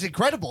 AJ, this is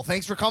incredible.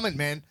 Thanks for coming,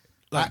 man.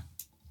 I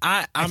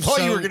I'm thought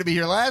so, you were going to be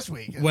here last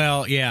week.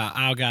 Well, yeah,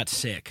 I got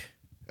sick.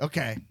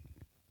 Okay.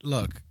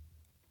 Look,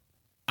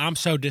 I'm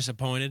so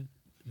disappointed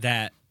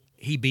that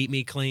he beat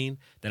me clean,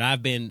 that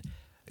I've been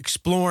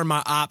exploring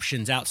my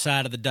options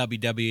outside of the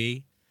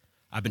WWE.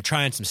 I've been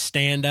trying some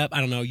stand-up. I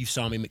don't know, you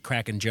saw me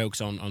cracking jokes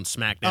on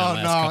SmackDown Oh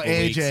last no, couple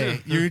AJ,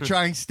 weeks. you're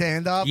trying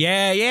stand up.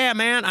 Yeah,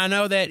 man. I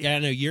know that. Yeah, I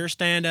know you're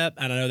stand-up,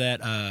 and I know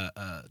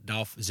that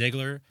Dolph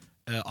Ziggler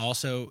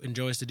also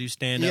enjoys to do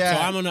stand-up.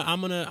 Yeah. So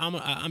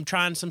I'm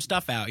trying some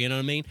stuff out. You know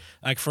what I mean?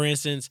 Like, for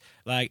instance,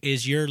 like,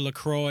 is your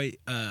LaCroix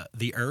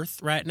the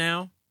Earth right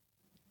now?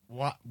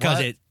 What?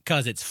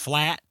 Because it's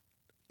flat.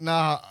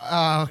 No.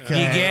 Okay. Do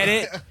you get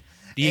it?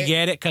 Do you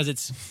get it? Because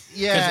it's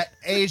Yeah,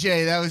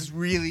 AJ, that was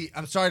really.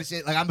 I'm sorry to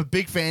say, like, I'm a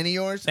big fan of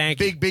yours. Thank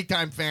you. big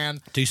time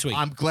fan. Too Sweet.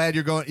 I'm glad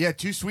you're going. Yeah,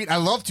 Too Sweet. I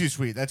love Too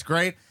Sweet. That's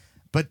great.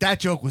 But that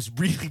joke was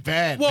really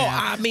bad. well.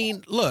 man. I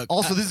mean, look.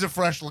 Also, this is a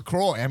fresh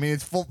LaCroix. I mean,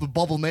 it's full. The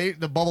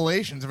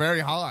bubbleation's very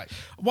high.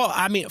 Well,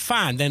 I mean,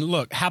 fine. Then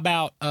look. How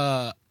about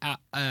I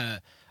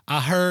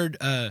heard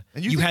And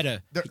you think had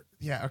a.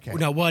 Yeah. Okay.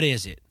 No, what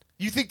is it?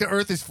 You think the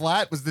Earth is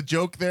flat? Was the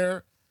joke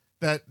there?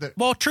 That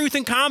Well, Truth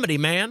and Comedy,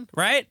 man.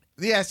 Right?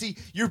 yeah. See,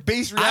 your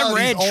base I reality.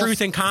 read is all-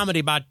 Truth and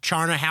Comedy by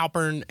Charna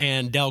Halpern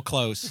and Del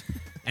Close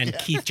and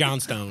Keith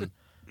Johnstone.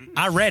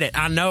 I read it.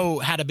 I know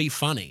how to be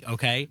funny.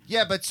 Okay.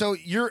 Yeah, but so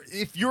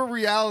if your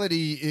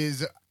reality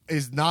is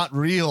not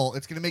real,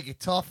 it's going to make it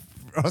tough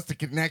for us to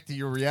connect to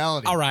your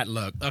reality. All right.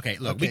 Look. Okay.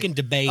 Look. We Okay. can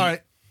debate. All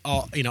right.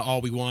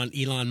 All we want.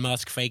 Elon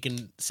Musk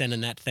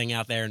sending that thing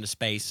out there into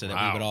space so that we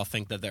Wow. would all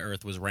think that the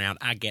Earth was round.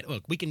 I get.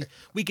 Look, we can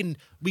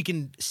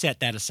set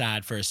that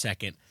aside for a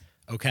second.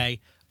 Okay.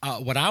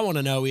 What I want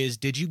to know is,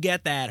 did you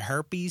get that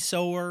herpes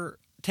sore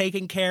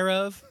taken care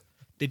of?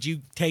 Did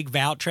you take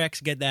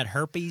Valtrex, get that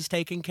herpes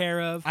taken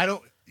care of? I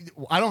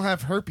don't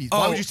have herpes.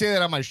 Why Oh. would you say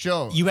that on my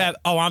show? You have.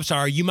 Oh, I'm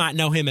sorry. You might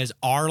know him as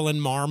Arlen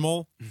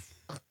Marmel.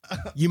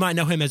 You might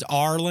know him as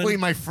Arlen. Wait,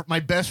 my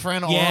best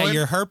friend yeah, Arlen?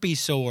 your herpes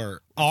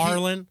sore,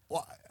 Arlen.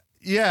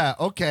 Yeah,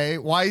 okay.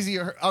 Why is he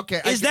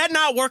okay? Is that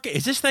not working?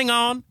 Is this thing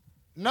on?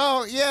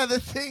 No, yeah, the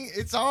thing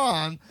it's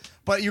on,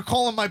 but you're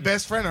calling my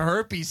best friend a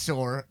herpes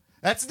sore.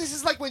 This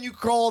is like when you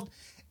called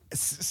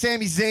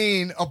Sami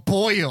Zayn a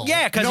boil.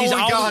 Yeah, because no he's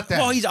one always, got that.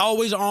 well, he's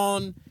always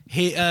on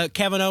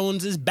Kevin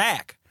Owens'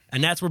 back,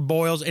 and that's where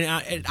Boyles. And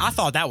I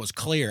thought that was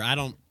clear. I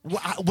don't.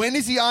 When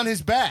is he on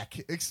his back?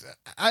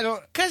 I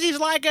don't. Because he's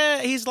like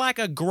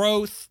a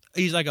growth.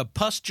 He's like a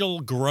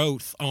pustule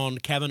growth on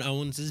Kevin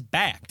Owens'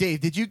 back.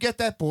 Dave, did you get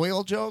that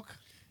boil joke?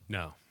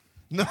 No.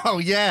 No,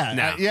 yeah,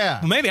 No. yeah.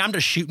 Well, maybe I'm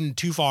just shooting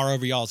too far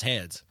over y'all's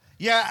heads.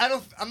 Yeah,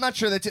 I'm not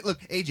sure that's it. Look,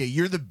 AJ,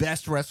 you're the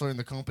best wrestler in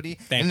the company,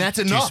 Thank and you. that's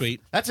Too enough.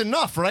 sweet. That's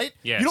enough, right?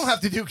 Yes. You don't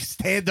have to do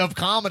stand-up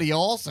comedy.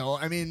 Also,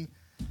 I mean,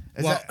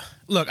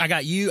 Look, I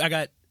got you.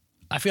 I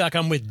feel like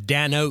I'm with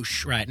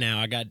Danosh right now.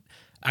 I got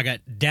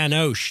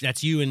Danosh.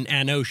 That's you and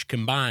Anosh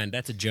combined.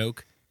 That's a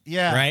joke.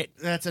 yeah, right?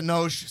 That's a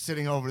Nosh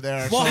sitting over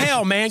there. Well,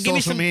 hell, man, give me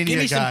social some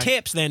media guy.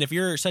 tips then. If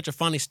you're such a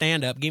funny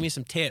stand-up, give me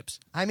some tips.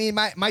 I mean,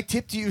 my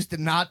tip to you is to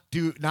not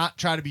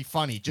try to be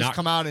funny. Just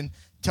come out and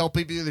tell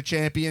people you're the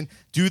champion.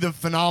 Do the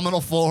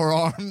phenomenal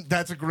forearm.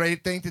 That's a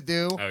great thing to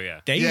do. Oh, yeah.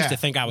 They Yeah. used to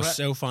think I was Right.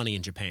 so funny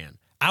in Japan.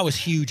 I was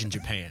huge in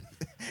Japan.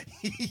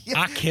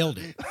 I killed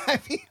it. I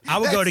mean, I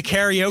would go to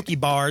karaoke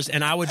bars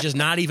and I would just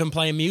not even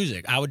play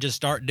music. I would just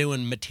start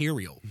doing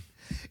material.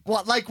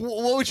 what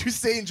would you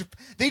say in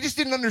Japan? They just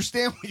didn't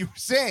understand what you were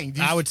saying.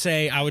 I would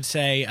say,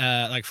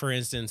 like for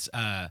instance,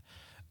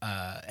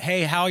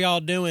 hey, how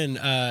y'all doing?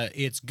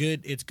 It's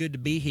good to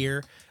be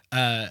here.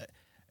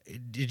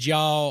 Did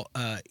y'all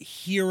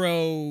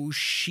Hiroshima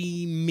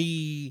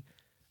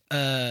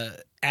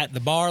at the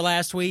bar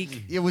last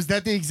week? Yeah, was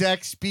that the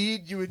exact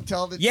speed you would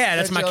tell the? Yeah,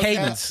 that's my joke?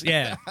 cadence.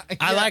 Yeah.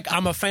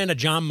 I'm a fan of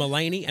John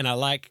Mulaney, and I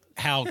like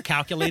how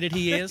calculated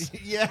he is.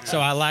 Yeah. So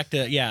I like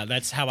to,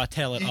 that's how I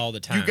tell it all the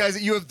time.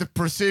 You have the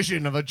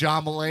precision of a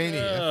John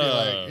Mulaney. I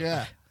feel like,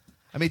 yeah.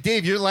 I mean,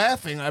 Dave, you're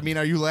laughing. I mean,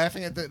 are you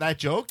laughing at that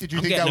joke? Did you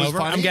think that was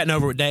funny? I'm getting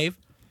over it, Dave.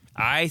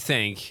 I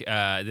think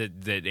that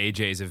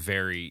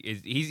AJ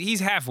is he's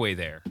halfway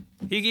there.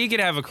 He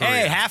could have a career.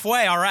 Hey,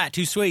 halfway. All right.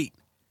 Too sweet.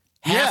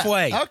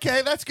 Halfway. Yeah.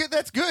 Okay, that's good.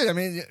 That's good. I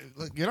mean,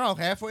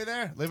 halfway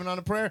there, living on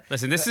a prayer.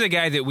 Listen, this is a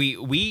guy that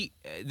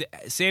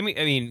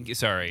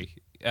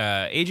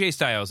AJ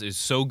Styles is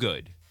so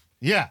good.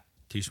 Yeah.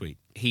 Too sweet.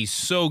 He's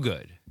so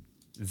good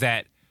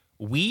that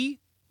we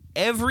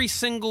every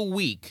single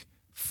week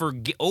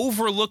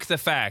overlook the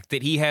fact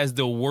that he has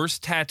the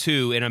worst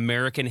tattoo in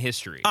American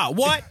history.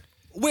 What?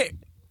 Wait.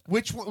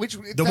 Which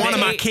The one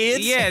of my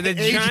kids? Yeah, the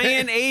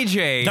giant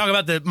AJ. Talk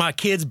about my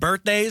kids'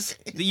 birthdays.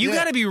 You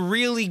got to be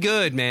really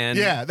good, man.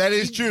 Yeah, that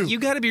is true. You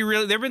got to be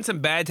really. There have been some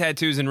bad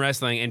tattoos in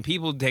wrestling, and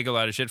people take a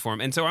lot of shit for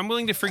him. And so I'm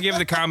willing to forgive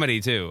the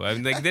comedy too.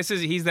 I'm like,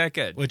 he's that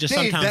good. Well, just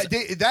Dave,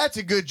 sometimes that's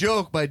a good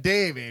joke by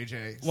Dave,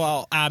 AJ.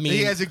 Well, I mean,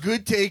 he has a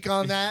good take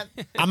on that.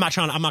 I'm not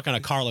going to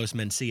Carlos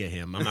Mencia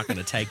him. I'm not going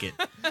to take it.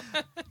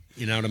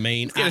 You know what I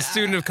mean? He's got a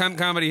student of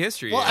comedy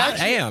history. Well,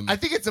 actually, I am. I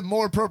think it's a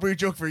more appropriate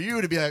joke for you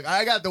to be like,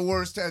 I got the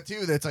worst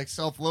tattoo that's like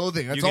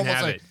self-loathing. That's You can almost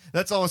have like it.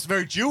 that's almost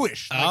very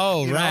Jewish. Like,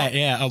 Oh, you know? right.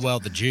 Yeah. Oh, well,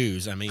 the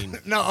Jews. I mean.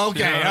 No,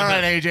 okay. All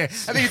right, AJ. I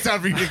think it's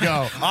time for you to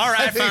go. All right,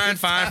 I think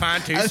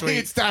fine. Too I sweet. think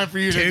it's time for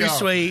you to Too go.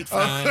 sweet.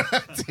 Fine.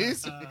 Too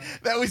sweet.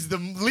 That was the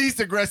least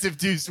aggressive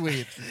too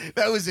sweet.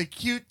 That was a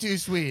cute too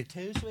sweet.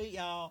 Too sweet,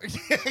 y'all.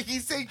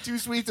 He's saying too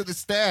sweet to the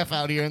staff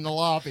out here in the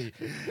lobby.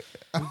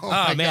 Oh,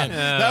 Oh, man. God.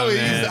 That was,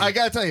 man. I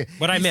gotta tell you,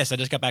 What I missed? I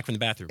just got back from the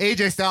bathroom.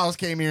 AJ Styles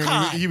came here and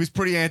God. he was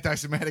pretty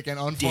anti-Semitic and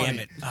unfunny. Damn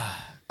it.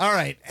 All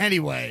right.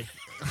 Anyway,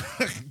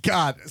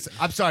 God,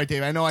 I'm sorry,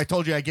 Dave. I know I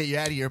told you I'd get you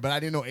out of here, but I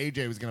didn't know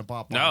AJ was gonna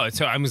pop. No, on.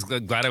 I was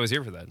glad I was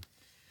here for that.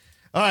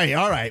 All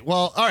right.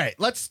 Well, all right.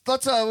 Let's. We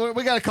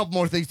got a couple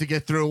more things to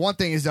get through. One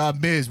thing is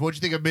Miz. What'd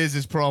you think of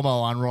Miz's promo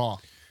on Raw?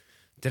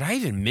 Did I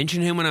even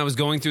mention him when I was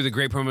going through the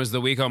great promos of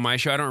the week on my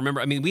show? I don't remember.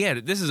 I mean,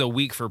 this is a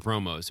week for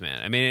promos,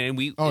 man. I mean, and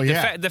we. Oh,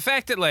 yeah. The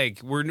fact that like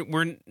we're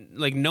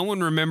like no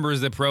one remembers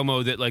the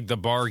promo that like the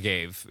Bar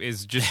gave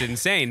is just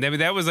insane. I mean,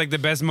 that was like the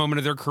best moment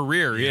of their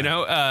career. You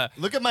know.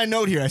 Look at my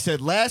note here. I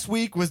said last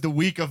week was the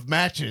week of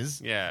matches.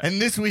 Yeah.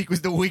 And this week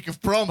was the week of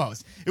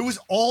promos. It was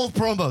all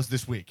promos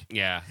this week.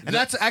 Yeah. And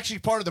that's actually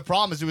part of the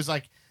problem. Is it was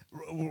like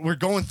we're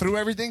going through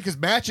everything because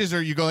matches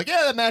are you go like,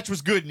 yeah, that match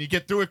was good and you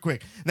get through it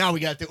quick. Now we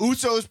got the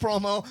Usos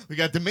promo, we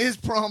got the Miz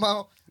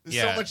promo.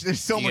 There's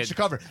so You much get to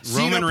cover.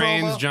 Roman Cena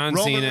Reigns, promo, John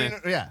Roman Cena.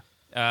 Reigns,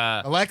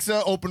 yeah.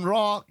 Alexa, open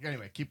Raw.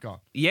 Anyway, keep going.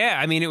 Yeah,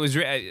 I mean, it was.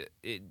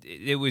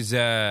 It was.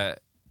 I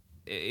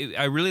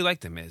really like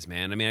the Miz,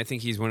 man. I mean, I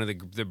think he's one of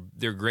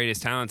their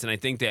greatest talents, and I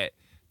think that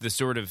the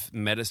sort of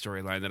meta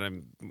storyline that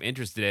I'm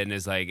interested in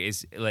is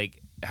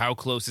like how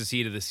close is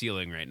he to the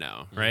ceiling right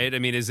now, right? I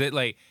mean, is it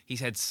like he's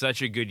had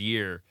such a good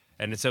year,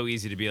 and it's so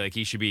easy to be like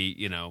he should be,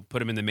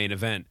 put him in the main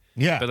event.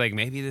 Yeah. But like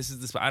maybe this is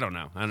the spot. I don't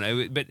know.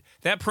 But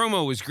that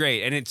promo was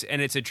great, and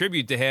it's a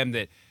tribute to him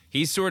that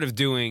he's sort of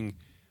doing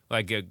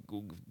like a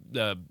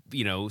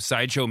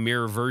sideshow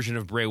mirror version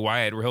of Bray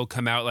Wyatt, where he'll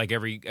come out like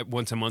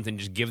once a month and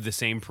just give the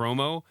same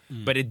promo,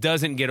 but it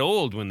doesn't get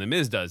old when the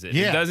Miz does it.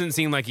 Yeah. It doesn't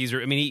seem like he's.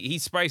 I mean, he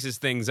spices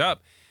things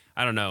up.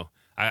 I don't know.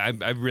 I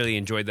really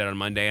enjoyed that on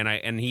Monday,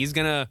 and he's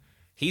gonna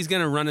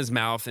run his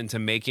mouth into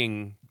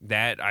making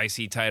that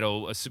IC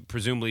title,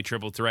 presumably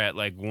triple threat,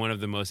 like one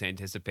of the most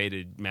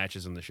anticipated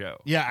matches on the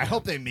show. Yeah, I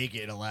hope they make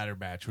it a ladder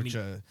match. Which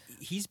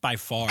He's by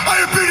far.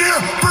 I've been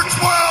here for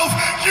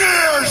 12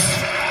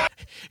 years.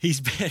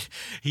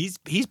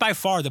 He's by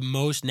far the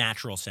most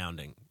natural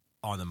sounding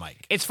on the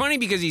mic. It's funny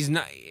because he's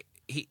not.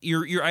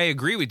 I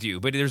agree with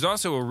you, but there's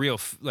also a real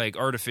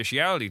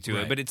artificiality to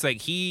it. But it's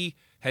like he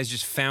has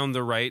just found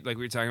the right, like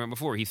we were talking about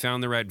before. He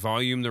found the right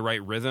volume, the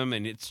right rhythm,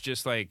 and it's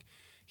just like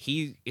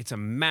it's a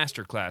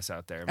masterclass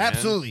out there, man.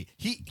 Absolutely.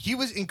 He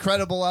was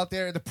incredible out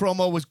there. The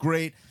promo was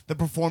great. The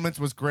performance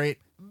was great.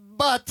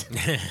 But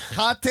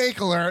hot take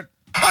alert.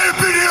 I've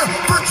been here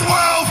for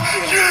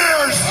 12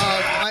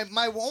 years.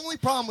 My only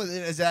problem with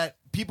it is that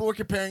people were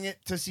comparing it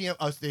to CM.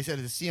 They said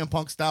it's a CM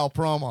Punk style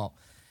promo.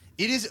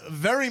 It is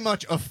very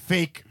much a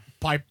fake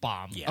pipe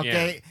bomb. Yeah.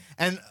 Okay,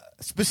 and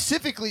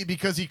specifically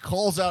because he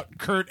calls out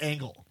Kurt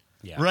Angle.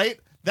 Yeah. Right.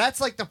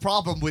 That's like the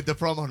problem with the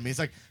promo to me. It's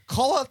like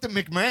call out the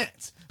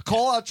McMahons.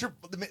 Call out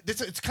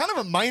it's kind of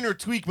a minor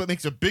tweak, but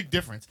makes a big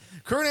difference.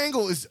 Kurt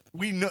Angle is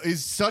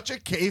such a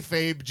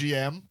kayfabe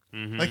GM.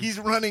 Mm-hmm. Like he's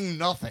running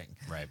nothing.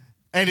 Right.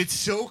 And it's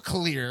so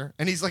clear,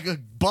 and he's like a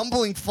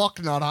bumbling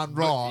fucknut on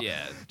Raw.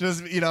 Yeah.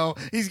 Just,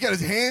 he's got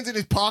his hands in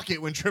his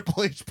pocket when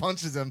Triple H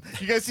punches him.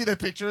 You guys see that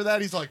picture of that?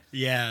 He's like,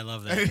 Yeah, I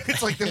love that. and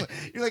it's like,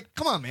 you're like,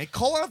 come on, man,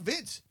 call out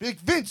Vince. Be like,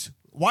 Vince,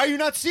 why are you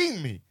not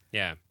seeing me?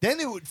 Yeah. Then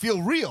it would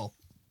feel real.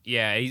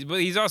 Yeah,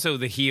 he's also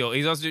the heel.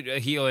 He's also a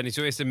heel, and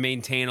he has to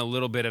maintain a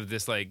little bit of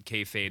this like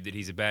kayfabe that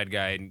he's a bad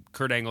guy. And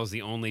Kurt Angle's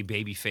the only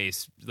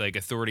babyface like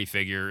authority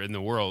figure in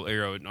the world,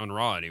 on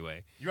Raw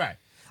anyway. You're right.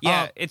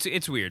 Yeah,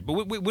 it's weird. But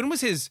when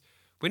was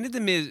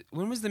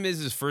the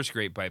Miz's first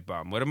great pipe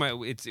bomb?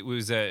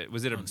 Was it a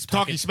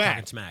Talking Smack.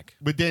 Talking Smack.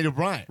 With Daniel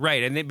Bryan.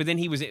 right? But then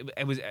he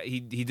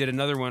did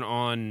another one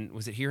on,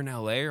 was it here in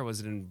L.A. or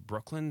was it in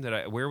Brooklyn?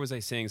 Where was I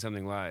saying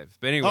something live?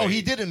 But anyway, Oh,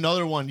 he did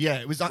another one.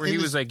 Yeah, it was where he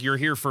was like, "You're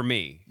here for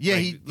me." Yeah,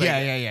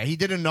 Like, He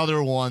did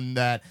another one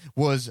that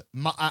was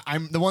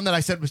I'm the one that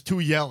I said was too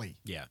yelly.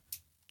 Yeah.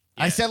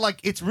 I said like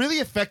it's really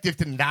effective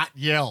to not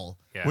yell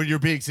when you're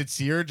being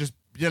sincere. Just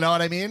you know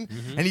what I mean?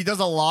 Mm-hmm. And he does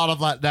a lot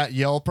of that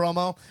yell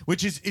promo,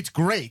 which is it's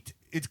great.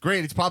 It's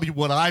great. It's probably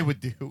what I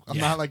would do. I'm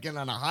not like getting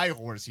on a high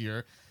horse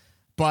here,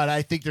 but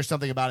I think there's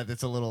something about it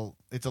that's a little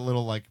it's a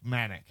little like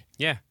manic.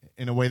 Yeah.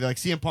 In a way that like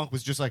CM Punk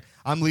was just like,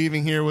 I'm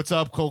leaving here. What's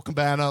up, Colt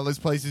Cabana? This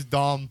place is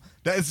dumb.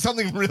 There's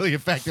something really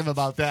effective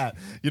about that,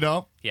 you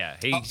know? Yeah,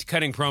 he's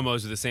cutting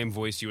promos with the same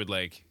voice you would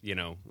like,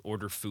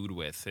 order food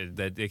with.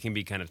 That it can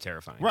be kind of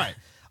terrifying. Right.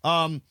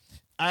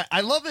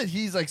 I love that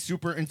he's like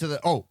super into the.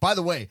 Oh, by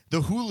the way,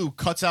 the Hulu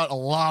cuts out a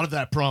lot of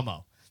that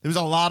promo. There was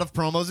a lot of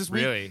promos this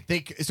week.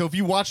 Really? So if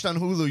you watched on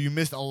Hulu, you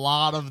missed a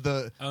lot of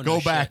the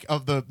back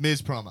of the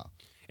Miz promo.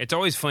 It's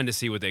always fun to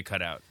see what they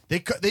cut out. They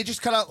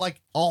just cut out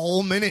like a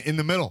whole minute in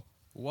the middle.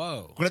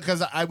 Whoa.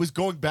 Because I was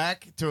going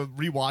back to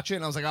rewatch it,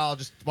 and I was like, I'll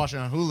just watch it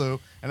on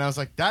Hulu. And I was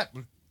like, I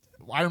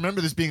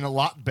remember this being a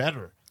lot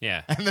better.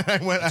 Yeah. And then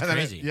I went,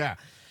 crazy.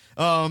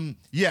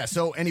 Yeah.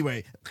 So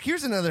anyway,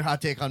 here's another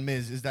hot take on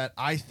Miz is that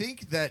I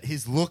think that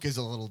his look is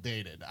a little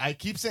dated. I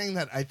keep saying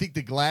that I think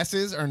the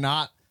glasses are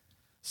not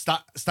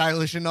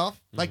stylish enough.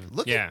 Like,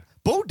 look at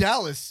Bo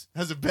Dallas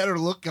has a better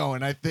look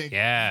going, I think,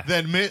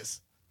 than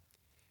Miz.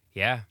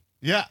 Yeah.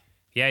 Yeah.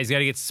 Yeah, he's got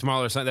to get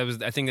smaller.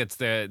 I think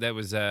that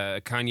was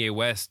Kanye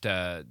West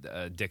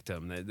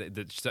dictum.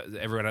 That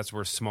everyone has to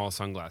wear small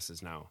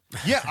sunglasses now.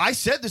 Yeah, I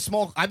said the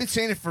small. I've been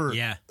saying it for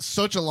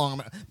such a long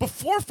amount.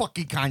 Before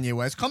fucking Kanye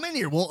West, come in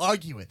here, we'll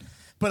argue it.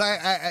 But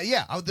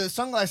the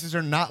sunglasses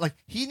are not like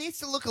he needs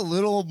to look a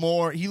little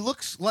more. He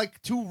looks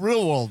like too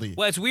real worldy.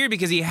 Well, it's weird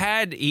because he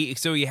had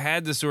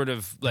the sort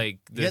of like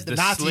the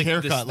Nazi slick,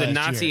 haircut, the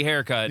Nazi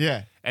haircut.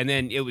 Yeah, and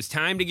then it was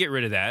time to get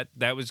rid of that.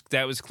 That was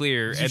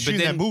clear. He was shooting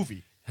that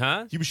movie.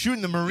 Huh? He was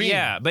shooting the Marine.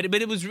 Yeah, but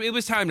it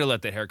was time to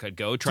let that haircut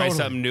go. Try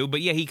something new.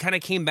 But yeah, he kind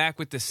of came back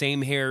with the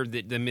same hair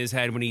that the Miz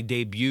had when he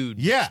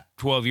debuted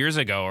 12 years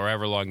ago or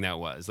however long that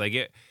was. Like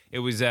it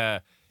was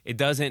it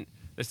doesn't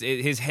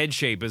his head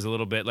shape is a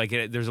little bit like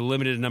there's a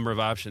limited number of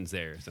options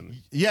there.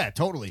 Yeah,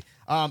 totally.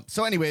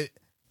 So anyway,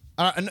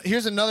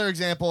 here's another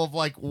example of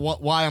like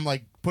why I'm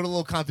like put a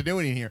little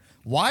continuity in here.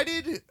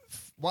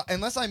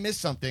 Unless I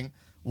missed something,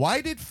 why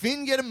did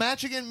Finn get a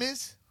match against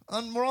Miz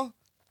on Raw?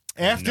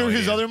 After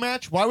his other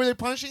match, why were they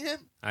punishing him?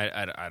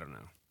 I don't know.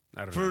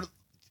 I don't know.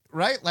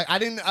 Right? Like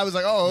I was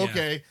like, oh,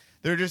 okay.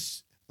 They're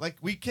just like,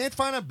 we can't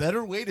find a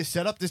better way to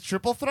set up this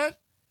triple threat.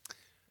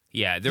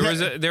 Yeah, there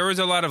was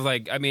a lot of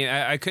like, I mean,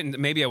 I couldn't.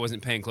 Maybe I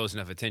wasn't paying close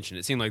enough attention.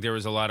 It seemed like there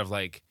was a lot of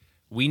like,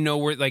 we know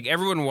where, like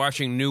everyone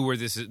watching knew where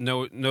this is,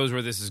 knows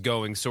where this is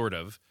going, sort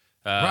of.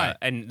 Right.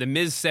 And the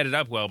Miz set it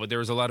up well, but there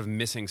was a lot of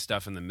missing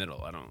stuff in the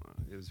middle. I don't know.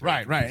 It was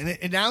right. And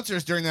the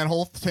announcers during that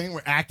whole thing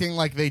were acting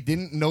like they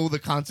didn't know the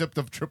concept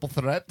of triple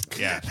threat.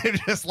 Yeah. They're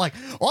just like,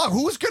 oh,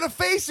 who's going to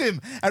face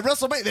him at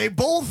WrestleMania? They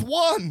both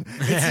won.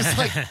 It's just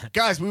like,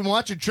 guys, we've been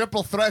watching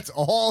triple threats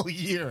all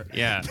year.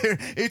 Yeah.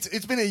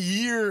 It's been a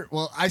year.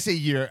 Well, I say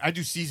year. I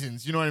do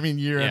seasons. You know what I mean?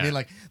 Year. Yeah. I mean,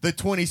 like the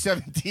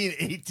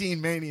 2017-18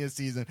 Mania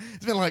season.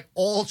 It's been like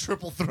all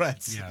triple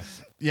threats. Yeah.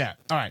 Yeah.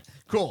 All right.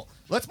 Cool.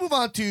 Let's move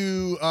on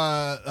to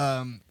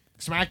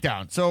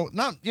SmackDown. So,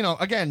 not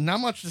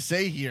much to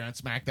say here on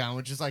SmackDown,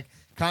 which is like,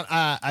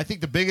 I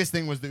think the biggest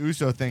thing was the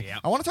Uso thing. Yep.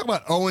 I want to talk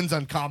about Owens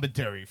on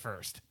commentary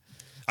first.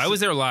 I was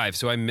there live,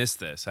 so I missed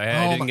this.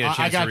 I didn't get a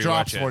chance to rewatch it. I got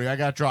drops for you. I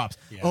got drops.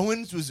 Yeah.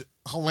 Owens was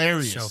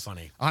hilarious. So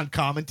funny. On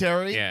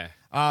commentary. Yeah.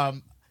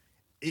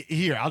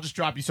 Here, I'll just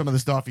drop you some of the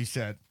stuff he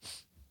said.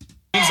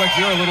 Seems like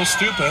you're a little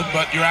stupid,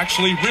 but you're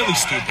actually really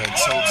stupid.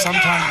 So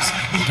sometimes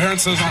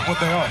appearances aren't what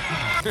they are.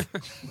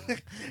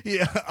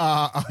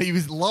 Yeah, he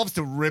loves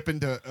to rip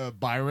into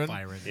Byron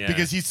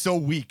because he's so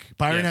weak.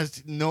 Byron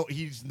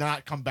he's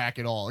not come back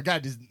at all. The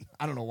guy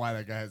I don't know why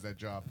that guy has that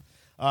job.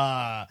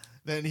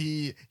 Then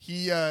he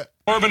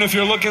Corbin, if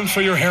you're looking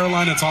for your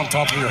hairline, it's on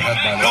top of your head,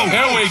 by the way.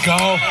 There we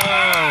go.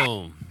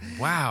 Oh,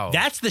 wow.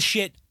 That's the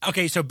shit.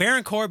 Okay, so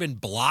Baron Corbin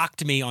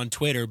blocked me on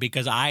Twitter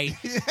because there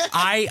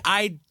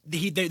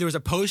was a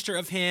poster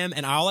of him,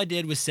 and all I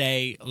did was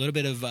say a little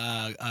bit of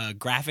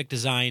graphic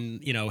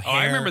design, hair. Oh,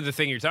 I remember the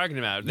thing you're talking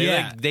about.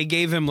 They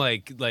gave him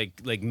like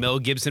Mel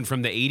Gibson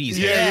from the 80s.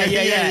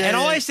 Yeah. And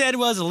all I said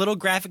was a little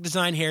graphic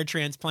design hair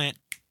transplant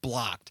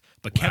blocked.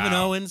 But Kevin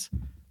Owens,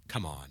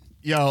 come on.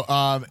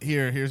 Yo,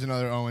 here's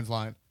another Owens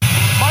line.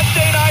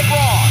 Monday Night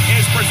Raw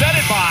is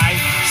presented by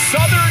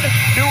Southern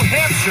New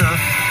Hampshire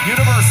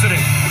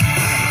University.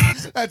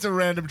 That's a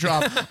random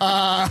drop.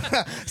 I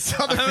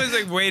was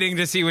like waiting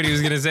to see what he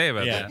was going to say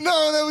about that.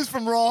 No, that was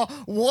from Raw.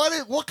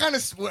 What kind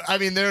of? I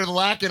mean, they're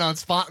lacking on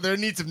spot. They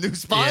need some new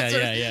sponsors.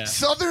 Yeah.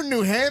 Southern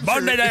New Hampshire.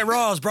 Monday Night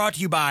Raw is brought to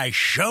you by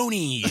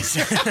Shoney's.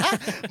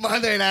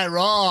 Monday Night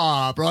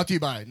Raw brought to you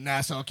by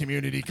Nassau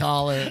Community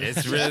College.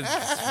 It's really,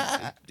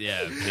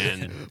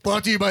 man.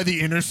 Brought to you by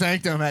the Inner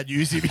Sanctum at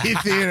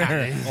UCB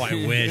Theater. Oh,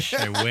 I wish.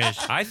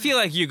 I feel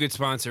like you could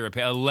sponsor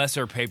a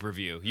lesser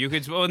pay-per-view. You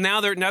could. Well,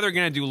 now they're going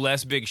to do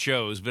less big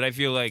shows, but I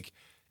feel like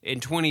in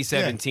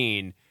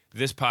 2017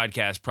 this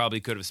podcast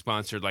probably could have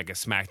sponsored like a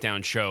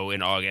SmackDown show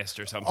in August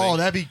or something. Oh,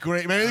 that'd be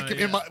great.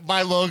 Maybe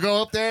my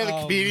logo up there, the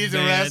comedians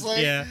of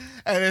wrestling. Yeah.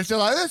 And it's just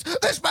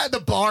like this man, the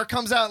bar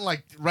comes out and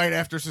like right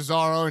after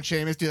Cesaro and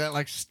Sheamus do that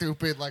like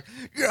stupid like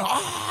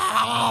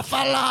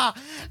fella,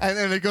 and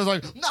then it goes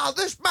like, no,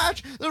 this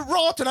match, the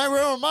Raw tonight,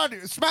 we're on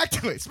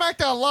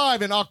SmackDown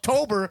Live in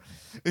October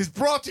is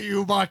brought to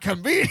you by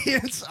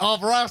Comedians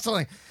of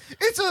Wrestling.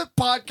 It's a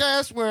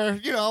podcast where,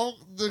 you know,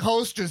 the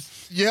host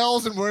just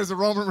yells and wears the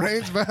Roman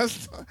Reigns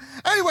vest.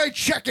 Anyway,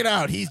 check it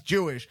out. He's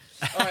Jewish.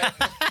 All right.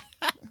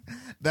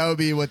 That would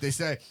be what they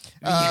say.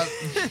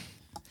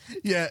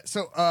 Yeah,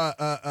 so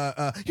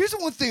here's the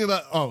one thing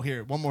about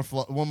one more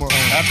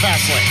At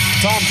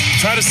Fastlane. Tom,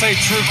 try to say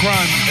true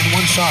crime in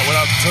one shot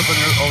without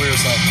tripping over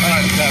yourself. All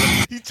right,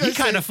 Kevin. He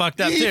kind of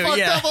fucked up, he too. Fucked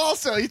yeah. up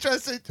also. He tried to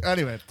say...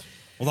 Anyway.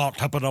 Without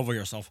tripping over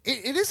yourself.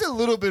 It is a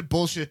little bit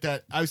bullshit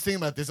that... I was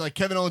thinking about this. Like,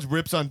 Kevin Owens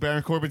rips on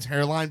Baron Corbin's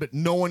hairline, but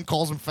no one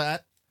calls him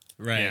fat.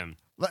 Right. Yeah.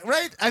 Like,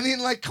 right? I mean,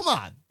 like, come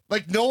on.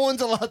 Like, no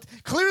one's allowed...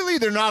 Clearly,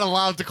 they're not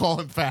allowed to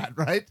call him fat,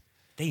 right?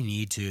 They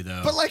need to,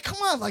 though. But, like,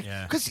 come on. Like,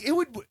 because it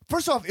would...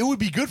 First off, it would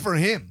be good for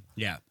him.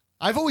 Yeah.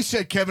 I've always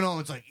said Kevin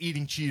Owens, like,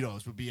 eating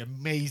Cheetos would be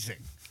amazing.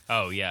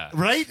 Oh, yeah.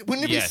 Right?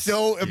 Wouldn't it be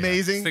so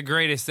amazing? It's the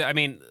greatest. I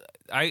mean...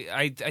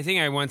 I think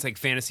I once like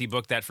fantasy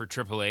booked that for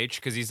Triple H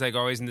because he's like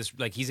always in this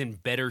like he's in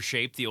better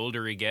shape the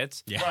older he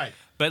gets. Yeah. Right.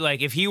 But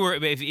like if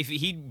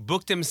he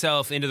booked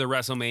himself into the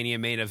WrestleMania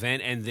main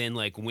event and then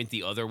like went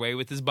the other way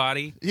with his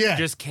body,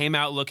 just came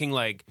out looking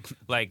like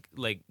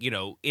you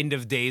know end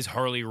of days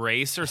Harley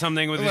Race or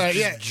something with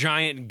his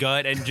giant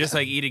gut and just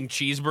like eating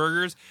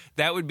cheeseburgers,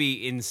 that would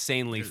be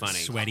insanely funny.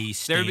 Sweaty,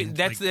 stained,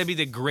 that'd be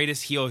the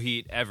greatest heel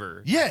heat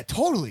ever. Yeah,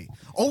 totally.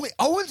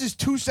 Owens is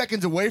 2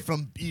 seconds away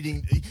from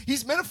eating.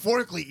 He's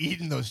metaphorically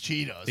eating those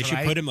Cheetos. They should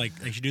put him like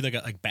they should do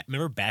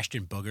remember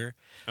Bastion Booger?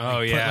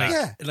 Oh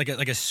like,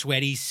 like a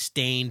sweaty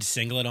stained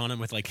singlet on him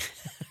with like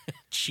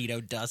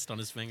Cheeto dust on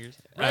his fingers.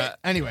 Right.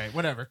 Anyway,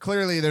 whatever.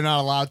 Clearly they're not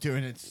allowed to,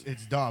 and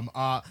it's dumb.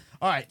 All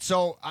right,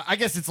 so I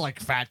guess it's like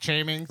fat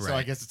shaming. So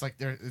I guess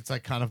it's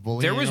like kind of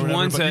bullying. There was or whatever,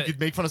 one but you could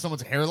make fun of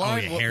someone's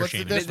hairline. Hair What's the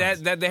shaming.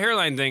 difference? The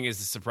hairline thing is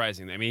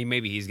surprising. I mean,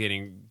 maybe he's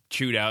getting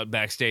chewed out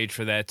backstage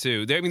for that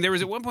too. There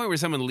was at one point where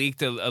someone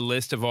leaked a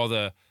list of all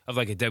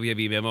like a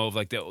WWE memo of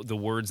like the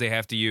words they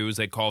have to use,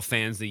 like call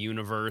fans the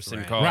universe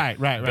and call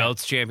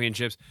belts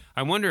championships.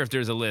 I wonder if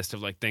there's a list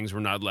of like things we're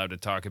not allowed to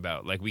talk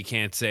about. Like we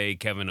can't say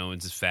Kevin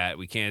Owens is fat.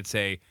 We can't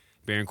say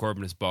Baron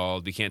Corbin is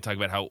bald. We can't talk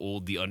about how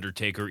old the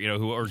Undertaker,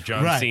 or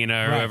John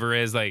Cena or whoever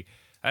is. Like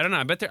I don't know.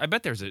 I bet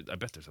there's a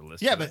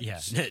list. Yeah, but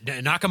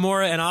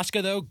Nakamura and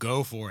Asuka though,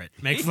 go for it.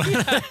 Make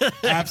fun.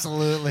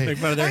 Absolutely. Make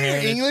fun of their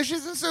hair. English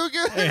isn't so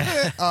good.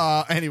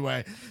 Yeah.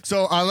 Anyway,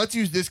 so let's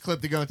use this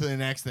clip to go into the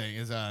next thing.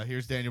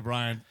 Here's Daniel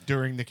Bryan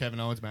during the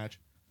Kevin Owens match.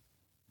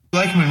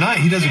 Like him or not,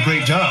 he does a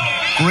great job.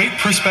 Great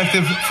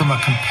perspective from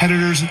a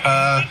competitor's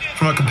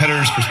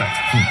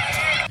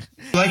perspective.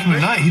 Like him or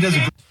not, he does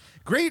a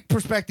great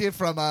perspective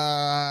from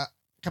a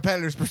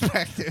competitor's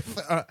perspective.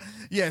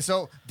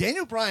 So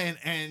Daniel Bryan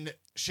and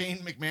Shane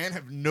McMahon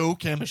have no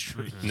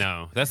chemistry.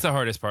 No, that's the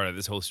hardest part of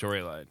this whole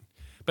storyline.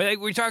 But like,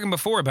 we were talking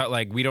before about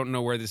like we don't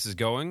know where this is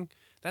going.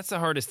 That's the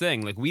hardest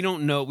thing. Like we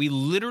don't know. We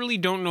literally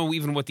don't know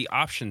even what the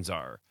options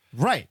are.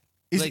 Right.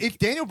 If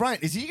Daniel Bryan,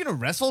 is he going to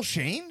wrestle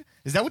Shane?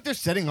 Is that what they're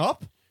setting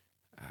up?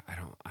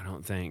 I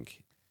don't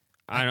think.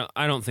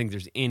 I don't think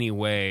there's any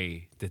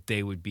way that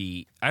they would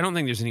be. I don't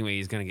think there's any way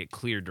he's going to get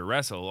cleared to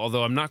wrestle.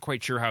 Although I'm not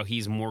quite sure how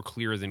he's more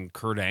clear than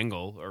Kurt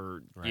Angle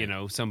or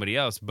somebody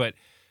else. But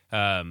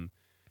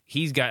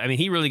he's got. I mean,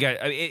 he really got.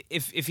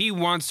 If he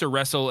wants to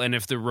wrestle, and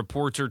if the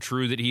reports are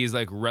true that he is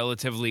like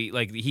relatively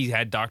like he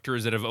had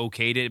doctors that have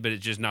okayed it, but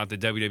it's just not the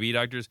WWE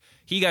doctors.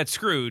 He got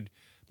screwed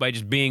by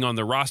just being on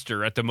the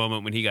roster at the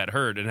moment when he got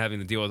hurt and having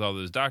to deal with all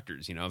those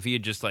doctors. If he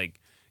had just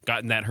like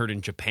gotten that hurt in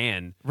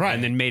Japan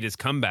and then made his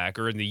comeback,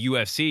 or in the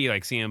UFC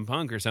like CM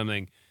Punk or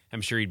something,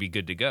 I'm sure he'd be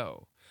good to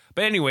go.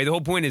 But anyway, the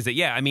whole point is that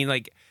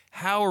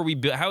how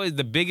is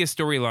the biggest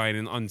storyline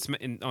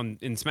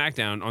in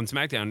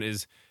SmackDown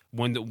is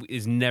one that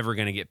is never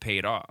going to get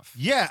paid off.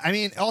 Yeah, I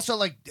mean, also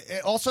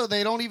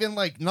they don't even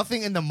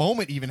nothing in the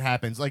moment even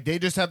happens. Like they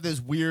just have this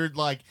weird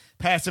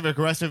passive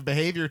aggressive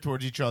behavior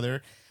towards each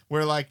other.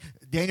 Where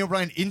Daniel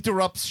Bryan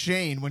interrupts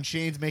Shane when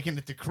Shane's making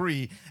a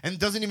decree and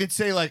doesn't even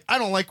say I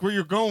don't like where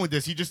you're going with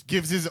this. He just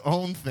gives his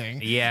own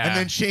thing. Yeah, and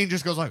then Shane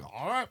just goes all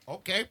right,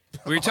 okay.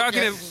 We were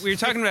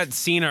talking about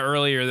Cena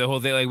earlier. The whole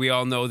thing, we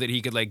all know that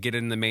he could get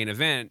in the main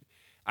event.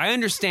 I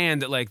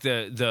understand that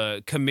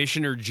the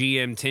commissioner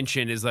GM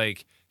tension is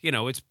it's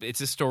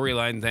a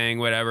storyline thing.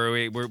 Whatever.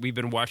 We've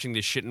been watching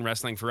this shit in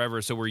wrestling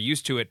forever, so we're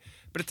used to it.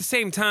 But at the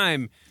same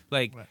time,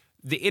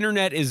 the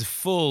internet is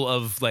full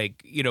of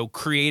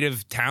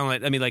creative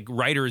talent. I mean,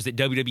 writers that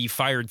WWE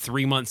fired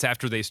 3 months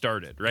after they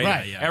started, right?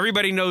 Right. Yeah.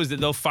 Everybody knows that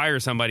they'll fire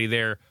somebody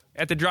there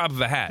at the drop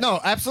of a hat. No,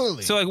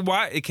 absolutely. So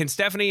why can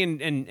Stephanie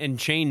and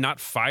Shane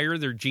not fire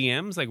their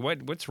GMs?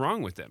 What's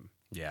wrong with them?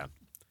 Yeah.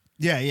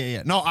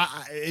 Yeah. No,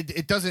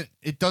 it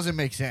doesn't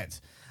make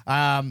sense.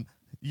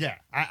 Yeah,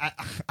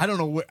 I don't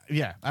know what.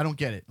 Yeah, I don't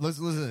get it.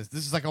 Listen to this.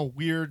 This is like a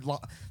weird.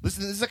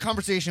 Listen, this is a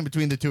conversation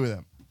between the two of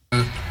them.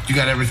 You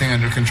got everything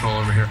under control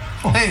over here.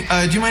 Oh,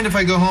 hey, do you mind if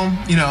I go home?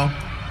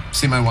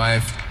 See my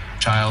wife,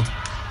 child.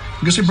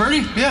 You go see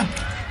Bernie? Yeah.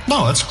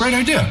 No, that's a great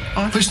idea.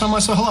 Please tell him I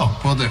said hello.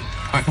 Will do.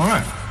 All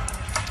right.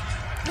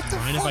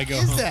 Mind if I go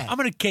home? I'm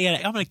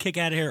gonna kick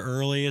out of here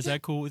early. Is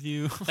that cool with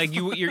you? Like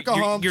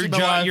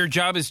your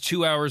job is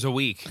 2 hours a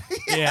week.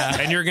 Yeah,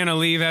 and you're gonna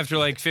leave after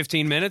like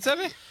 15 minutes of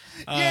it.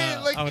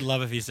 Yeah, I would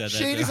love if he said that.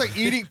 Shane is like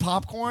eating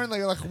popcorn.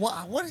 Like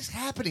what is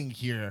happening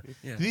here?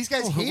 Yeah. Do these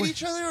guys hate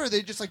each other, or are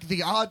they just like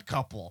the odd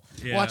couple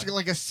watching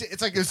like it's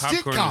like a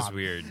popcorn sitcom? Is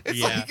weird.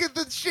 It's like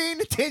the Shane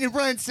and Daniel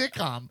Bryan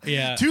sitcom.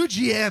 Yeah, 2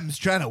 GMs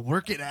trying to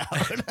work it out.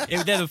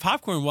 The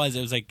popcorn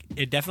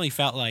it definitely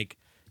felt like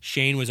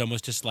Shane was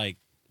almost just like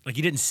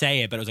he didn't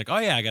say it, but it was like, oh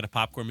yeah, I got a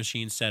popcorn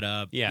machine set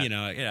up. Yeah,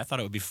 I thought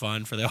it would be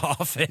fun for the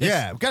office.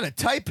 Yeah, we've got a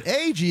Type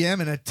A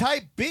GM and a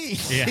Type B.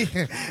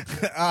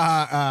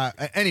 Yeah.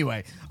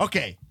 Anyway,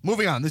 okay,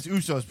 moving on. This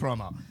Usos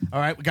promo.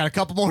 All right, we got a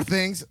couple more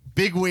things.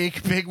 Big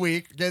week.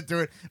 Get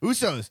through it.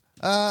 Usos.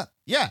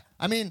 Yeah.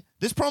 I mean,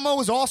 this promo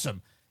was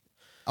awesome.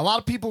 A lot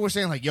of people were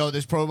saying like, yo,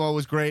 this promo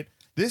was great.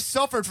 This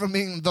suffered from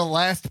being the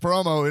last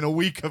promo in a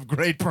week of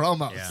great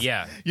promos.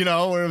 Yeah.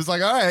 Where it was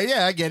like, all right,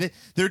 yeah, I get it.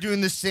 They're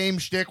doing the same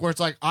shtick where it's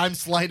like, I'm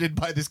slighted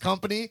by this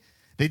company.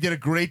 They did a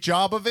great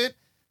job of it.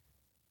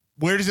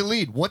 Where does it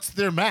lead? What's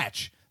their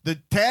match? The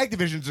tag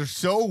divisions are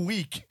so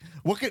weak.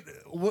 What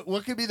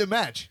could be the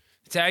match?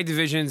 Tag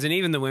divisions and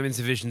even the women's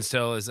division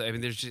still is. I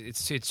mean,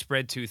 it's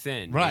spread too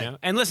thin, right?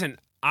 And listen,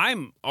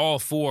 I'm all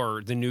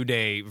for the New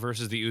Day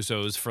versus the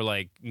Usos for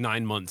like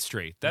 9 months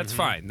straight. That's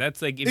fine.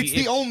 That's like it's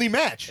the only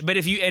match. But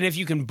if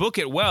you can book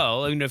it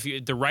well, I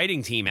mean, the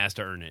writing team has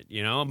to earn it,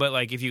 But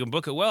like if you can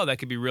book it well, that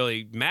could be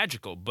really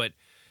magical. But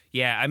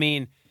yeah, I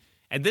mean,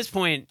 at this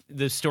point,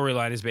 the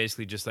storyline is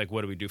basically just like,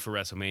 what do we do for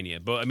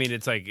WrestleMania? But I mean,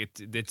 it's like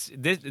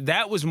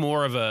that was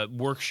more of a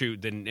work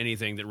shoot than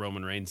anything that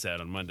Roman Reigns said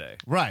on Monday.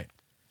 Right.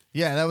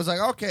 Yeah, that was like,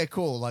 okay,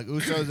 cool. Like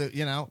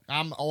Usos,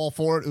 I'm all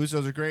for it.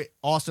 Usos are great.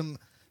 Awesome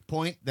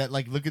point that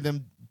like look at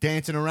them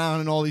dancing around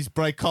in all these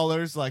bright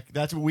colors. Like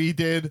that's what we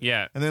did.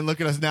 Yeah. And then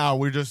look at us now.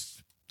 We're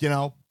just,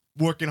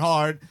 working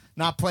hard,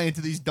 not playing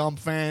to these dumb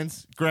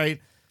fans.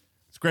 Great.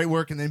 It's great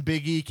work. And then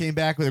Big E came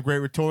back with a great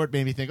retort.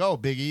 Made me think, oh,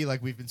 Big E,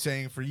 like we've been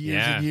saying for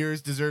years and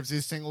years, deserves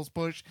his singles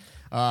push.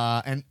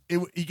 And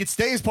he could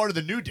stay as part of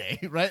the New Day,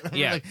 right?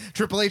 Yeah. Like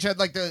Triple H had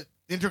like the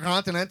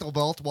Intercontinental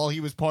belt while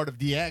he was part of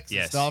DX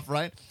and stuff,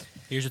 right?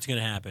 Here's what's going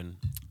to happen.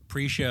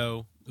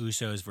 Pre-show,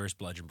 Usos versus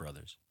Bludgeon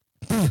Brothers.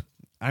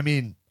 I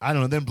mean, I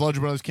don't know. Then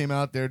Bludgeon Brothers came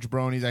out. They're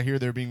jabronis. I hear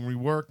they're being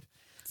reworked.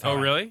 Oh,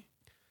 really?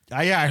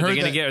 Yeah, I heard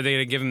that. Are they going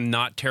to give them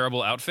not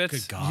terrible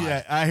outfits? Good God.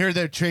 Yeah, I heard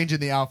they're changing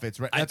the outfits.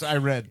 Right? That's what I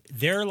read.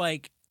 They're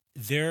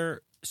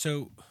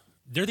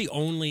the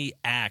only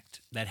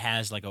act that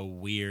has like a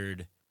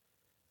weird,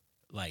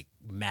 like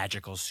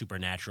magical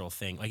supernatural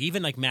thing. Like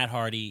even like Matt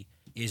Hardy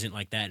isn't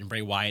like that, and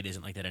Bray Wyatt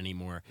isn't like that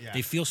anymore. Yeah.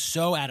 They feel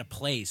so out of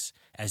place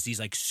as these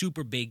like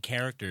super big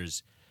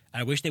characters.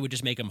 I wish they would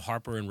just make them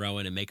Harper and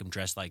Rowan and make them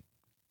dress like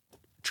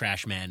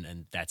trash men,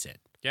 and that's it.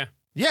 Yeah.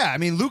 Yeah, I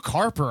mean, Luke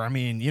Harper, I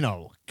mean,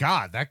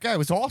 God, that guy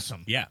was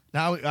awesome. Yeah.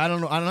 Now, I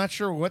don't know. I'm not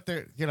sure what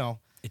they're,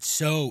 It's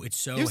so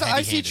he was the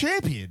IC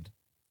champion.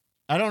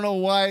 I don't know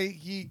why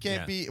he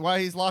can't be, why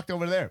he's locked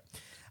over there.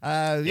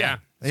 Yeah.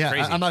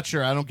 I'm not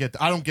sure. I don't get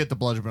the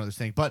Bludgeon Brothers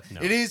thing, but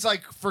it is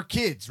like for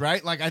kids,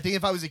 right? Like I think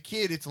if I was a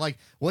kid, it's like,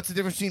 what's the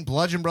difference between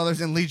Bludgeon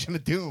Brothers and Legion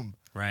of Doom?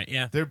 Right.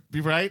 Yeah. They're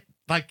right.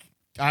 Like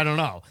I don't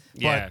know.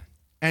 Yeah. But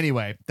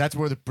anyway, that's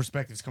where the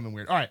perspectives come in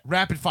weird. All right,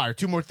 rapid fire.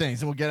 2 more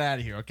things, and we'll get out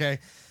of here. Okay.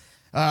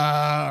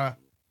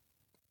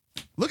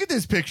 Look at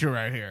this picture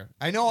right here.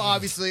 I know,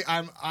 obviously,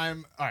 I'm. All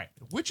right.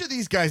 Which of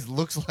these guys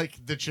looks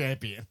like the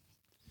champion?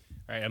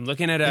 All right, I'm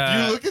looking at.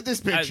 If you look at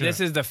this picture, this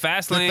is the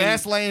Fastlane. The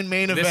Fastlane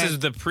main event. This is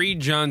the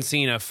pre-John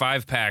Cena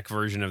 5-pack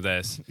version of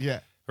this.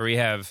 Yeah. Where we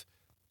have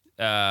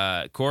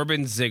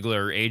Corbin,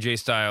 Ziggler, AJ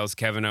Styles,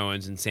 Kevin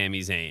Owens, and Sami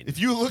Zayn. If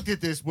you looked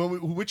at this,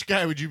 which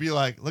guy would you be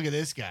like? Look at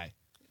this guy.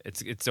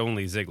 It's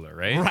only Ziggler,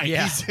 right? Right.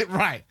 Yeah.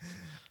 Right.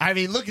 I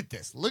mean, look at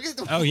this. Look at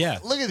the. Oh yeah.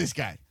 Look at this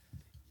guy.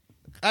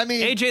 I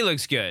mean, AJ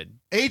looks good.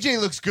 AJ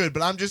looks good,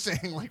 but I'm just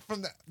saying, like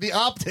from the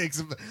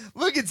optics of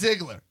look at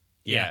Ziggler.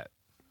 Yeah.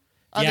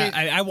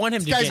 I want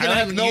him to. This guy's get, gonna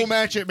have no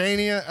match at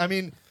Mania. I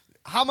mean,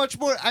 how much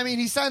more? I mean,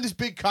 he signed this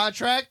big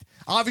contract.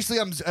 Obviously,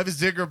 I have a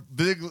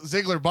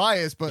Ziggler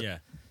bias, but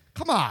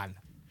come on.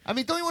 I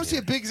mean, don't you want to see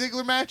a big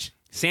Ziggler match?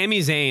 Sami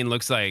Zayn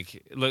looks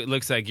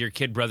like your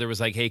kid brother was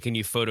like, "Hey, can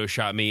you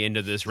Photoshop me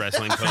into this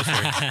wrestling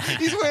poster?"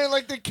 He's wearing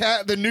like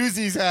the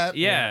Newsies hat.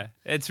 Yeah,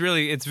 it's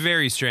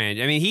very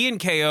strange. I mean, he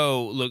and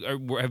KO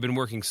have been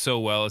working so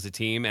well as a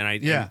team,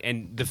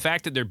 and the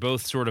fact that they're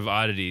both sort of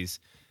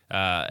oddities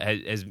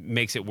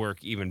makes it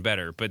work even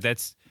better. But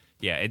that's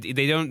they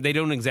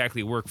don't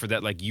exactly work for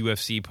that like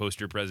UFC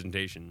poster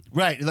presentation,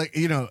 right? Like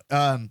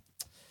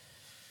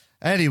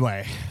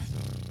anyway.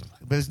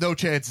 But there's no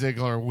chance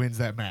Ziggler wins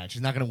that match.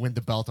 He's not going to win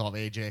the belt off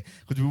AJ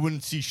because we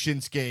wouldn't see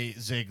Shinsuke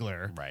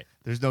Ziggler. Right.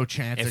 There's no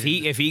chance. If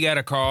he got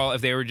a call,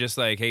 if they were just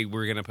like, "Hey,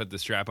 we're gonna put the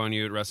strap on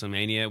you at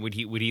WrestleMania," would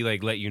he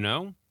like let you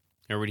know,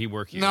 or would he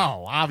work you?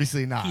 No,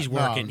 obviously not. He's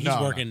working. He's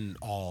working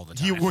all the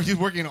time. He's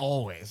working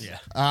always.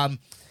 Yeah.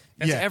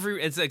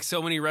 It's like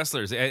so many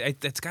wrestlers.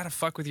 That's got to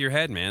fuck with your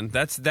head, man.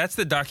 That's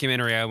the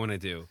documentary I want to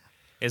do.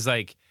 Is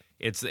like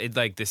it's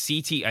like the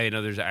CT. I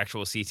know there's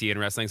actual CT in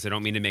wrestling, so I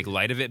don't mean to make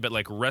light of it, but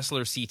like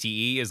wrestler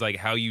CTE is like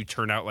how you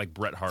turn out like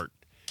Bret Hart.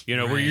 You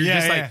know, where you're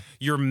like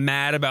you're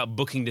mad about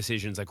booking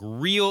decisions, like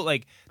real,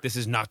 like this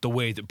is not the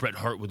way that Bret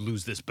Hart would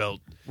lose this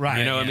belt. Right.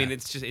 You know, I mean,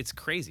 it's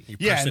crazy. Your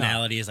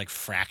personality is like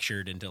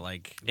fractured into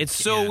like. It's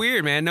so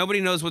weird, man. Nobody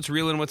knows what's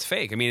real and what's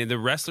fake. I mean, the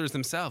wrestlers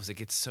themselves, it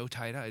gets so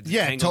tied up.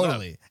 Yeah,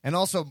 totally. And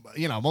also,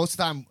 most of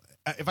the time,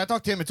 if I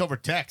talk to him, it's over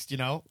text,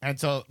 and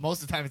so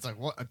most of the time it's like,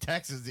 what a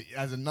text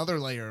has another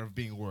layer of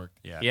being worked.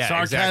 Yeah,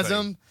 sarcasm,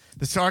 exactly.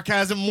 The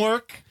sarcasm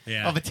work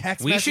of a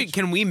text. Message.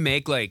 Can we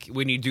make like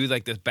when you do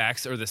like the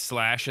backs or the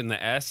slash and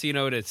the S,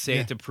 to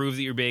say to prove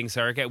that you're being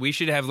sarcastic? We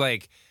should have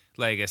like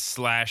a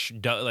slash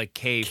like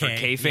K for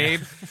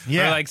kayfabe,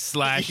 or like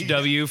slash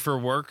W for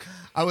work.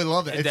 I would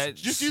love that.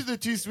 Just use the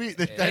too sweet.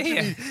 They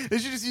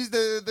should just use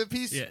the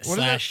piece. Yeah, what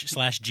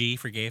slash G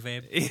for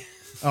gayfabe.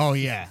 Oh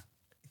yeah.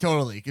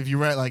 Totally. If you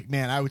write like,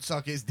 man, I would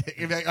suck his dick.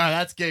 You'd be like,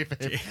 that's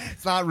gayfabe.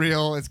 It's not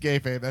real. It's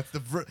gayfabe.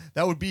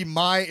 That would be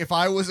if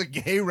I was a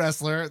gay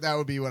wrestler, that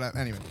would be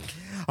anyway.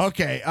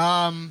 Okay.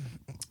 All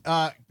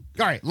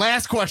right.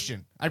 Last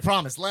question. I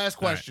promise. Last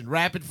question.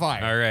 Right. Rapid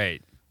fire. All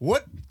right.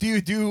 What do you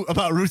do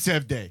about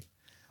Rusev Day?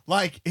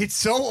 Like, it's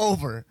so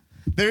over.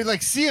 They're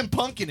like CM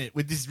Punking it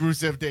with this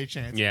Rusev Day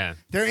chance. Yeah.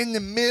 They're in the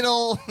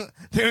middle.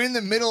 They're in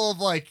the middle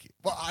of I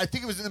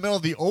think it was in the middle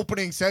of the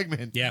opening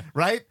segment. Yeah.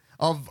 Right?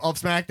 Of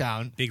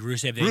SmackDown. Big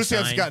Rusev Day.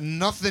 Rusev's got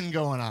nothing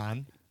going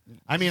on.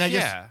 I mean, I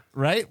guess,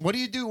 right? What do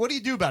you do? What do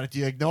you do about it? Do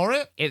you ignore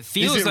it? It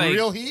feels Is it like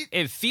real heat.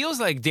 It feels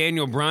like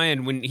Daniel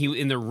Bryan when he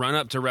in the run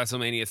up to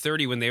WrestleMania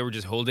 30 when they were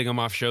just holding him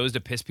off shows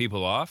to piss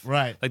people off.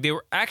 Right. Like they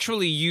were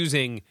actually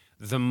using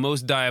the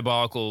most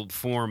diabolical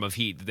form of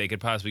heat that they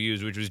could possibly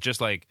use, which was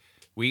just like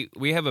we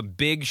have a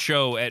big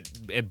show at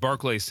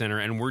Barclays Center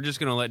and we're just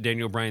going to let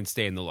Daniel Bryan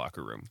stay in the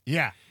locker room.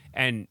 Yeah.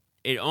 And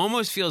it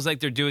almost feels like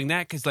they're doing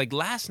that because like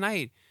last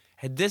night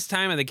at this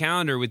time of the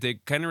calendar with the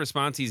kind of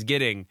response he's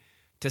getting,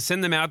 to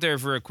send them out there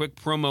for a quick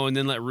promo and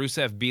then let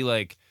Rusev be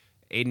like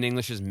Aiden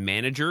English's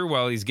manager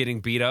while he's getting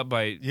beat up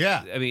by...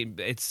 Yeah. I mean,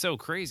 it's so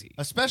crazy.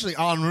 Especially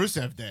on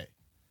Rusev Day.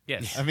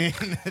 Yes. I mean,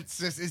 it's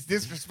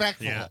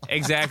disrespectful. Yeah.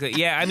 Exactly.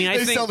 Yeah, I mean, I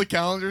they think... sell the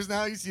calendars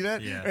now, you see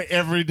that? Yeah.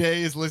 Every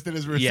day is listed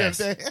as Rusev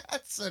Day.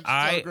 That's so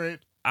great.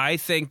 I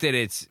think that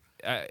it's...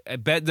 I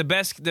bet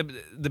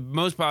the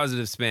most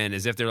positive spin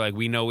is if they're like,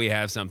 we know we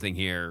have something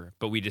here,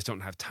 but we just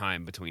don't have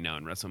time between now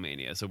and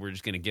WrestleMania, so we're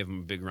just going to give them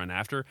a big run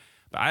after.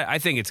 But I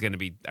think it's going to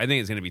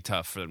be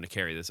tough for them to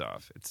carry this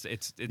off.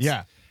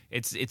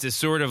 It's a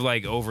sort of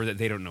like over that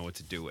they don't know what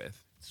to do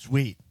with.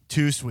 Sweet,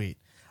 too sweet.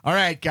 All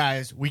right,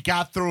 guys, we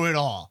got through it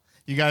all.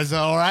 You guys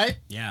all right?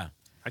 Yeah,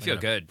 I feel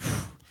good.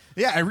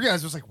 Yeah, I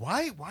realized I was like,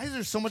 why is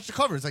there so much to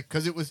cover? It's like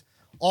because it was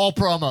all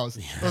promos.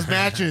 Those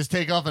matches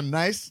take off a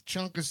nice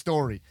chunk of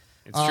story.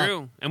 It's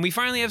true, and we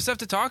finally have stuff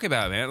to talk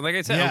about, man. Like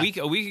I said,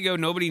 a week ago,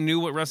 nobody knew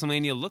what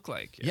WrestleMania looked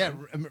like. Yeah,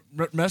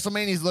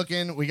 WrestleMania's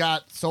looking. We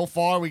got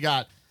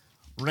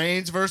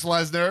Reigns versus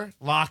Lesnar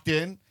locked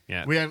in.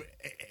 Yeah, we have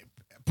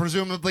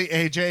presumably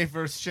AJ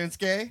versus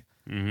Shinsuke.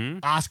 Mm-hmm.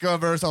 Asuka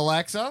versus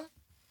Alexa.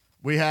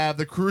 We have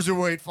the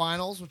Cruiserweight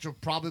Finals, which will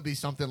probably be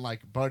something like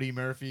Buddy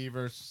Murphy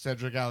versus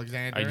Cedric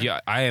Alexander.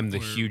 I am the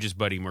hugest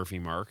Buddy Murphy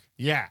mark.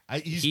 Yeah,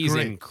 he's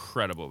great.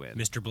 Incredible, man.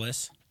 Mr.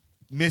 Bliss.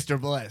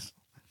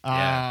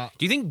 Yeah.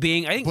 Do you think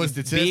being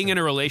in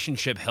a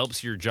relationship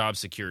helps your job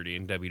security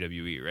in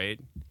WWE, right?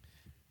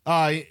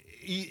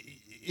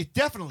 It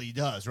definitely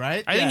does,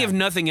 right? I think if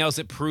nothing else,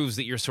 it proves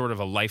that you're sort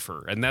of a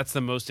lifer, and that's the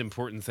most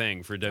important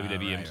thing for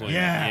WWE employees.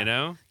 Yeah. You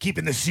know,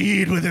 keeping the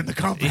seed within the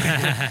company.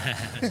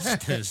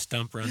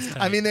 Stump runs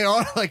tight. I mean, they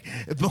are like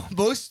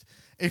most.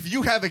 If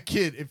you have a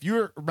kid, if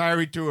you're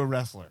married to a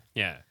wrestler,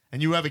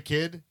 and you have a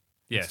kid,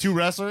 it's two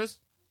wrestlers.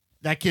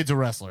 That kid's a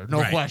wrestler,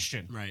 no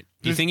question. Right.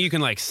 Do you think you can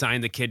like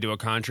sign the kid to a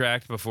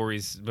contract before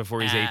he's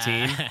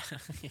 18?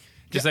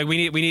 Just like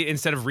we need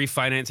instead of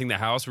refinancing the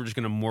house, we're just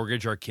going to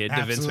mortgage our kid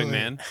to Vince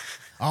McMahon.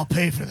 I'll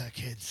pay for that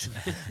kid's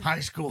high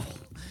school.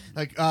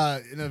 Like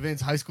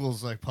Vince, high school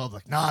is like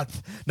public. Not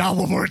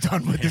when we're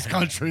done with this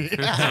country.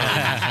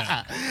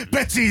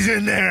 Betsy's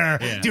in there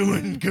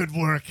doing good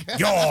work.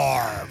 You're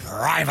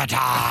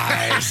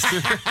privatized.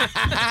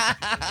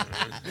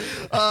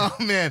 Oh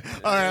man!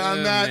 All right.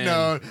 On that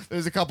note,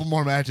 there's a couple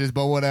more matches,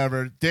 but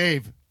whatever.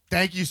 Dave,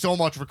 thank you so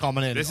much for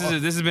coming in. This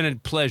has been a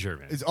pleasure,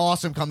 man. It's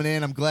awesome coming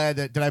in. I'm glad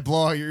that did I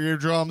blow out your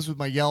eardrums with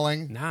my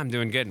yelling? Nah, I'm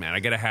doing good, man.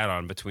 I got a hat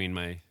on between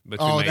my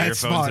earphones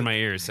smart. and my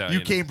ears. So you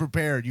came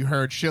prepared. You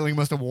heard Schilling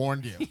must have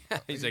warned you.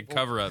 He's like,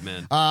 cover up,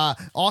 man.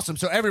 Awesome.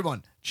 So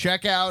everyone,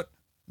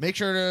 make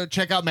sure to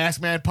check out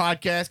Masked Man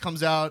Podcast.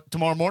 Comes out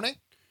tomorrow morning.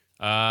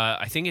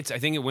 I think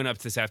it went up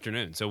this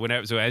afternoon. So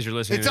as you're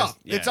listening, it's to up.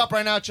 this, It's up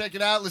right now. Check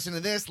it out. Listen to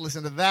this.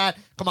 Listen to that.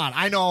 Come on.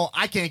 I know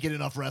I can't get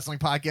enough wrestling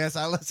podcasts.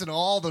 I listen to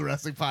all the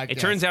wrestling podcasts. It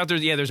turns out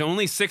there's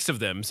only 6 of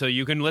them, so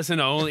you can listen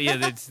to only.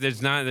 Yeah,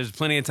 there's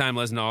plenty of time to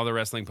listen to all the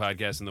wrestling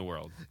podcasts in the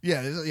world.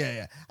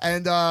 Yeah.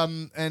 And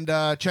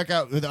check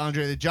out the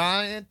Andre the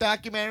Giant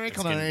documentary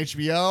coming on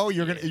HBO.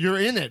 You're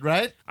in it,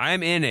 right?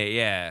 I'm in it.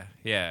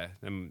 Yeah.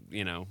 I'm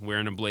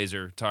wearing a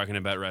blazer talking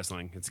about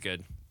wrestling. It's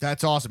good.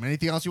 That's awesome.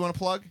 Anything else you want to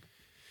plug?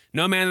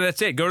 No, man, that's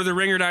it. Go to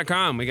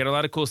theringer.com. We got a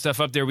lot of cool stuff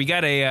up there. We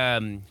got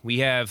one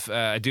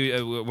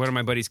of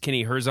my buddies,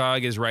 Kenny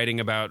Herzog, is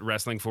writing about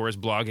wrestling for us,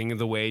 blogging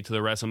the way to the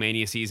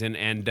WrestleMania season,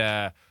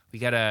 and we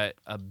got a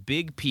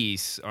big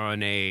piece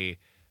on a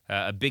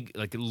big,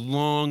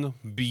 long,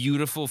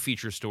 beautiful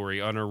feature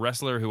story on a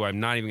wrestler who I'm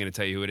not even going to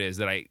tell you who it is.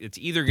 It's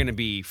either going to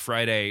be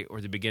Friday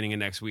or the beginning of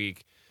next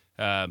week.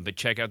 But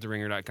check out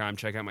theringer.com.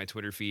 Check out my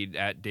Twitter feed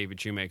at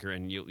David Shoemaker,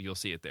 and you'll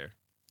see it there.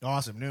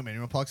 Awesome, Newman. You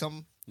want to plug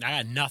something? I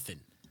got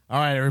nothing. All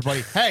right,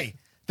 everybody. Hey,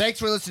 thanks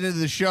for listening to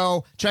the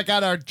show. Check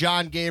out our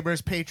John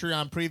Gabers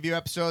Patreon preview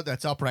episode.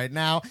 That's up right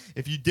now.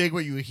 If you dig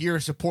what you hear,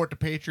 support the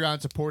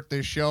Patreon, support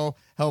this show,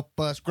 help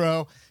us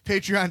grow.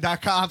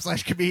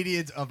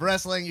 Patreon.com/comedians of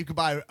wrestling. You can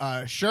buy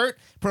a shirt.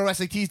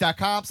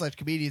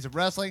 ProWrestlingTees.com/comedians of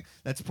wrestling.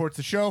 That supports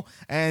the show.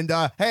 And,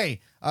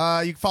 hey,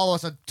 you can follow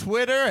us on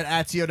Twitter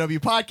at COW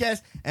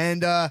Podcast.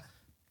 And,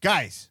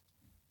 guys,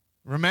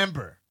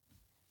 remember,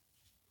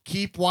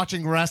 keep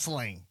watching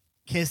wrestling.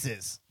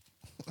 Kisses.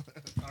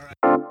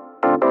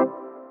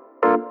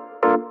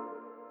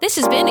 This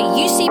has been a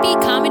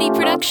UCB comedy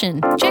production.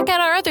 Check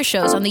out our other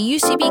shows on the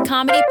UCB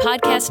Comedy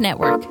Podcast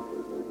Network.